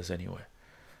punk was anyway.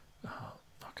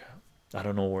 Okay, I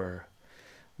don't know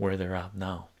where they're at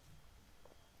now.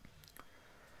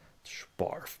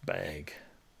 Barf bag.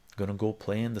 Gonna go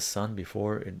play in the sun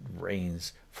before it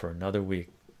rains for another week.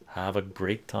 Have a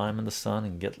great time in the sun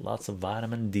and get lots of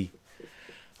vitamin D.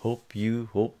 Hope you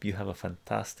have a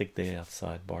fantastic day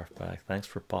outside, Barf bag. Thanks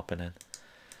for popping in.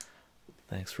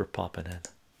 Thanks for popping in.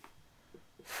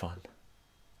 Fun.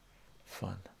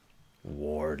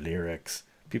 War lyrics.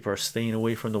 People are staying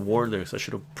away from the war lyrics. I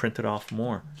should have printed off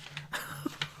more.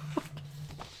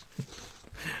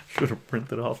 Should have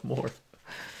printed off more.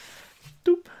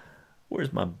 Doop.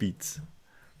 Where's my beats?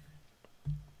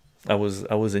 I was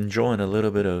enjoying a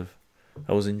little bit of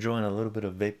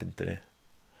vaping today.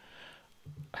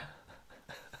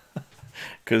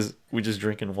 Because we're just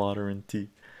drinking water and tea.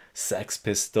 Sex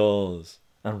Pistols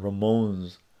and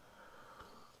Ramones.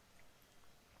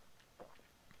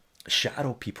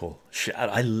 Shadow people.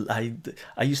 Shadow.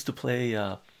 I used to play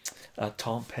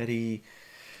Tom Petty.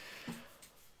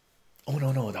 Oh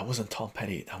no, that wasn't Tom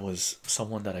Petty. That was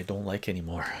someone that I don't like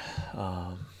anymore.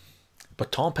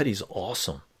 But Tom Petty's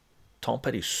awesome. Tom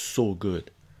Petty's so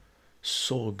good,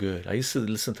 so good. I used to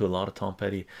listen to a lot of Tom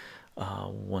Petty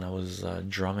when I was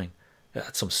drumming.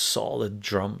 Had some solid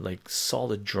drum, like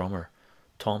solid drummer.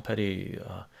 Tom Petty,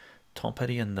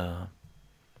 and the,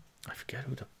 I forget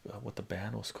who what the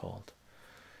band was called.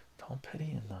 Tom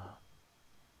Petty and the,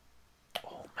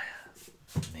 oh man,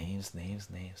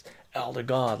 names. Elder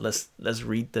God, let's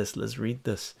read this.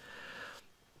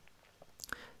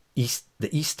 The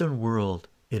eastern world,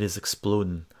 it is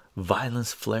exploding,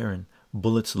 violence flaring,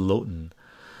 bullets loading.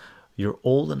 You're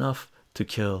old enough to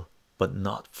kill, but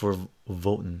not for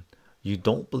voting. You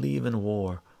don't believe in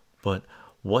war, but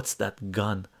what's that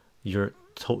gun you're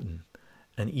toting?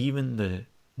 And even the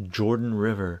Jordan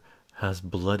River has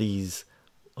bodies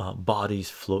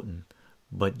floating.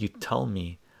 But you tell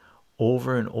me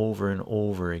over and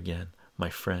over again, my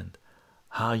friend,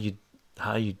 how you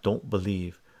don't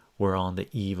believe we're on the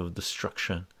eve of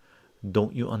destruction.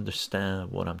 Don't you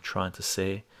understand what I'm trying to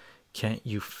say? Can't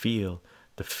you feel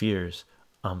the fears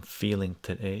I'm feeling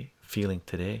today?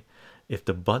 If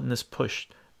the button is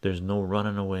pushed, there's no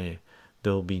running away.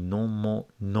 There'll be no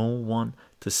one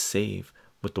to save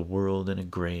with the world in a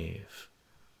grave.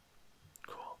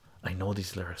 Cool. I know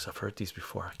these lyrics. I've heard these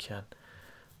before. I can't.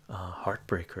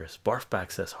 Heartbreakers.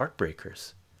 Barfback says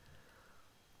Heartbreakers.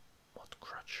 Mud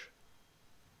Crutch.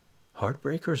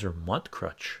 Heartbreakers or Mud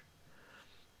Crutch?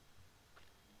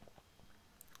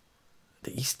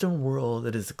 The eastern world,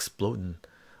 it is exploding,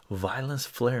 violence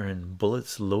flaring,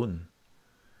 bullets loading.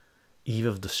 Eve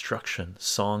of Destruction,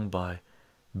 song by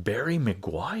Barry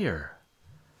McGuire.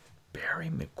 Barry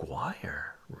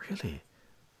McGuire, really?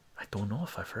 I don't know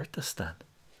if I've heard this then.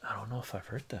 I don't know if I've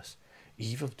heard this.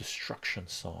 Eve of Destruction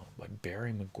song by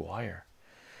Barry McGuire,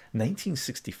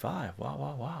 1965. Wow,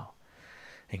 wow, wow.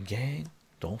 And gang,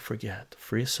 don't forget,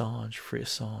 free Assange, free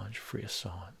Assange, free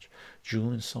Assange.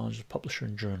 Julian Assange, the publisher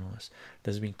and journalist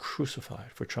that has been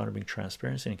crucified for trying to bring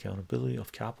transparency and accountability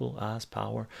of capital as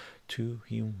power to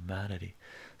humanity,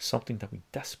 something that we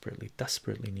desperately,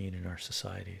 desperately need in our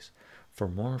societies. For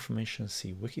more information,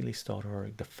 see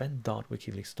wikileaks.org,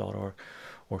 defend.wikileaks.org,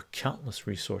 or countless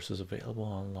resources available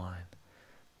online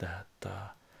that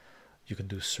you can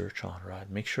do search on, right?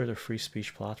 Make sure they're free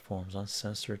speech platforms,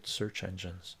 uncensored search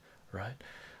engines, right?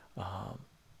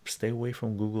 Stay away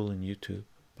from Google and YouTube,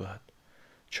 but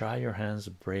try your hands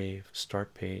at Brave,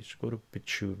 Start Page, go to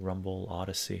BitChute, Rumble,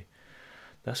 Odyssey.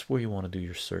 That's where you want to do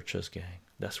your searches, gang.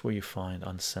 That's where you find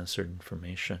uncensored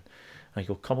information. And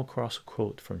you'll come across a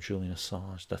quote from Julian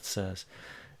Assange that says,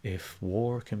 if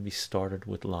war can be started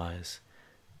with lies,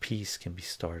 peace can be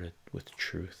started with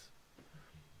truth.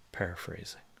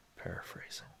 Paraphrasing,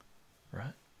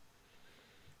 right?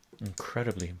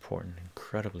 Incredibly important,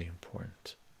 incredibly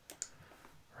important.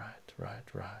 Right.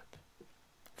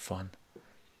 Fun.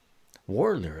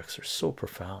 War lyrics are so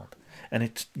profound, and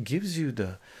it gives you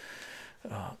the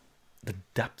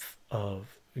depth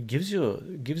of, gives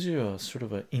you a sort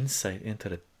of an insight into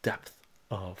the depth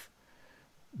of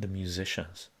the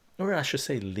musicians, or I should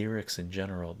say lyrics in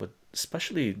general, but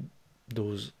especially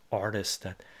those artists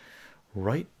that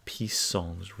write peace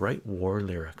songs, write war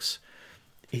lyrics.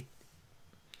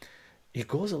 It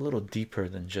goes a little deeper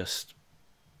than just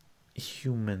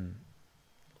human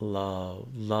love.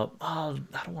 I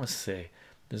don't want to say,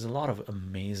 there's a lot of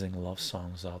amazing love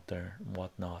songs out there and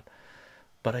whatnot,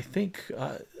 but I think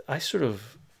I sort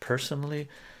of personally,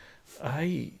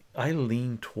 I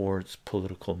lean towards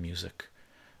political music.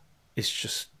 It's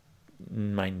just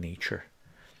my nature.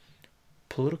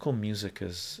 Political music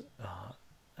is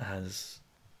has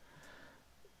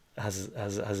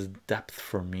a depth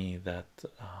for me that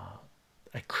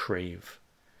I crave,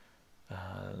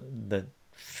 that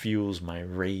fuels my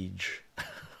rage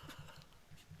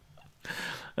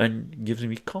and gives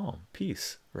me calm,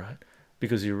 peace, right?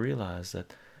 Because you realize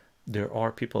that there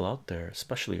are people out there,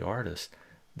 especially artists,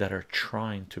 that are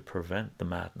trying to prevent the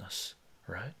madness,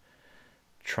 right?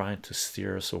 Trying to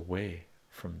steer us away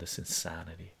from this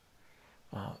insanity.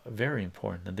 Very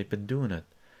important, and they've been doing it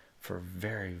for a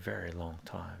very, very long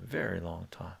time,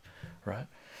 right?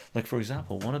 Like, for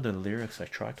example, one of the lyrics I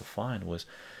tried to find was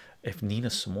if Nina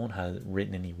Simone had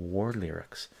written any war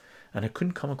lyrics, and I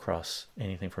couldn't come across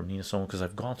anything from Nina Simone because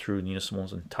I've gone through Nina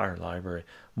Simone's entire library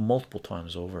multiple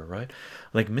times over, right?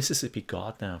 Like Mississippi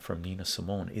Goddamn from Nina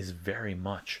Simone is very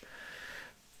much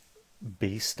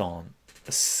based on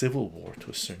a civil war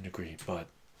to a certain degree, but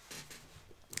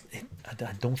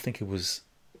I don't think it was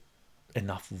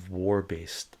enough war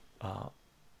based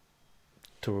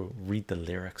to read the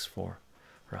lyrics for,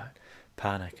 right?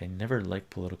 Panic, I never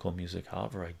liked political music,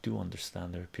 however I do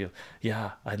understand their appeal.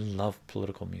 Yeah, I love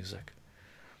political music,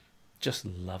 just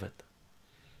love it.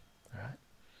 All right,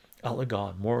 oh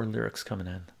God, more lyrics coming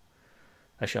in.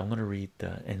 Actually, I'm going to read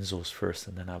Enzo's first,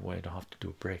 and then that way I don't have to do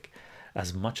a break.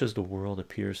 As much as the world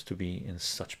appears to be in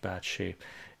such bad shape,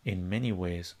 in many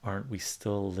ways, aren't we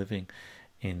still living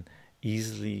in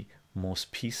easily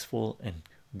most peaceful and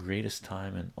greatest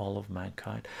time in all of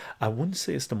mankind? I wouldn't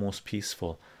say it's the most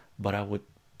peaceful, but I would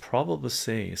probably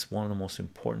say it's one of the most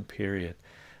important period.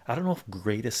 I don't know if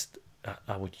greatest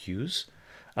I would use.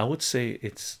 I would say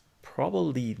it's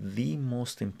probably the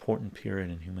most important period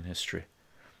in human history,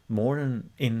 more than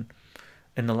in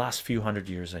the last few hundred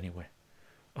years anyway.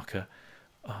 Okay,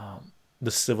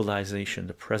 the civilization,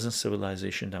 the present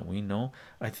civilization that we know,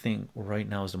 I think right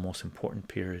now is the most important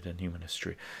period in human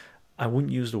history. I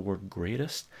wouldn't use the word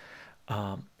greatest,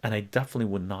 and I definitely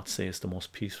would not say it's the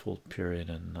most peaceful period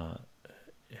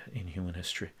in human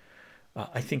history.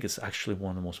 I think it's actually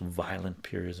one of the most violent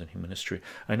periods in human history.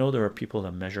 I know there are people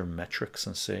that measure metrics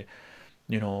and say,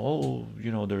 oh,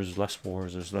 there's less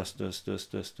wars, there's less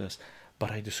this,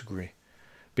 but I disagree,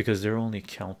 because they're only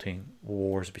counting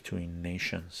wars between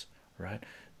nations, right?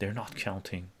 They're not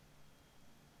counting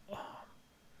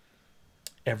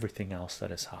everything else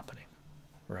that is happening,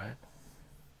 right?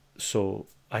 So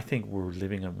I think we're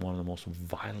living in one of the most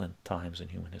violent times in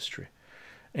human history,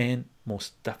 and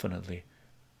most definitely,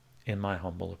 in my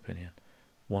humble opinion,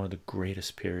 one of the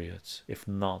greatest periods, if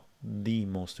not the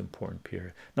most important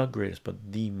period, not greatest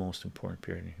but the most important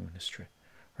period in human history,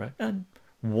 right? And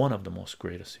one of the most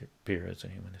greatest periods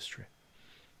in human history,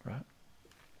 right?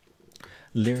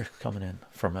 Lyric coming in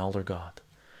from Elder God.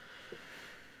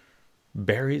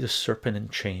 Bury the serpent in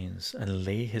chains and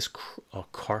lay his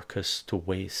carcass to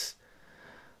waste.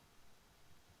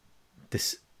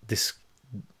 This this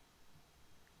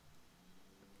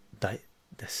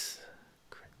this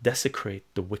desecrate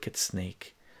the wicked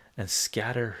snake and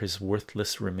scatter his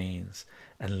worthless remains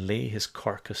and lay his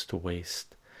carcass to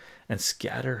waste and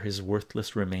scatter his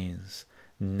worthless remains.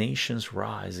 Nations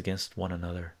rise against one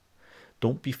another.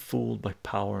 Don't be fooled by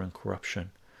power and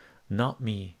corruption. Not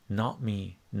me, not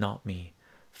me, not me.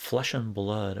 Flesh and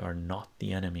blood are not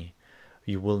the enemy.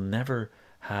 You will never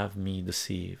have me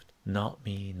deceived. Not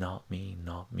me, not me,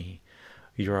 not me.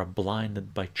 You are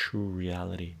blinded by true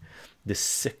reality. The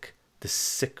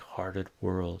sick-hearted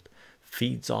world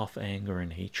feeds off anger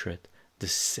and hatred. The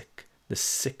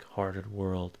sick-hearted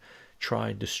world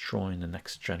try destroying the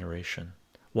next generation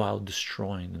while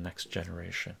destroying the next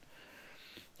generation.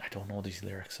 I don't know these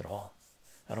lyrics at all.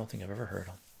 I don't think I've ever heard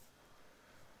them.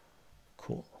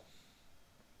 Cool.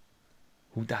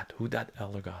 Who that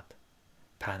elder got?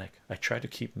 Panic. I tried to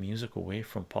keep music away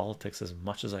from politics as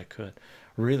much as I could.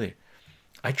 Really,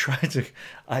 I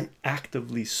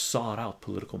actively sought out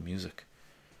political music.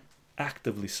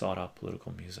 Actively sought out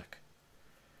political music.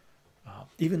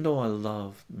 Even though I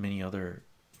love many other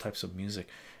types of music,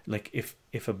 like if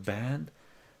a band,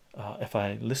 if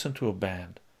I listen to a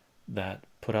band that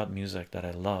put out music that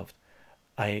I loved,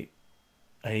 I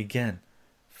again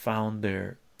found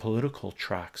their political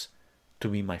tracks to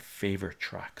be my favorite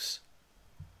tracks,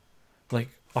 like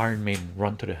Iron Maiden,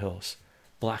 Run to the Hills,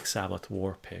 Black Sabbath,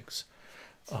 War Pigs,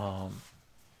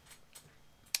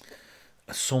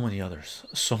 so many others,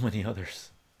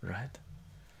 right?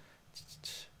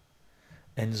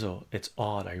 Enzo, it's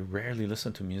odd, I rarely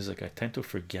listen to music. I tend to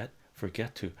forget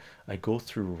to. I go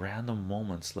through random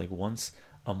moments, like once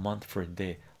a month for a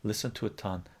day, listen to a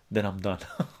ton, then I'm done.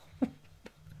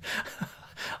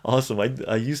 Awesome.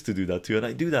 I used to do that too, and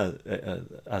I do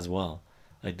that as well.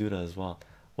 I do that as well.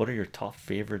 What are your top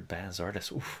favorite bands,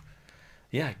 artists? Oof.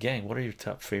 Yeah, gang, what are your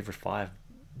top favorite 5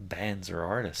 bands or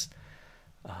artists?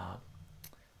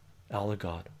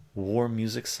 Allegod, War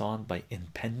Music Song by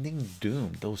Impending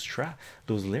Doom. Those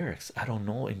lyrics, I don't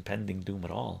know Impending Doom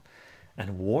at all.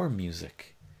 And War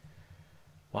Music,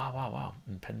 wow,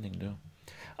 Impending Doom.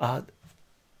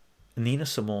 Nina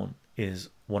Simone is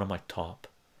one of my top.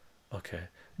 Okay,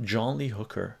 John Lee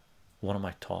Hooker, one of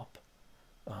my top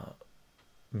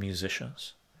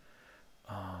musicians.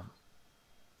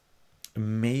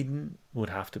 Maiden would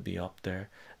have to be up there.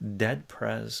 Dead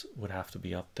Prez would have to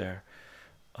be up there.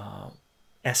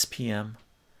 SPM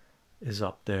is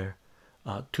up there.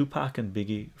 Tupac and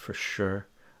Biggie for sure.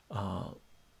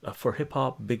 For hip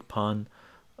hop, Big Pun,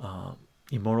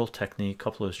 Immortal Technique,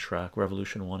 couple of his track,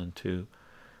 Revolution 1 and 2.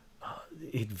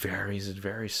 It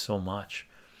varies so much.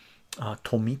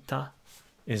 Tomita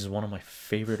is one of my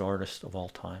favorite artists of all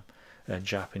time, a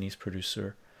Japanese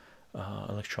producer,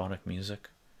 electronic music.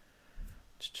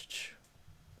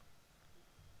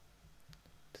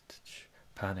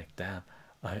 Panic, damn.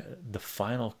 The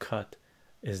Final Cut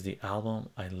is the album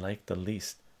I like the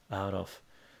least out of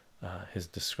his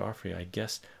discography. I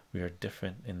guess we are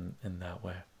different in that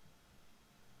way.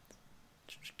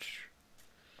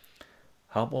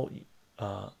 How about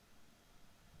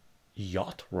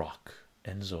yacht rock,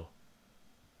 Enzo?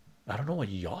 I don't know what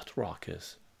yacht rock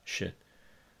is. Shit,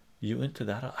 you into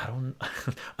that? I don't.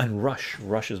 And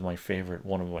Rush is my favorite,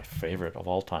 one of my favorite of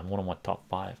all time, one of my top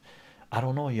 5. I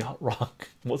don't know yacht rock.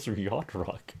 What's yacht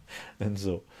rock?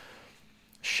 Enzo.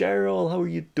 Cheryl, how are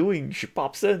you doing? She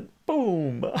pops in,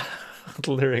 boom.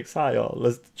 Lyrics, hi all,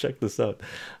 let's check this out.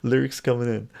 Lyrics coming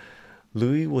in.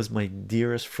 Louis was my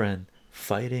dearest friend,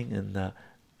 fighting in the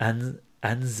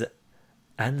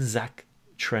Anzac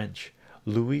Trench.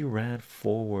 Louis ran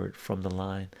forward from the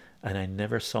line, and I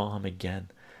never saw him again.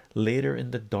 Later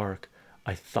in the dark,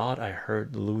 I thought I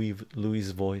heard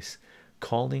Louis's voice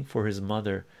calling for his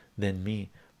mother, then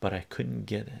me, but I couldn't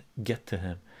get to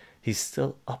him. He's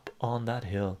still up on that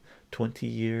hill, 20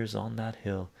 years on that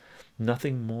hill,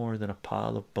 nothing more than a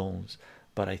pile of bones,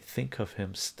 but I think of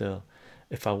him still.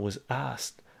 If I was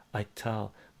asked, I'd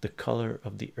tell the color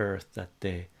of the earth that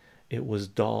day. It was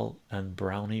dull and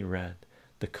browny red,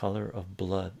 the color of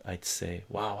blood, I'd say.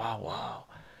 Wow.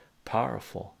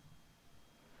 Powerful.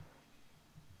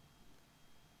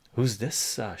 Who's this,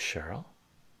 Cheryl?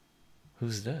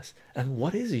 Who's this? And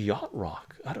what is yacht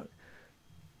rock? I don't.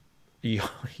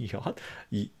 Yacht.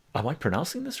 Am I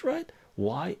pronouncing this right?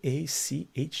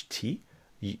 Y-A-C-H-T.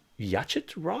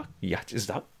 Yachet rock.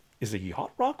 Is it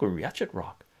yacht rock or yachet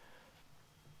rock?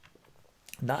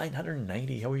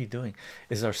 990. How are you doing?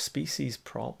 Is our species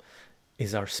problem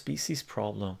is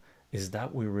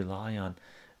that we rely on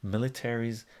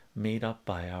militaries made up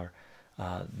by our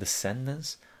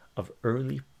descendants of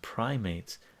early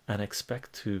primates, and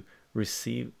expect to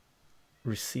receive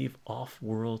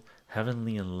off-world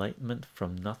heavenly enlightenment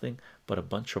from nothing but a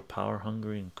bunch of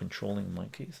power-hungry and controlling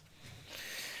monkeys?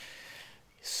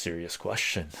 Serious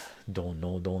question. Don't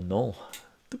know, don't know.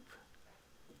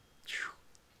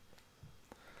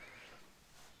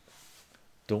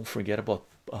 Don't forget about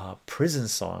prison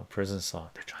song.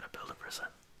 They're trying to build a prison.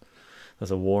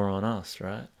 There's a war on us,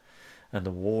 right? And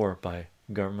the war by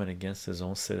government against his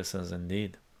own citizens.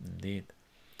 Indeed, indeed.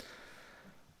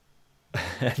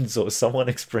 And so someone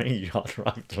explain yacht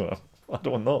rock to him. I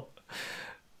don't know.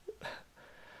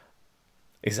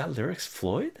 Is that lyrics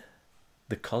Floyd?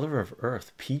 The Color of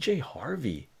Earth, PJ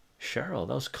Harvey. Cheryl,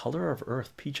 that was Color of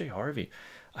Earth, PJ Harvey.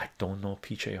 I don't know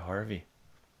PJ Harvey.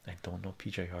 I don't know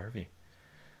PJ Harvey.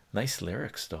 Nice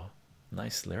lyrics though.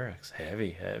 Nice lyrics.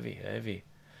 Heavy, heavy, heavy.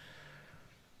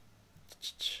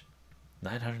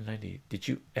 990. Did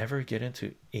you ever get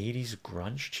into 80s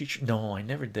grunge, Cheech? No, I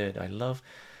never did. I love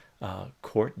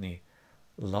Courtney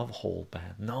Love Hole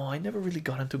band. No, I never really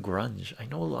got into grunge. I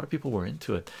know a lot of people were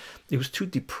into it. It was too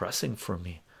depressing for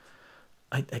me.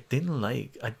 I didn't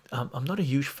like. I'm not a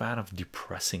huge fan of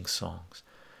depressing songs.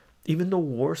 Even though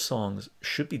war songs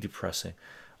should be depressing,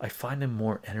 I find them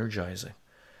more energizing.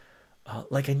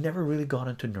 Like I never really got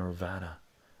into Nirvana.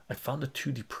 I found it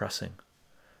too depressing.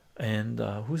 And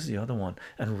who's the other one?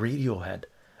 And Radiohead.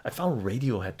 I found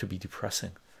Radiohead to be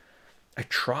depressing. I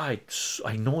tried.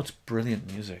 I know it's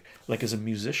brilliant music. Like as a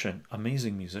musician,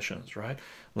 amazing musicians, right?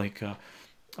 Like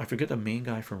I forget the main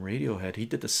guy from Radiohead. He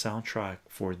did the soundtrack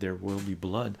for There Will Be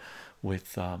Blood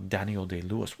with Daniel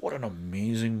Day-Lewis. What an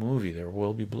amazing movie, There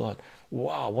Will Be Blood.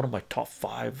 Wow, one of my top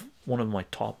 5, one of my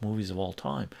top movies of all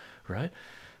time, right?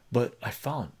 But I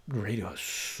found Radiohead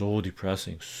so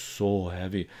depressing, so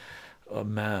heavy.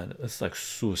 Man, it's like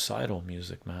suicidal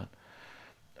music, man.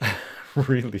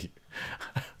 Really.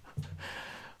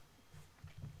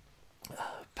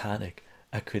 Panic.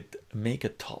 I could make a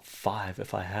top 5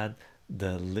 if I had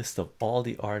the list of all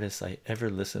the artists I ever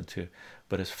listened to,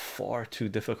 but it's far too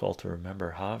difficult to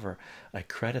remember. However, I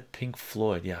credit Pink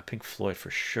Floyd, yeah, Pink Floyd for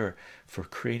sure, for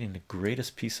creating the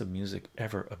greatest piece of music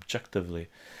ever objectively,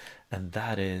 and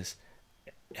that is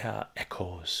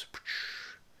Echoes.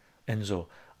 Enzo,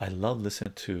 I love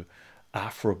listening to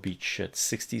Afrobeat shit,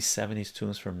 60s 70s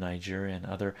tunes from Nigeria and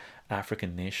other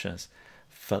African nations.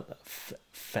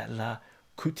 Fela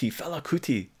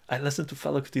Kuti. I listened to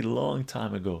Fela Kuti a long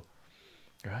time ago,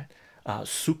 right?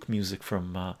 Souk music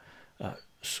from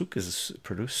Souk is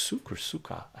produced Souk or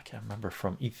Suka, I can't remember,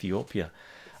 from Ethiopia.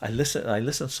 I listen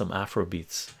to some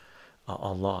Afrobeats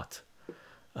a lot.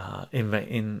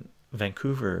 In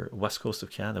Vancouver, west coast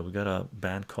of Canada, we got a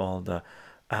band called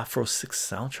Afro Six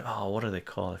Soundtrack. Oh, what are they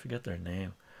called? I forget their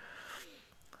name.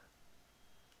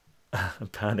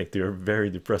 Panic. They are very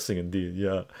depressing indeed.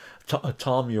 Yeah.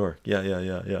 Tom York. Yeah.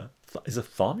 Is it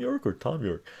Thom York or Tom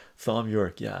York? Thom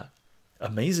York. Yeah,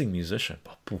 amazing musician,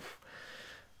 but poof,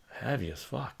 heavy as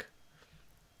fuck.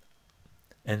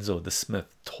 Enzo the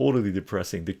Smith, totally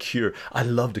depressing. The Cure, I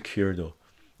love The Cure though.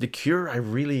 The Cure I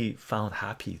really found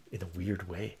happy in a weird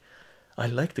way. I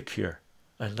like The Cure.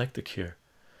 I like The Cure.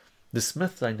 The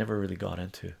Smiths I never really got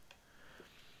into.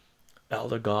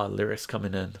 Elder God lyrics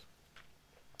coming in.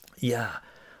 Yeah,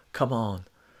 come on.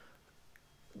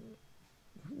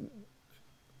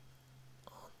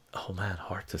 Oh man,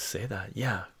 hard to say that.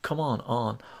 Yeah, come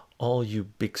on, all you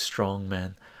big strong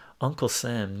men. Uncle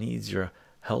Sam needs your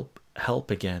help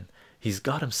again. He's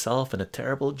got himself in a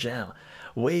terrible jam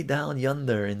way down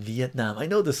yonder in Vietnam. I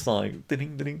know this song.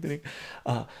 Ding, ding, ding.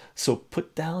 So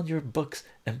put down your books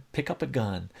and pick up a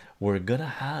gun. We're gonna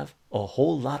have a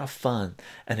whole lot of fun.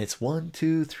 And it's 1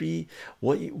 2 3.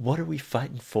 What are we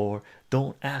fighting for?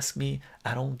 Don't ask me,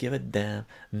 I don't give a damn.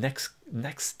 Next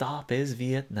stop is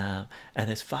Vietnam, and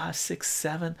it's 5 6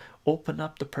 7. Open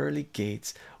up the pearly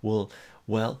gates. Well,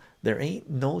 there ain't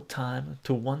no time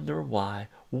to wonder why.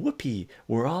 Whoopee,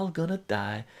 we're all gonna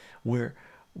die.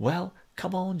 Well,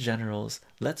 come on, generals,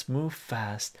 let's move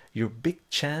fast. Your big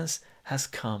chance has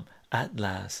come at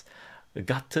last.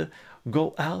 Got to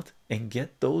go out and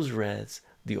get those reds.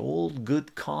 The old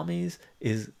good commies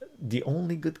is the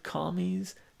only good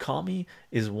commies. Commie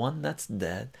is one that's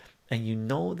dead, and you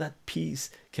know that peace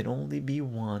can only be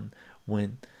won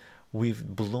when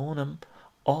we've blown them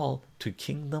all to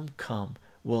kingdom come.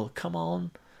 Well, come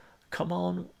on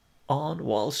on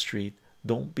Wall Street,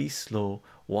 don't be slow.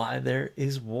 Why there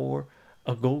is war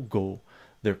a go.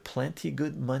 There plenty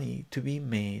good money to be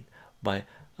made by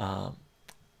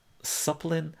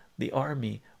suppling the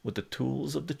army with the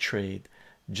tools of the trade.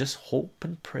 Just hope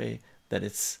and pray that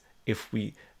it's if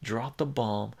we drop the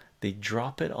bomb, they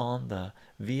drop it on the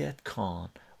Viet Cong.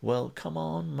 Well, come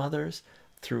on, mothers,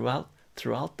 throughout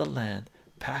the land,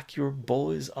 pack your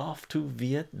boys off to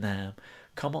Vietnam.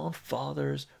 Come on,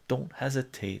 fathers, don't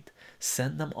hesitate.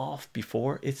 Send them off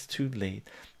before it's too late.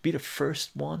 Be the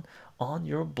first one on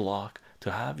your block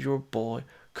to have your boy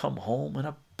come home in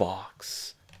a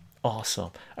box.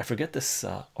 Awesome. I forget this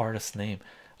artist's name,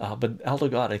 but Elder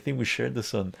God, I think we shared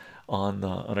this on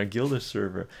our Gilder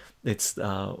server. It's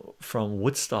from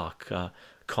Woodstock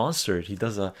concert. He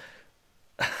does a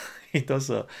he does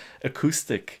a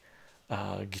acoustic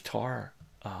guitar.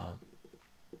 I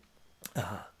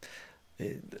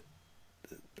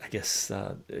guess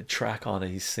track on it.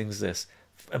 He sings this,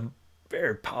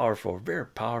 very powerful, very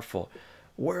powerful.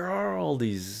 Where are all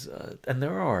these? And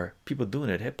there are people doing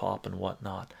it, hip hop and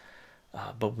whatnot.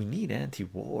 But we need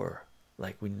anti-war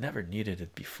like we never needed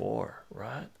it before,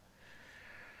 right?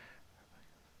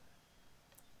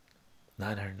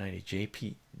 990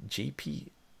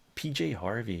 PJ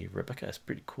Harvey. Rebecca is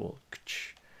pretty cool.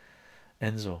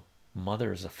 Enzo,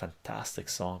 Mother is a fantastic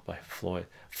song by Floyd.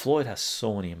 Floyd has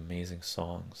so many amazing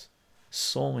songs,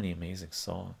 so many amazing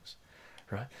songs,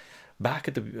 right? Back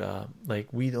at the like,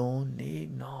 we don't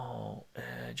need no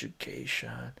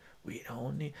education, we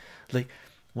don't need, like,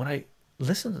 when I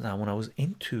listened to that, when I was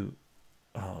into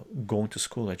going to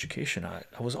school education, I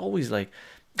was always like,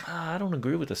 I don't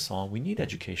agree with the song, we need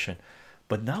education.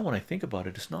 But now when I think about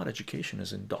it, it's not education,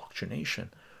 it's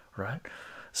indoctrination, right?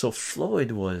 So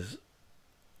Floyd was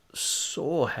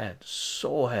so ahead.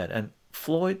 And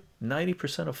Floyd,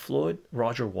 90% of Floyd,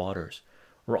 Roger Waters.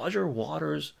 Roger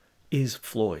Waters is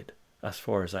Floyd as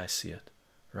far as I see it,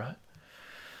 right?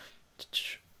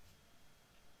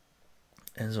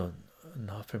 Enzo,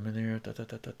 not familiar.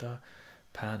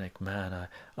 Panic, man.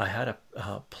 I had a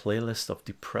playlist of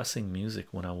depressing music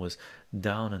when I was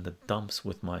down in the dumps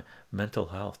with my mental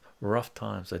health, rough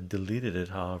times. I deleted it,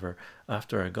 however,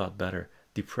 after I got better.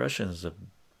 Depression is a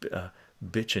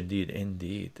bitch indeed.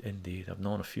 Indeed. I've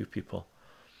known a few people,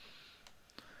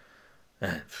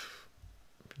 and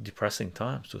depressing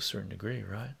times to a certain degree,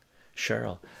 right?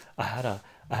 Cheryl, I had a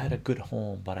good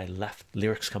home, but I left.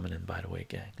 Lyrics coming in, by the way,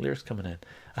 gang. Lyrics coming in.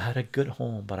 I had a good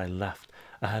home, but I left.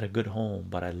 I had a good home,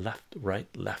 but I left. Right,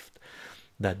 left.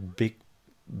 That big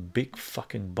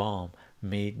fucking bomb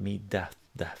made me deaf.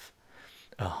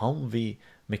 A Humvee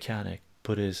mechanic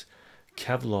put his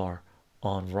Kevlar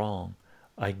on wrong.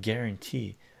 I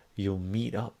guarantee you'll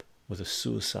meet up with a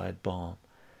suicide bomb.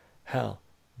 Hell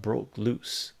broke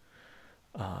loose.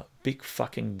 Big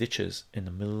fucking ditches in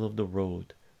the middle of the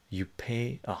road. You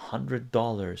pay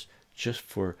 $100 just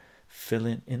for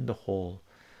filling in the hole.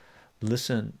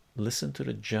 Listen to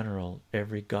the general,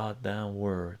 every goddamn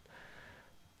word.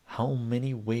 How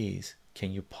many ways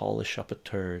can you polish up a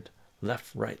turd?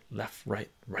 Left, right, left, right,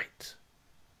 right.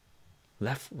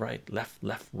 Left, right, left,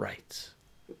 right.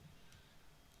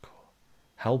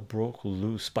 Hell Broke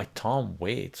Loose by Tom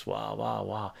Waits.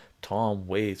 Wow. Tom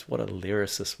Waits, what a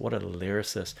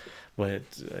lyricist. But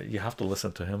you have to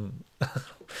listen to him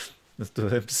to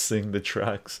him sing the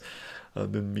tracks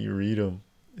than me read them.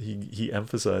 He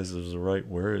emphasizes the right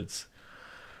words.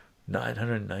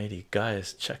 990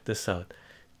 guys, check this out.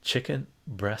 Chicken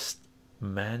breast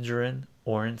mandarin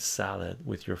orange salad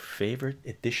with your favorite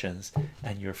additions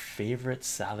and your favorite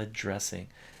salad dressing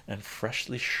and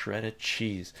freshly shredded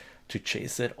cheese to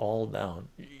chase it all down.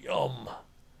 Yum,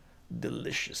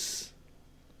 delicious.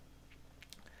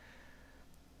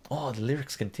 Oh, the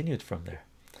lyrics continued from there.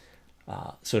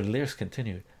 So the lyrics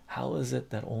continued. How is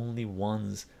it that only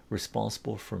ones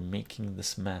responsible for making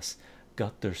this mess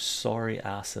got their sorry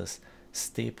asses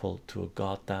stapled to a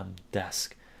goddamn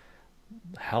desk?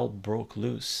 Hell broke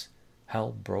loose.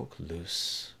 Tom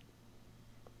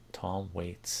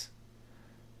Waits.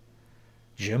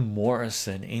 Jim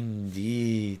Morrison,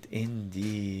 indeed.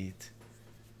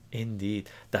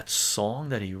 That song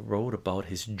that he wrote about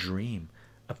his dream,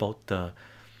 about the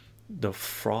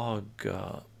frog.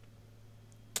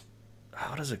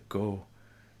 How does it go?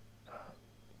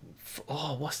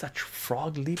 Oh, what's that?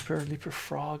 Frog leaper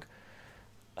frog.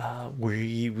 Where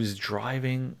he was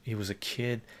driving, he was a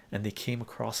kid, and they came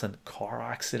across a car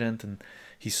accident, and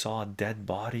he saw a dead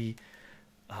body.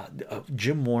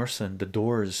 Jim Morrison, The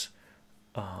Doors.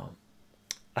 I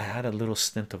had a little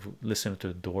stint of listening to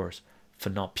The Doors.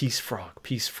 Phenomenal. Peace Frog.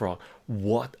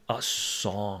 What a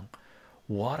song!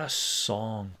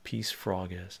 Peace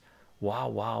Frog is.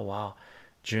 Wow.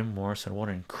 Jim Morrison, what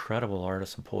an incredible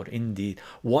artist and poet. Indeed,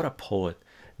 what a poet.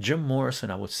 Jim Morrison,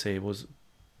 I would say, was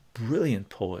brilliant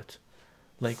poet,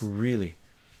 like really.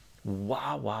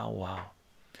 Wow.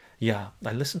 Yeah,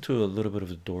 I listened to a little bit of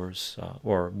the Doors,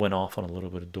 or went off on a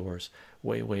little bit of Doors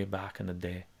way back in the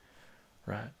day,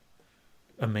 right?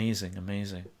 Amazing,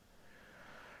 amazing.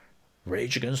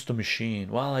 Rage Against the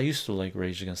Machine. Well, I used to like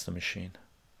Rage Against the Machine.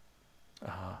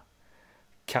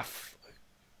 Caf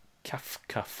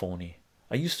Cafcaphony.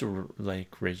 I used to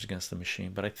like Rage Against the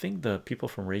Machine, but I think the people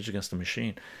from Rage Against the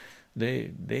Machine,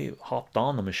 they hopped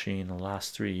on the machine in the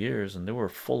last 3 years, and they were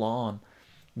full on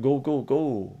go go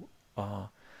go. Uh,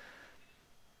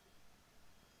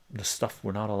 the stuff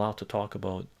we're not allowed to talk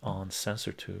about on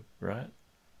CensorTube, right?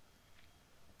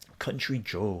 Country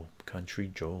Joe,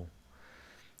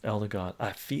 Elder God.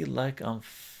 I feel like I'm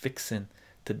fixing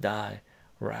to die.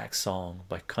 Rag song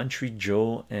by Country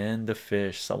Joe and the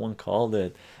Fish. Someone called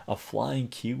it, a flying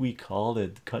Kiwi called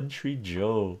it Country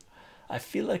Joe. I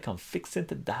feel like I'm fixing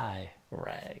to die.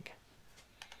 Rag.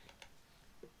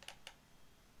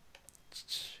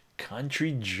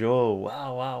 Country Joe.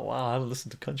 Wow. I haven't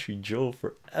listened to Country Joe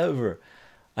forever.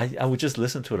 I would just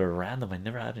listen to it at random. I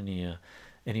never had any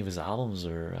of his albums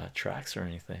or tracks or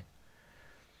anything.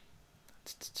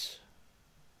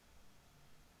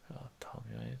 Oh, Tom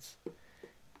Yates.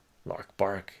 Lark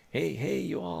Bark. Hey,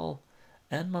 you all.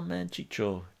 And my man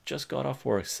Chicho just got off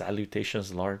work.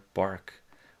 Salutations, Lark Bark.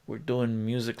 We're doing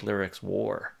music lyrics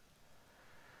war.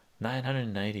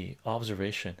 990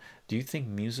 observation. Do you think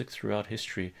music throughout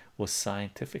history was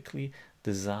scientifically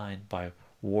designed by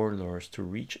warlords to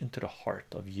reach into the heart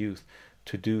of youth,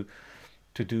 to do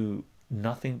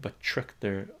nothing but trick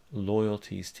their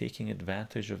loyalties, taking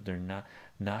advantage of their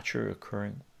natural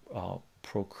occurring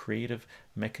procreative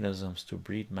mechanisms to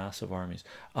breed massive armies?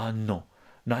 No.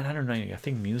 990. I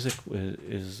think music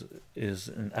is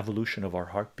an evolution of our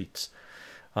heartbeats.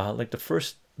 Like the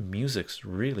first musics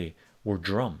really were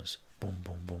drums, boom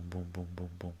boom boom boom boom boom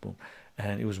boom boom,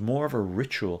 and it was more of a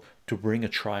ritual to bring a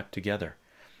tribe together.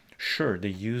 Sure, they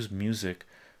used music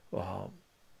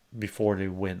before they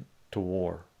went to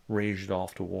war, raged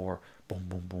off to war, boom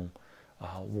boom boom,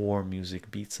 war music,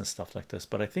 beats and stuff like this.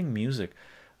 But I think music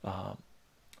would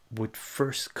have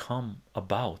first come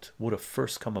about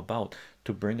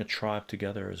to bring a tribe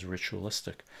together as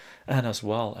ritualistic, and as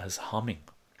well as humming.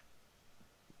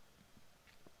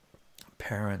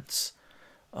 Parents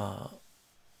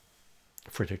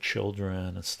for their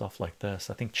children and stuff like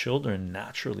this. I think children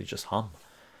naturally just hum.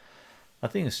 I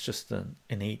think it's just an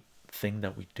innate thing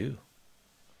that we do.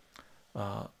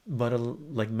 But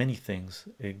like many things,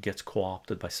 it gets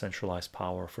co-opted by centralized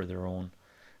power for their own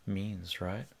means,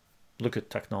 right? Look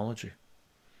at technology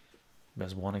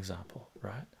as one example,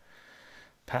 right?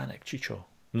 Panic, chycho.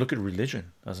 Look at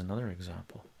religion as another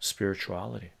example.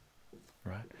 Spirituality,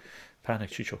 right?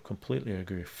 Panic, chycho. Completely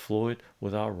agree. Floyd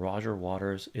without Roger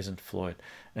Waters isn't Floyd,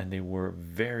 and they were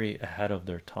very ahead of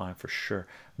their time for sure.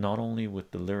 Not only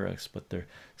with the lyrics, but their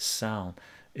sound.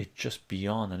 It just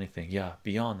beyond anything. Yeah,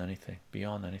 beyond anything.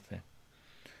 Beyond anything.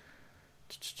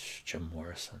 Jim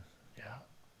Morrison. Yeah.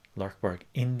 Larkbark.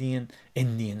 Indian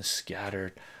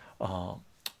scattered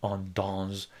on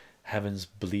dawn's heaven's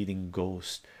bleeding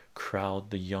ghost. Crowd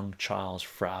the young child's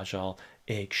fragile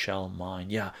eggshell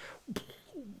mind. Yeah.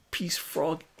 Peace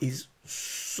Frog is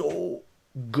so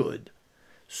good,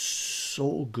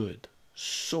 so good,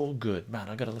 so good, man.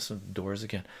 I gotta listen to the Doors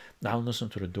again. I haven't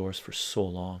listened to the Doors for so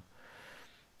long,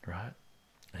 right?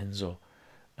 Enzo,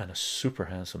 and a super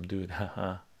handsome dude.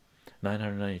 Haha.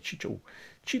 990 Chicho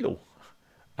Chilo.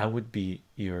 I would be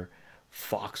your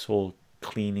foxhole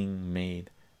cleaning maid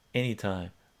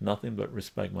anytime. Nothing but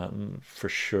respect, man. For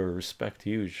sure. Respect.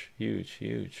 Huge.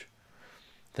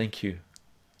 Thank you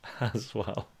as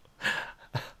well.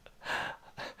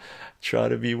 Try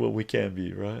to be what we can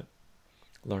be, right?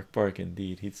 Lark Park,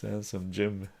 indeed. He's handsome.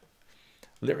 Jim.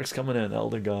 Lyrics coming in.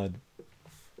 Elder God.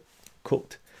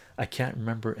 Quote: I can't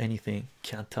remember anything.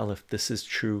 Can't tell if this is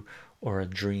true or a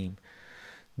dream.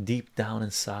 Deep down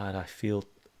inside, I feel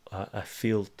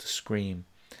to scream.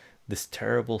 This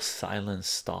terrible silence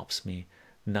stops me.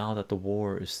 Now that the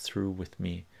war is through with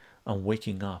me, I'm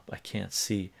waking up. I can't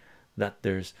see that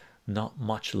there's not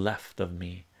much left of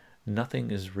me. Nothing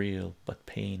is real but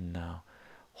pain now.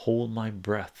 Hold my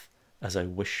breath as I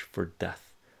wish for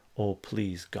death. Oh,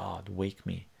 please, God, wake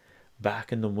me.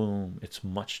 Back in the womb, it's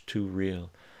much too real.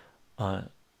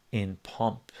 In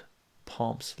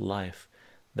Pomp's life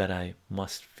that I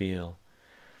must feel,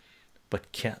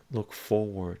 but can't look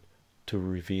forward to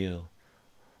reveal.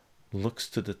 Looks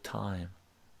to the time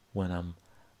when I'm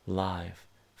live,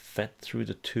 fed through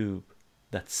the tube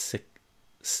that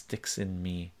sticks in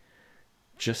me,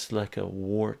 just like a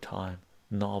wartime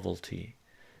novelty,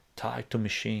 tied to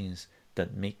machines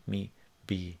that make me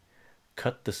be.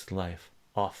 Cut this life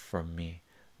off from me.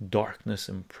 darkness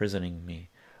imprisoning me,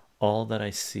 all that I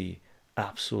see,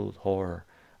 absolute horror.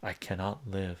 I cannot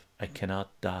live, I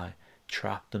cannot die,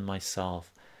 trapped in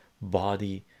myself,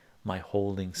 body, my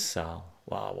holding cell.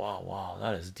 Wow, wow, wow,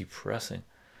 that is depressing.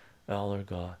 Elder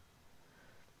God,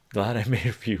 glad I made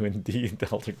of you indeed.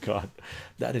 Elder God,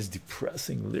 that is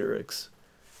depressing lyrics.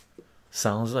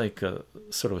 Sounds like a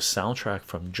sort of a soundtrack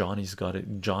from Johnny's Got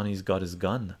It. Johnny's Got His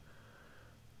Gun.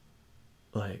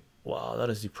 Like, wow, that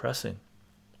is depressing.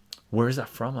 Where is that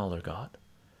from, Elder God?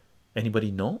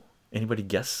 Anybody know? Anybody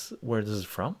guess where this is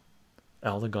from?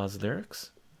 Elder God's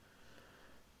lyrics.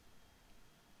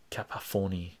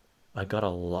 Capaphony. I got a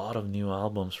lot of new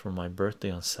albums for my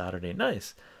birthday on Saturday.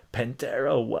 Nice.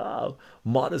 Pantera, wow.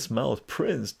 Modest Mouth,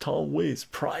 Prince, Tom Waits,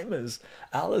 Primus,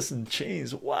 Alice in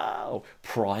Chains, wow.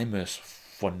 Primus,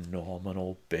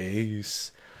 phenomenal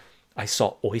bass. I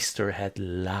saw Oysterhead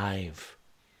live.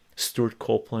 Stuart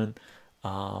Copeland,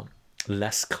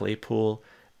 Les Claypool,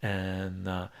 and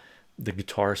the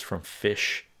guitarist from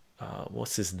Fish.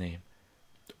 What's his name?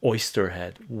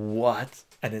 Oysterhead. What?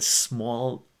 And a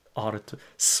small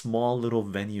small little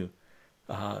venue.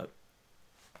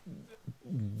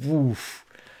 Woof,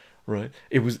 right?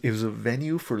 It was a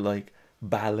venue for like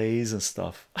ballets and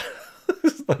stuff.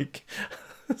 It's like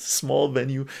a small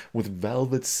venue with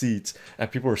velvet seats, and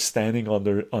people are standing on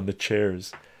the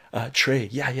chairs. Trey,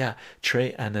 yeah,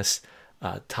 Trey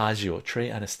Anastasio,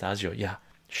 yeah,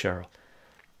 Cheryl.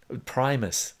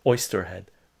 Primus, Oysterhead,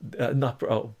 not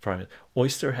Primus.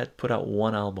 Oysterhead put out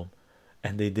one album,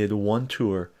 and they did one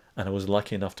tour, and I was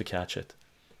lucky enough to catch it.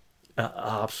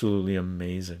 Absolutely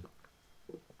amazing.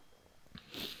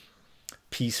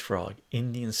 Peace Frog,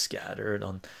 Indians scattered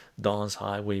on Dawn's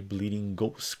highway, bleeding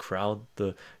ghosts crowd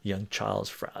the young child's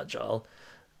fragile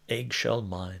eggshell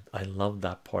mind. I love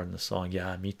that part in the song.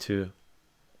 Yeah, me too.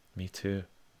 Me too.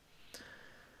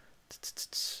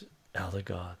 Elder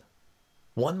God.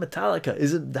 One Metallica.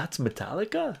 Is it that's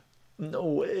Metallica? No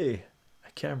way. I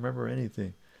can't remember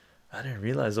anything. I didn't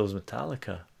realize it was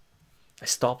Metallica. I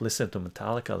stopped listening to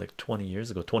Metallica like 20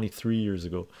 years ago, 23 years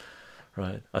ago,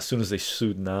 right? As soon as they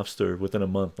sued Napster, within a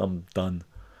month, I'm done,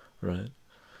 right?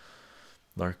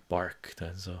 Lark Bark,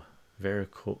 that's a very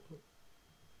cool.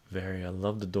 Very, I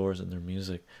love the Doors and their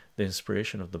music. The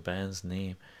inspiration of the band's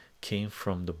name came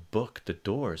from the book The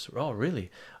Doors. Oh,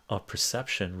 really? A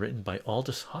Perception, written by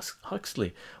Aldous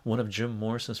Huxley, one of Jim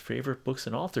Morrison's favorite books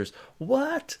and authors.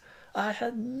 What? I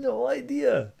had no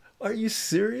idea. Are you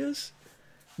serious?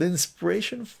 The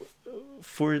inspiration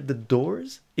for The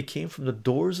Doors, it came from The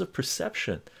Doors of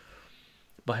Perception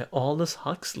by Aldous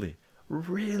Huxley.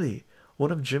 Really?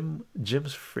 One of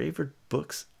Jim's favorite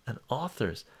books and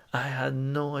authors. I had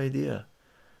no idea.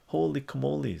 Holy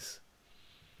camoles.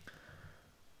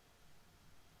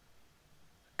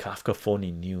 Kafka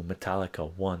Phony knew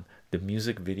Metallica 1. The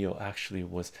music video actually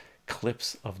was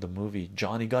clips of the movie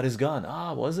Johnny Got His Gun.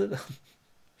 Ah, was it?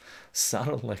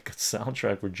 Sounded like a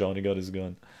soundtrack for Johnny Got His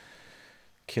Gun.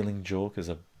 Killing Joke is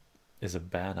a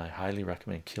band I highly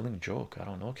recommend. Killing Joke, I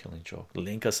don't know Killing Joke.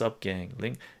 Link us up, gang.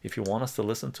 Link if you want us to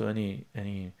listen to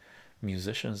any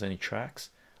musicians, any tracks.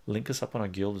 Link us up on our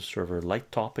guild server. Like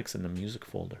topics in the music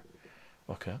folder.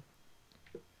 Okay.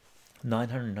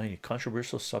 990.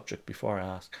 Controversial subject before I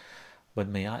ask, but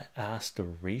may I ask the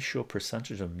ratio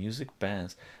percentage of music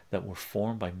bands that were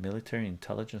formed by military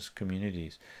intelligence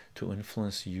communities to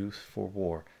influence youth for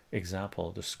war?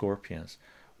 Example: the Scorpions.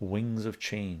 Wings of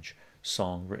Change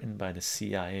song written by the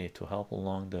CIA to help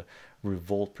along the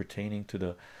revolt pertaining to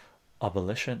the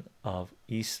abolition of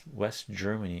East-West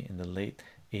Germany in the late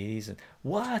 80s. And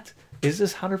what is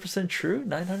this 100% true?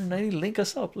 990. Link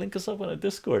us up on a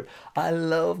Discord. I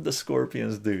love the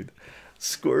Scorpions, dude.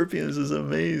 Scorpions is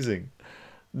amazing.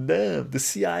 Damn, the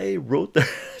CIA wrote the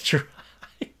strike.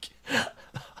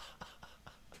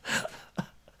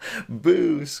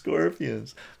 Boo,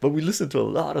 Scorpions. But we listened to a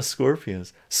lot of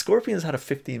Scorpions. Scorpions had a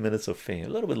 15 minutes of fame, a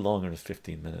little bit longer than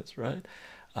 15 minutes, right?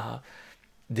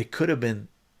 They could have been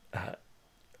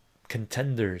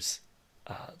contenders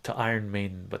to Iron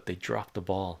Maiden, but they dropped the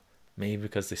ball. Maybe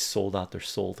because they sold out their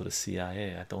soul to the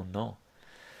CIA. I don't know.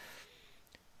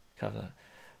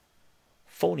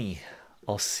 Phony.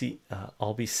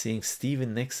 I'll be seeing Stevie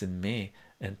Nicks in May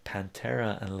and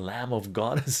Pantera and Lamb of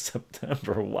God in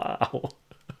September. Wow.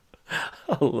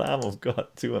 Lamb of God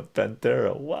too and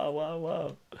Pantera. Wow, wow,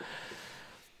 wow.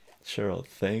 Cheryl,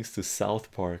 thanks to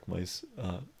South Park, my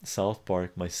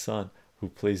son who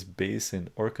plays bass in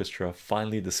orchestra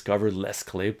finally discovered Les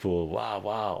Claypool. Wow,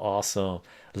 wow, awesome.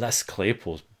 Les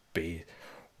Claypool's bass.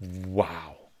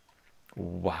 Wow,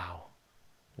 wow,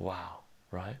 wow,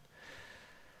 right?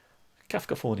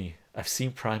 Kafkaphony. I've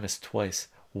seen Primus twice,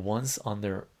 once on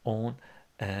their own,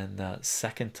 and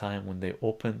second time when they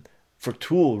opened for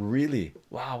Tool. Really?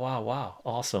 Wow, wow, wow,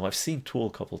 awesome. I've seen Tool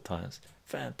a couple times.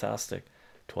 Fantastic.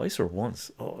 Twice or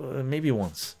once? Oh, maybe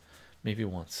once, maybe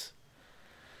once.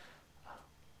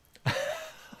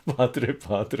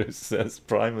 Padre says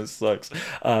Primus sucks.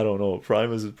 I don't know.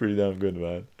 Primus is pretty damn good,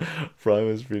 man.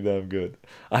 Primus is pretty damn good.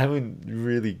 I haven't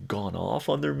really gone off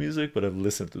on their music, but I've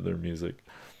listened to their music.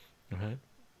 All right.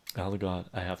 Oh God,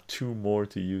 I have two more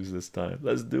to use this time.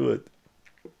 Let's do it.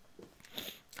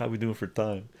 How we doing for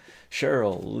time?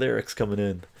 Cheryl, lyrics coming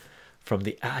in. From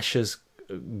the ashes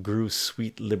grew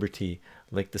sweet liberty,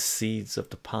 like the seeds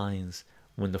of the pines.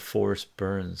 When the forest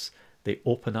burns, they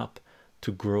open up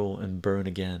to grow and burn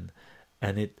again.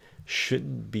 And it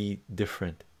shouldn't be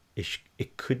different.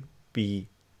 It could be,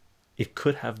 it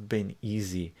could have been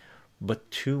easy,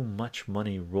 but too much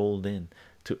money rolled in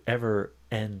to ever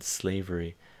end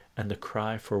slavery, and the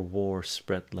cry for war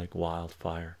spread like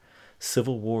wildfire.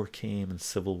 Civil war came and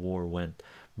civil war went.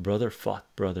 Brother fought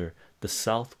brother. The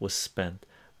South was spent,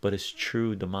 but its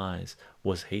true demise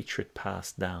was hatred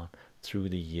passed down through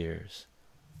the years.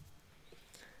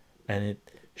 And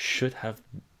it should have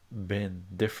been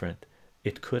different.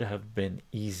 It could have been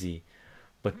easy,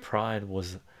 but pride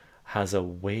has a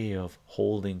way of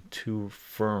holding too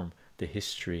firm the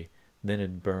history, then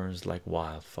it burns like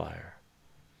wildfire.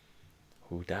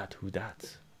 Who that? Who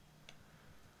that?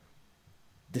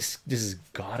 This has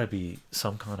gotta be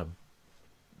some kind of,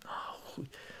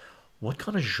 what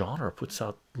kind of genre puts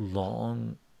out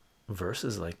long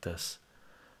verses like this?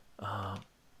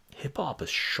 Hip hop is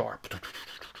sharp.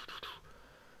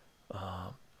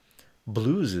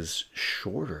 Blues is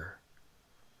shorter.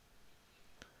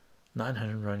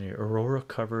 900 run here. Aurora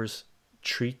covers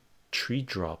tree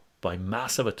drop by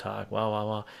Massive Attack. Wow, wow,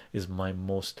 wow, is my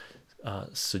most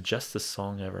suggested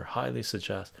song ever. Highly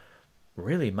suggest.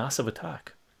 Really, Massive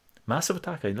Attack. Massive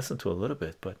Attack I listened to a little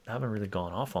bit, but haven't really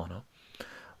gone off on it.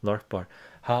 Lark Bar,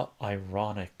 how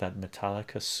ironic that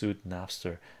Metallica sued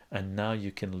Napster and now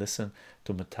you can listen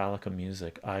to Metallica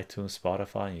music, iTunes,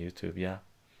 Spotify, and YouTube. Yeah,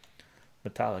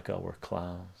 Metallica were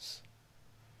clowns.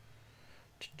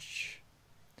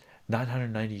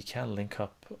 990, you can't link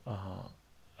up,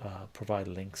 provide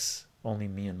links. Only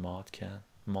me and mods can.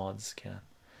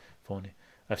 Phony.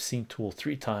 I've seen Tool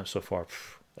 3 times so far.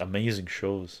 Pff, amazing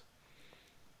shows.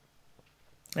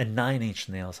 And 9 Inch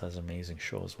Nails has amazing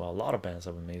shows. Well, a lot of bands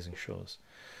have amazing shows.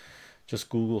 Just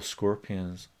Google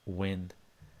Scorpions Wind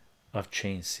of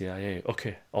Change CIA.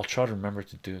 Okay, I'll try to remember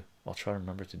to do.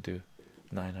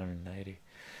 990.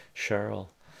 Cheryl,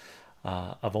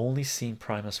 I've only seen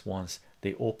Primus once.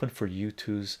 They opened for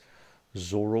U2's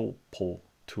Zoropo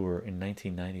tour in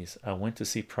 1990s. I went to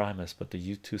see Primus, but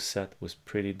the U2 set was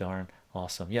pretty darn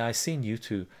awesome. Yeah, I seen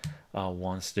U2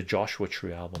 once. The Joshua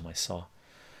Tree album I saw,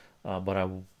 but I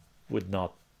would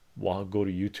not want to go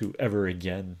to U2 ever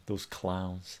again. Those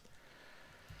clowns.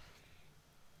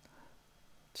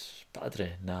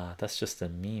 Padre, nah, that's just a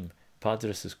meme.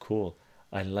 Padres is cool.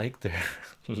 I like their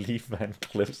Leaf Van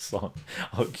Cliff song.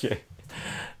 Okay.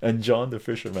 And John the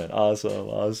Fisherman. Awesome,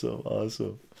 awesome,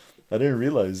 awesome. I didn't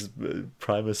realize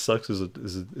Primus sucks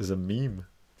is a meme.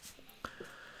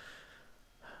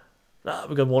 Ah,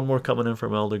 we got one more coming in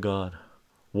from Elder God.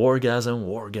 Wargasm,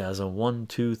 wargasm. 1,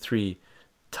 2, 3.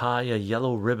 Tie a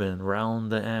yellow ribbon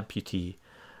round the amputee.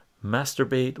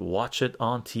 Masturbate, watch it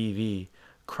on TV.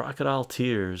 Crocodile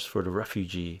tears for the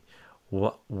refugee.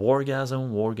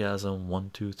 Wargasm, wargasm. 1,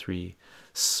 2, 3.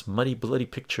 Smutty, bloody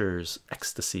pictures,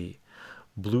 ecstasy.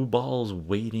 Blue balls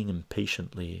waiting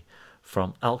impatiently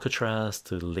from Alcatraz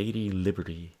to Lady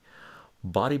Liberty.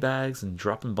 Body bags and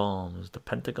dropping bombs. The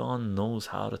Pentagon knows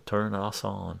how to turn us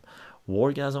on.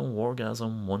 Wargasm,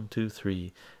 wargasm. 1, 2,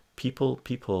 3. People,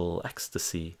 people,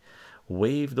 ecstasy.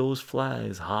 Wave those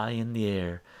flags high in the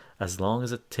air as long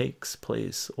as it takes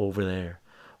place over there.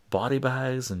 Body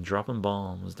bags and dropping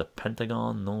bombs. The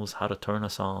Pentagon knows how to turn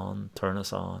us on, turn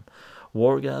us on.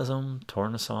 Wargasm,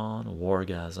 turn us on,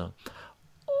 wargasm.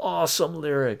 Awesome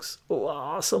lyrics. Oh,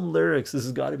 awesome lyrics. This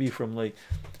has got to be from like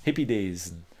hippie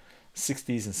days and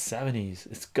 60s and 70s.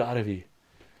 It's got to be.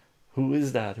 Who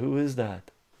is that? Who is that?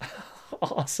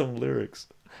 Awesome lyrics.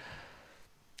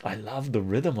 I love the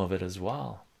rhythm of it as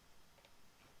well.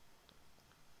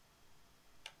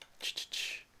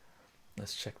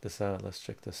 Let's check this out. Let's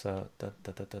check this out.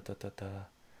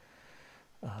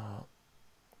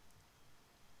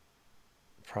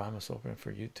 Primus opening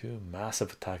for YouTube.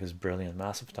 Massive Attack is brilliant.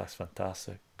 Massive Attack's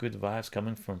fantastic. Good vibes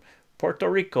coming from Puerto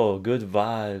Rico. Good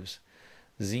vibes.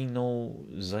 Zinbimato.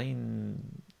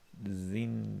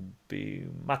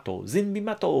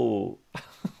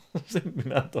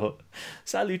 Minato.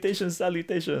 Salutations,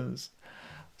 salutations,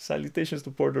 salutations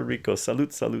to Puerto Rico.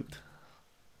 Salute, salute.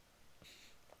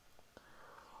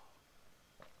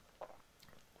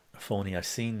 Phony, I've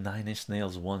seen Nine Inch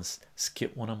Nails once.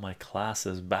 Skip one of my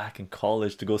classes back in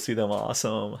college to go see them.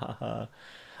 Awesome. Haha.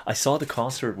 I saw the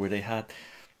concert where they had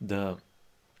the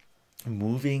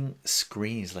moving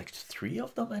screens, like three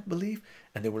of them, I believe,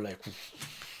 and they were like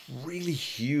really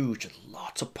huge and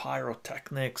lots of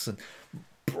pyrotechnics and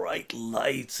bright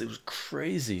lights. It was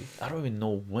crazy. I don't even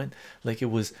know when, like it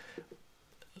was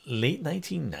late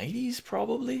 1990s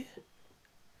probably.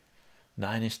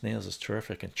 Nine Inch Nails is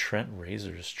terrific, and Trent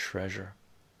Reznor is treasure.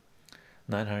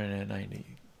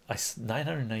 990.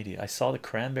 990. I saw the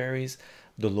Cranberries,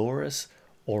 Dolores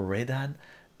O'Riordan,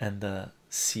 and the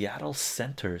Seattle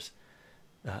Centers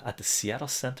at the Seattle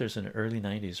Centers in the early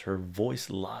 90s. Her voice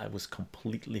live was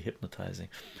completely hypnotizing.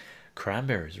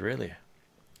 Cranberries, really.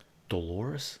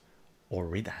 Dolores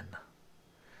O'Riordan.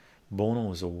 Bono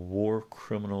was a war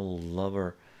criminal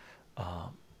lover.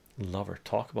 Lover.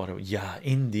 Talk about it. Yeah,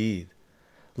 indeed.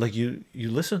 Like you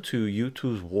listen to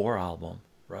U2's War album,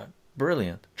 right?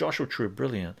 Brilliant. Joshua Tree,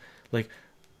 brilliant. Like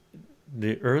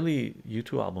the early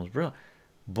U2 albums, brilliant.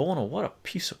 Bono, what a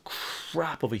piece of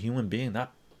crap of a human being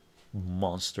that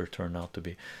monster turned out to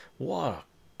be. What a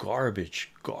garbage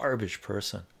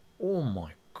person. Oh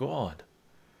my god.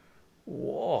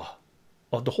 Whoa.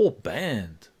 Oh, the whole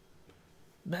band,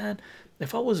 man.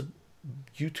 If I was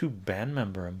YouTube band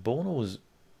member and Bono was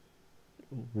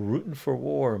rooting for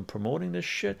war and promoting this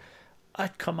shit,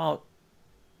 I'd come out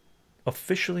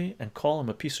officially and call him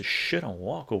a piece of shit and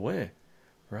walk away,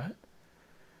 right?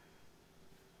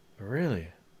 Really,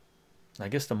 I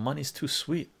guess the money's too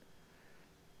sweet.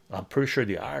 I'm pretty sure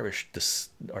the Irish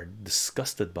are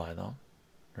disgusted by them,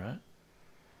 right?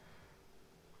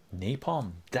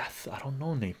 Napalm Death. I don't know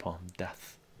Napalm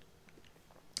Death.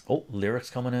 Oh, lyrics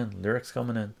coming in. Lyrics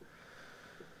coming in.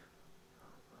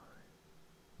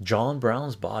 John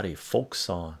Brown's Body, folk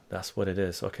song. That's what it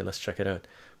is. Okay, let's check it out.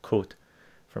 Quote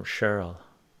from Cheryl.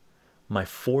 My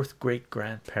fourth great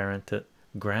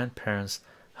grandparents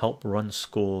helped run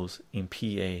schools in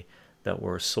PA that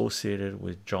were associated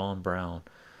with John Brown.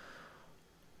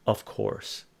 Of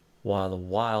course, while a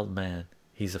wild man,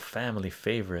 he's a family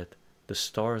favorite. The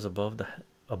stars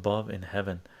above in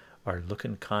heaven are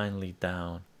looking kindly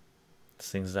down.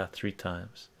 Sings that 3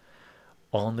 times.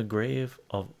 On the grave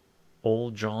of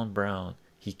old John Brown,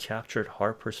 he captured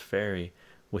Harper's Ferry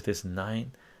with his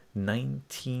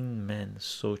 19 men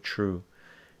so true.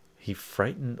 He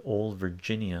frightened old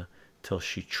Virginia till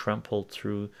she trembled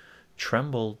through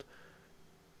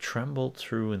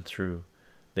and through.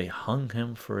 They hung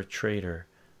him for a traitor.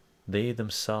 They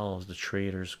themselves the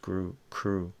traitors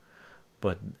crew.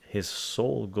 But his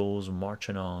soul goes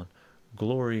marching on.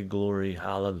 Glory, glory,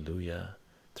 hallelujah.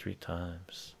 3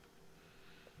 times.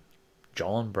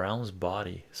 John Brown's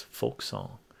Body is a folk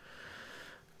song.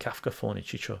 Kafka Phony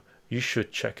Chycho. You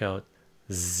should check out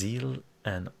Zeal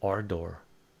and Ardor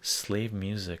slave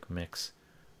music mix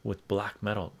with black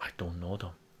metal. I don't know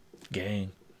them.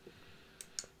 Gang.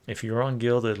 If you're on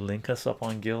Gilded, link us up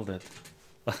on Gilded.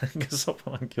 Link us up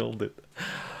on Gilded.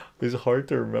 It's hard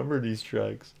to remember these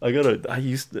tracks. I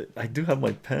do have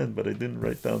my pen, but I didn't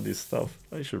write down this stuff.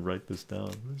 I should write this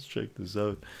down. Let's check this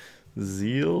out.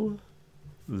 Zeal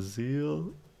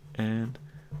and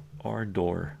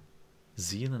Ardor.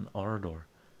 Zeal and Ardor.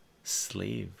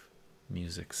 Slave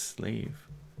music. Slave.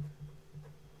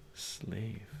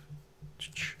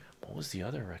 What was the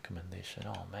other recommendation?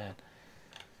 Oh man,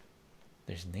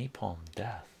 there's Napalm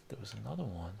Death. There was another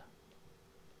one.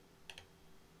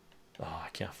 Oh, I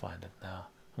can't find it now.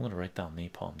 I'm gonna write down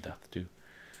Napalm Death too.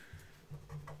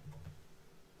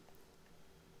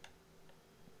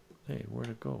 Hey, where'd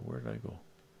it go? Where did I go?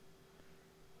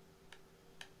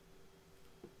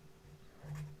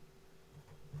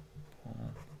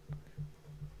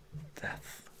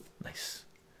 Death. Nice.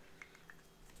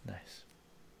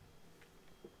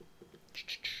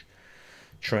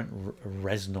 Trent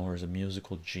Reznor is a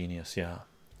musical genius. Yeah.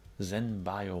 Zen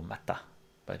Biomata,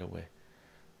 by the way.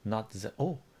 Not Zen.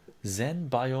 Oh, Zen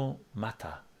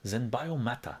Biomata. Zen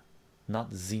Biomata,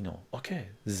 not Zeno. Okay.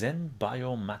 Zen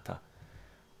Biomata.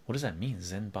 What does that mean?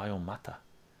 Zen Biomata.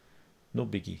 No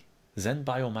biggie. Zen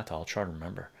Biomata. I'll try to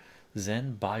remember.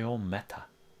 Zen Biometa.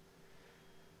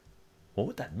 What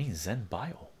would that mean? Zen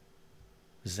Bio.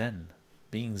 Zen.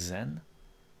 Being Zen.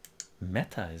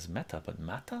 Meta is meta, but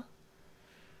mata?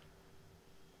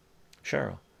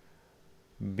 Cheryl.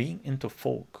 Being into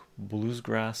folk,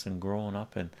 bluegrass, and growing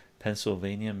up in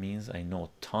Pennsylvania means I know a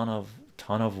ton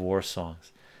of war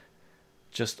songs.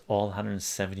 just all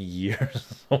 170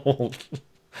 years old.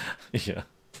 Yeah.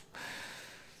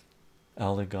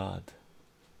 Elder God.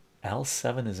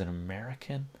 L7 is an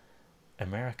American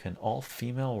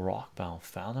all-female rock band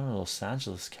founded in Los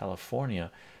Angeles,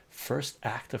 California, first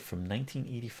active from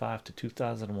 1985 to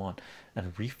 2001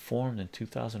 and reformed in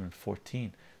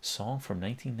 2014. Song from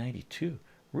 1992.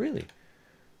 Really?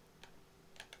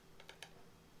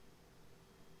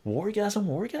 Wargasm,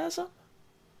 Wargasm?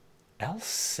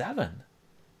 L7?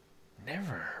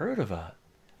 Never heard of that.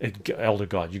 Elder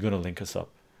God, you're gonna link us up.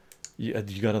 You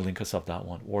gotta link us up that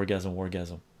one. Wargasm,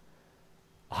 Wargasm.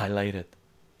 Highlight it.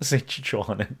 Say chycho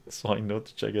on it so I know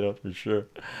to check it out for sure.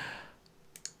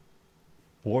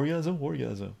 Wargasm,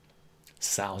 Wargasm.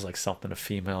 Sounds like something a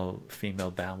female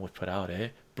band would put out, eh?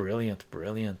 Brilliant,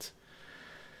 brilliant.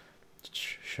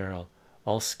 Cheryl,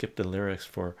 I'll skip the lyrics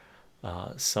for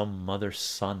Some Mother's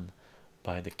Son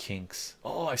by the Kinks.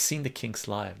 Oh, I've seen the Kinks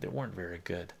live. They weren't very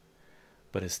good,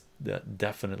 but it's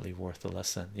definitely worth a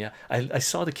listen. Yeah, I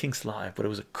saw the Kinks live, but it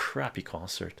was a crappy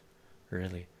concert.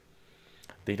 Really,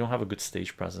 they don't have a good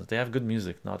stage presence. They have good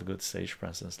music, not a good stage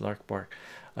presence. Lark Bark,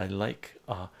 I like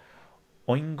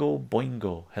Oingo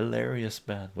Boingo, hilarious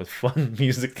band with fun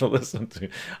music to listen to.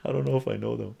 I don't know if I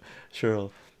know them.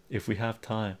 Cheryl, if we have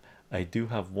time, I do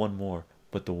have one more,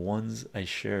 but the ones I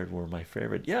shared were my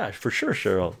favorite. Yeah, for sure,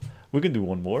 Cheryl. We can do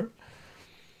one more.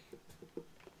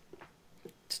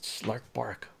 Lark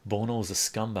Bark, Bono is a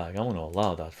scumbag. I'm gonna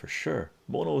allow that for sure.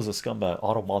 Bono is a scumbag.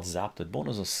 Autobot zapped it.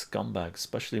 Bono's a scumbag,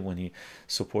 especially when he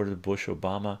supported Bush,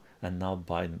 Obama, and now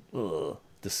Biden. Ugh,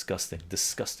 disgusting,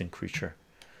 disgusting creature.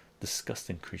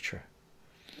 Disgusting creature.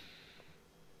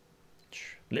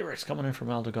 Lyrics coming in from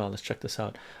Aldegal. Let's check this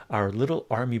out. Our little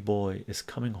army boy is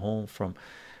coming home from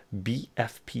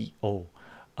BFPO.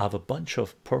 I have a bunch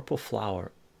of purple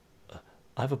flower.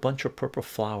 I have a bunch of purple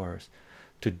flowers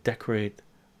to decorate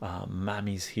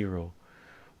Mammy's hero.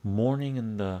 Morning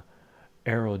in the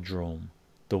aerodrome.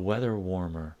 The weather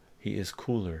warmer. He is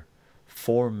cooler.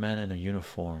 4 men in a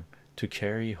uniform to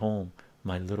carry home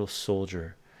my little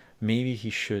soldier. Maybe he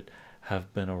should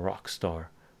have been a rock star,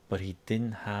 but he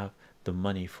didn't have the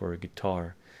money for a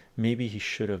guitar. Maybe he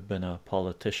should have been a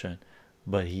politician,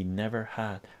 but he never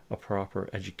had a proper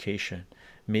education.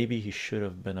 Maybe he should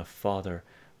have been a father,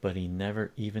 but he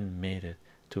never even made it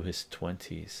to his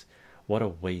 20s. What a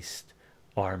waste,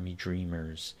 army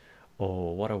dreamers.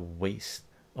 Oh, what a waste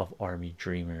of army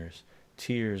dreamers.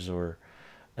 Tears or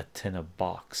a tin of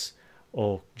box.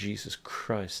 Oh, Jesus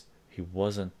Christ, he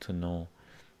wasn't to know.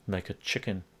 Like a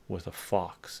chicken with a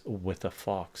fox,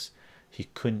 he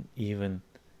couldn't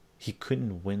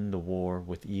win the war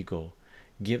with ego.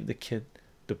 Give the kid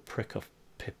the prick of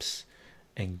pips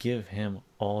and give him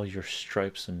all your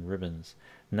stripes and ribbons.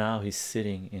 Now he's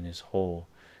sitting in his hole.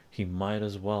 He might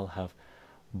as well have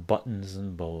buttons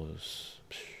and bows.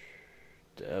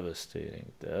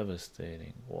 Devastating,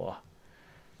 devastating. Wow,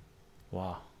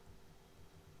 wow.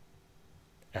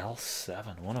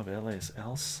 L7, one of LA's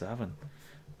L7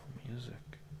 music.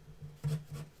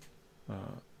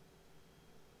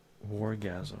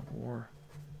 Wargasm.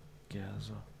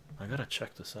 I gotta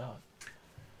check this out.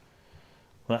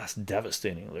 Well, that's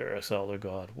devastating lyrics, Elder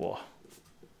God. Whoa.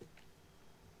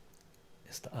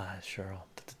 It's the eyes, Cheryl.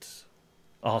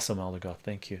 Awesome, Elder God.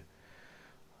 Thank you.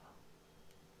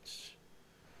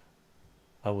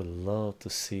 I would love to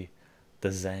see the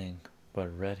Zang,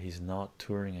 but read he's not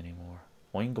touring anymore.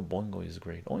 Oingo Boingo is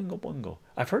great. Oingo Boingo.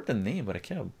 I've heard the name, but I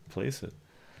can't place it.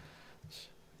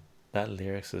 That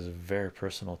lyrics is very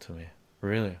personal to me.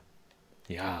 Really?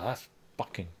 Yeah, that's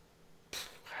fucking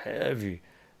heavy,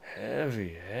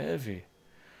 heavy, heavy.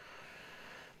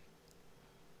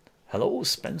 Hello,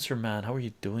 Spencer, man. How are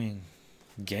you doing,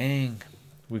 gang?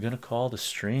 We're gonna call the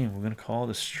stream.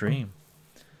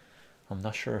 I'm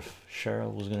not sure if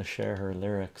Cheryl was gonna share her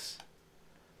lyrics.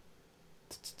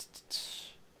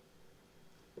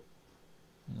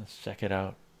 Let's check it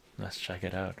out.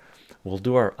 We'll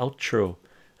do our outro,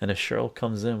 and if Cheryl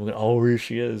comes in, we're gonna, oh, here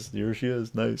she is.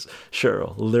 Nice.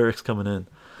 Cheryl, lyrics coming in.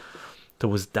 There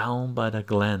was down by the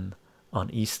glen on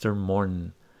Easter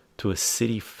morning, to a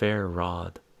city fair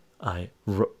rode I,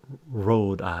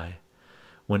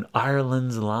 when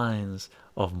Ireland's lines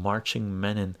of marching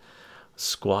men in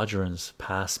squadrons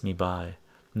passed me by.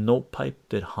 No pipe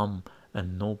did hum,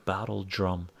 and no battle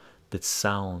drum did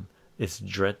sound its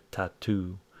dread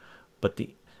tattoo, but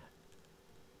the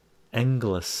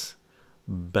Angelus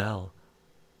bellowed,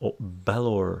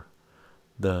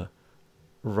 the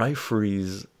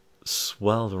rifleries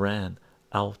swelled ran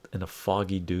out in a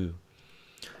foggy dew.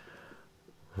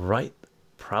 Right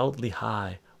proudly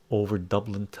high over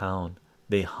Dublin town,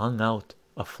 they hung out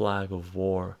a flag of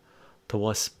war.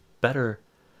 'Twas better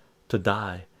to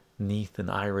die 'neath an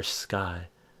Irish sky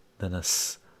than a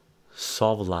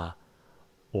Sovla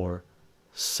or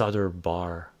Suddle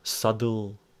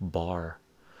bar.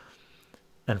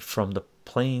 And from the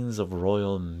plains of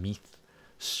royal Meath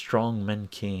strong men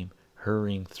came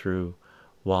hurrying through,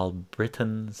 while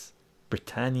Britannia's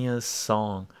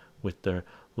song with their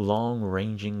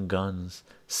long-ranging guns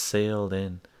sailed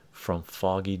in from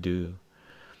foggy dew.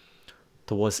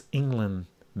 'Twas England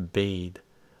bade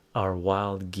our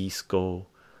wild geese go,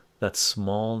 that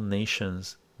small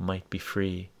nations might be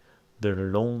free. Their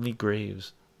lonely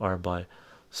graves are by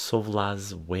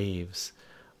Sovla's waves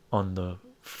on the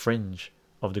fringe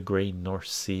of the great North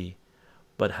Sea.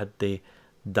 But had they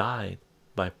died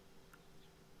by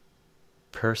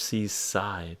Percy's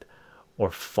side,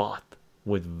 or fought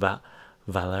with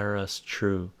Valera's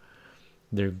true,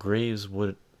 their graves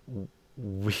would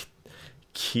we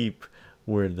keep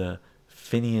where the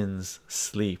Fenians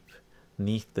sleep,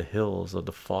 'neath the hills of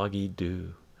the foggy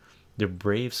dew. Their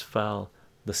braves fell,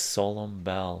 the solemn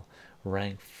bell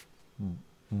rang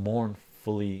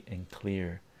mournfully and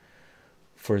clear,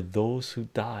 for those who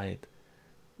died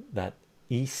that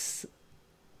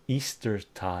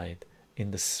Eastertide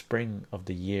in the spring of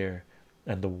the year,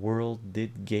 and the world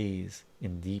did gaze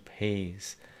in deep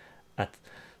haze at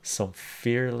some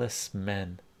fearless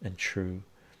men and true,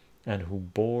 and who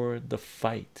bore the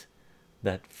fight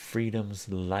that freedom's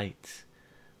light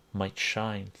might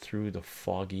shine through the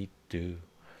foggy dew.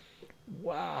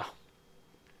 Wow.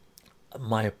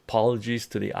 My apologies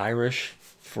to the Irish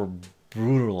for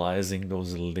brutalizing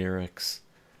those lyrics.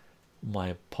 My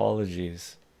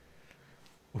apologies.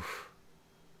 Oof.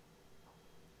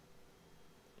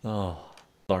 Oh,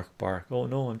 Lark bark. Oh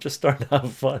no, I'm just starting to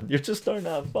have fun. You're just starting to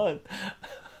have fun.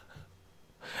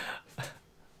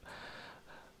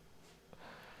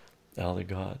 Elder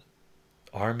God.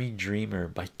 Army Dreamer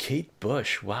by Kate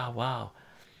Bush. Wow, wow.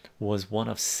 Was one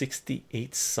of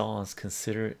 68 songs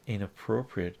considered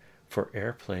inappropriate for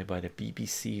airplay by the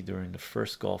BBC during the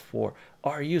first Gulf War.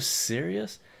 Are you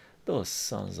serious? Those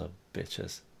sons of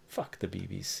bitches. Fuck the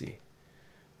BBC,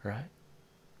 right?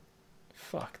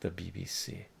 Fuck the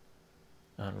BBC.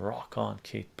 And rock on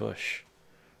Kate Bush,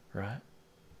 right?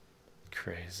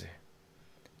 Crazy.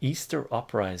 Easter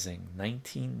Uprising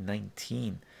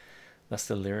 1919. That's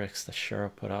the lyrics that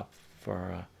Shara put up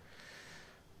for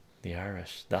the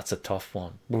Irish. That's a tough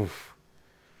one. Boof.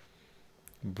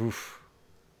 Boof.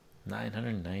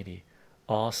 990.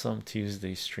 Awesome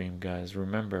Tuesday stream, guys.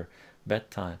 Remember,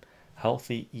 bedtime,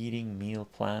 healthy eating, meal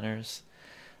planners,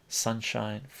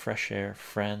 sunshine, fresh air,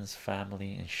 friends,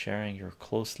 family, and sharing your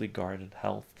closely guarded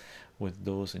health with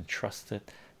those entrusted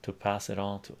to pass it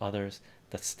on to others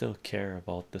that still care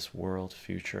about this world's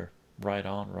future. Right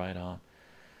on, right on.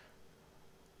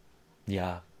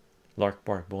 Yeah, Lark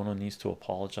Bark. Bono needs to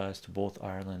apologize to both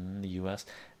Ireland and the US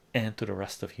and to the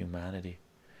rest of humanity.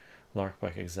 Lark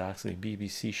Bark, exactly.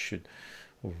 BBC should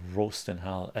roast in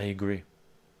hell. I agree.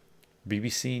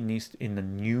 BBC needs to, in the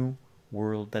new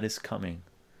world that is coming,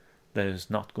 that is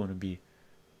not going to be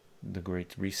the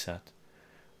Great Reset.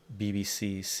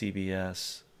 BBC,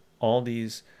 CBS, all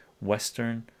these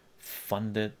Western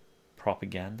funded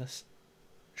propagandists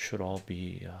should all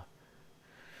be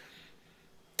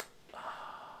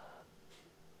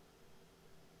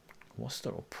what's the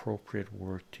appropriate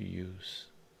word to use?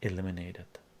 Eliminated.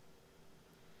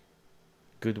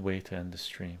 Good way to end the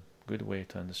stream. Good way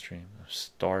to end the stream. I'm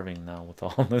starving now with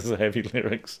all those heavy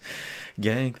lyrics.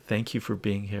 Gang, thank you for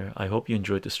being here. I hope you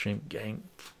enjoyed the stream, gang.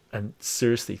 And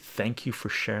seriously, thank you for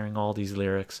sharing all these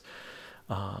lyrics,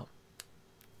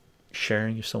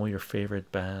 sharing some of your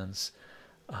favorite bands,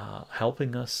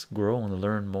 helping us grow and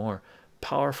learn more.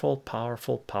 Powerful,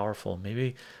 powerful, powerful.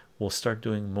 Maybe we'll start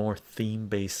doing more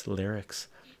theme-based lyrics.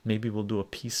 Maybe we'll do a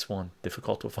peace one.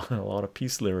 Difficult to find a lot of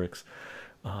peace lyrics,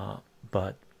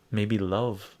 but maybe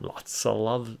love, lots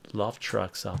of love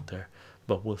tracks out there.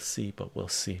 But we'll see. But we'll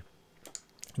see.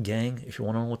 Gang, if you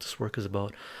want to know what this work is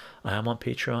about, I am on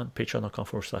Patreon,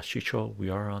 patreon.com/chycho. We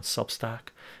are on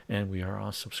Substack, and we are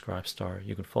on Subscribestar.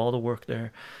 You can follow the work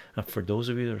there. And for those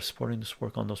of you that are supporting this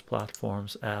work on those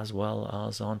platforms, as well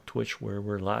as on Twitch, where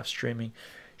we're live streaming,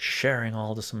 sharing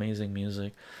all this amazing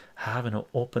music, having an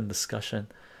open discussion,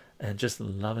 and just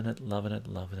loving it, loving it,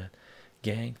 loving it.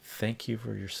 Gang, thank you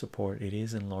for your support. It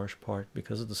is in large part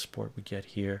because of the support we get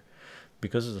here,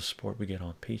 because of the support we get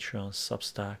on Patreon,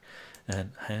 Substack,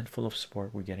 and a handful of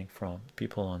support we're getting from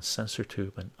people on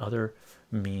CensorTube and other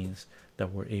means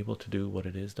that we're able to do what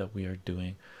it is that we are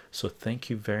doing. So thank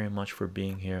you very much for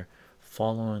being here,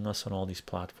 following us on all these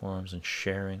platforms, and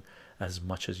sharing as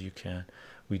much as you can.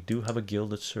 We do have a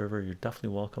gilded server. You're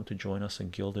definitely welcome to join us in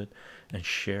gilded and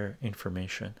share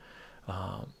information.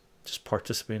 Just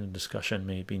participate in the discussion,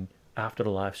 maybe after the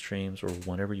live streams or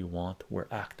whenever you want. We're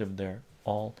active there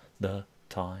all the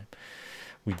time.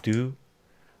 We do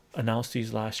announce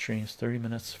these live streams 30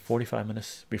 minutes 45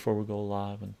 minutes before we go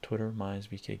live on Twitter, Minds,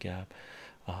 VK Gap,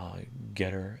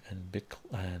 Getter, and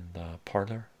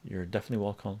Parler. You're definitely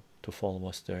welcome to follow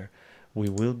us there. We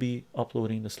will be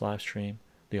uploading this live stream,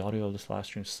 the audio of this live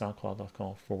stream,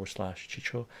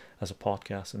 soundcloud.com/chycho as a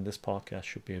podcast, and this podcast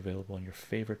should be available on your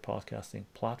favorite podcasting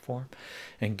platform.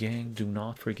 And gang, do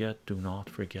not forget,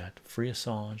 free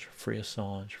Assange, free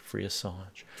Assange, free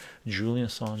Assange. Julian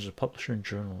Assange is a publisher and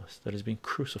journalist that is being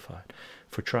crucified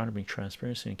for trying to bring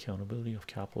transparency and accountability of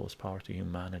capitalist power to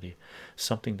humanity,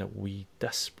 something that we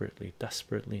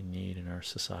desperately need in our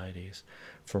societies.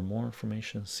 For more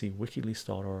information, see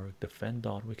wikileaks.org,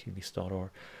 defend.wikileaks.org,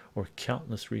 or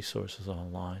countless resources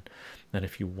online. And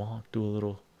if you want, do a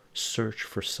little search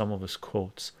for some of his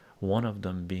quotes, one of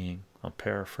them being, I'm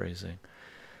paraphrasing,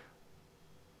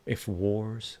 if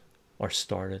wars are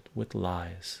started with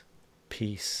lies,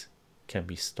 peace can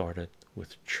be started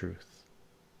with truth.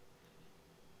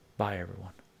 Bye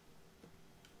everyone.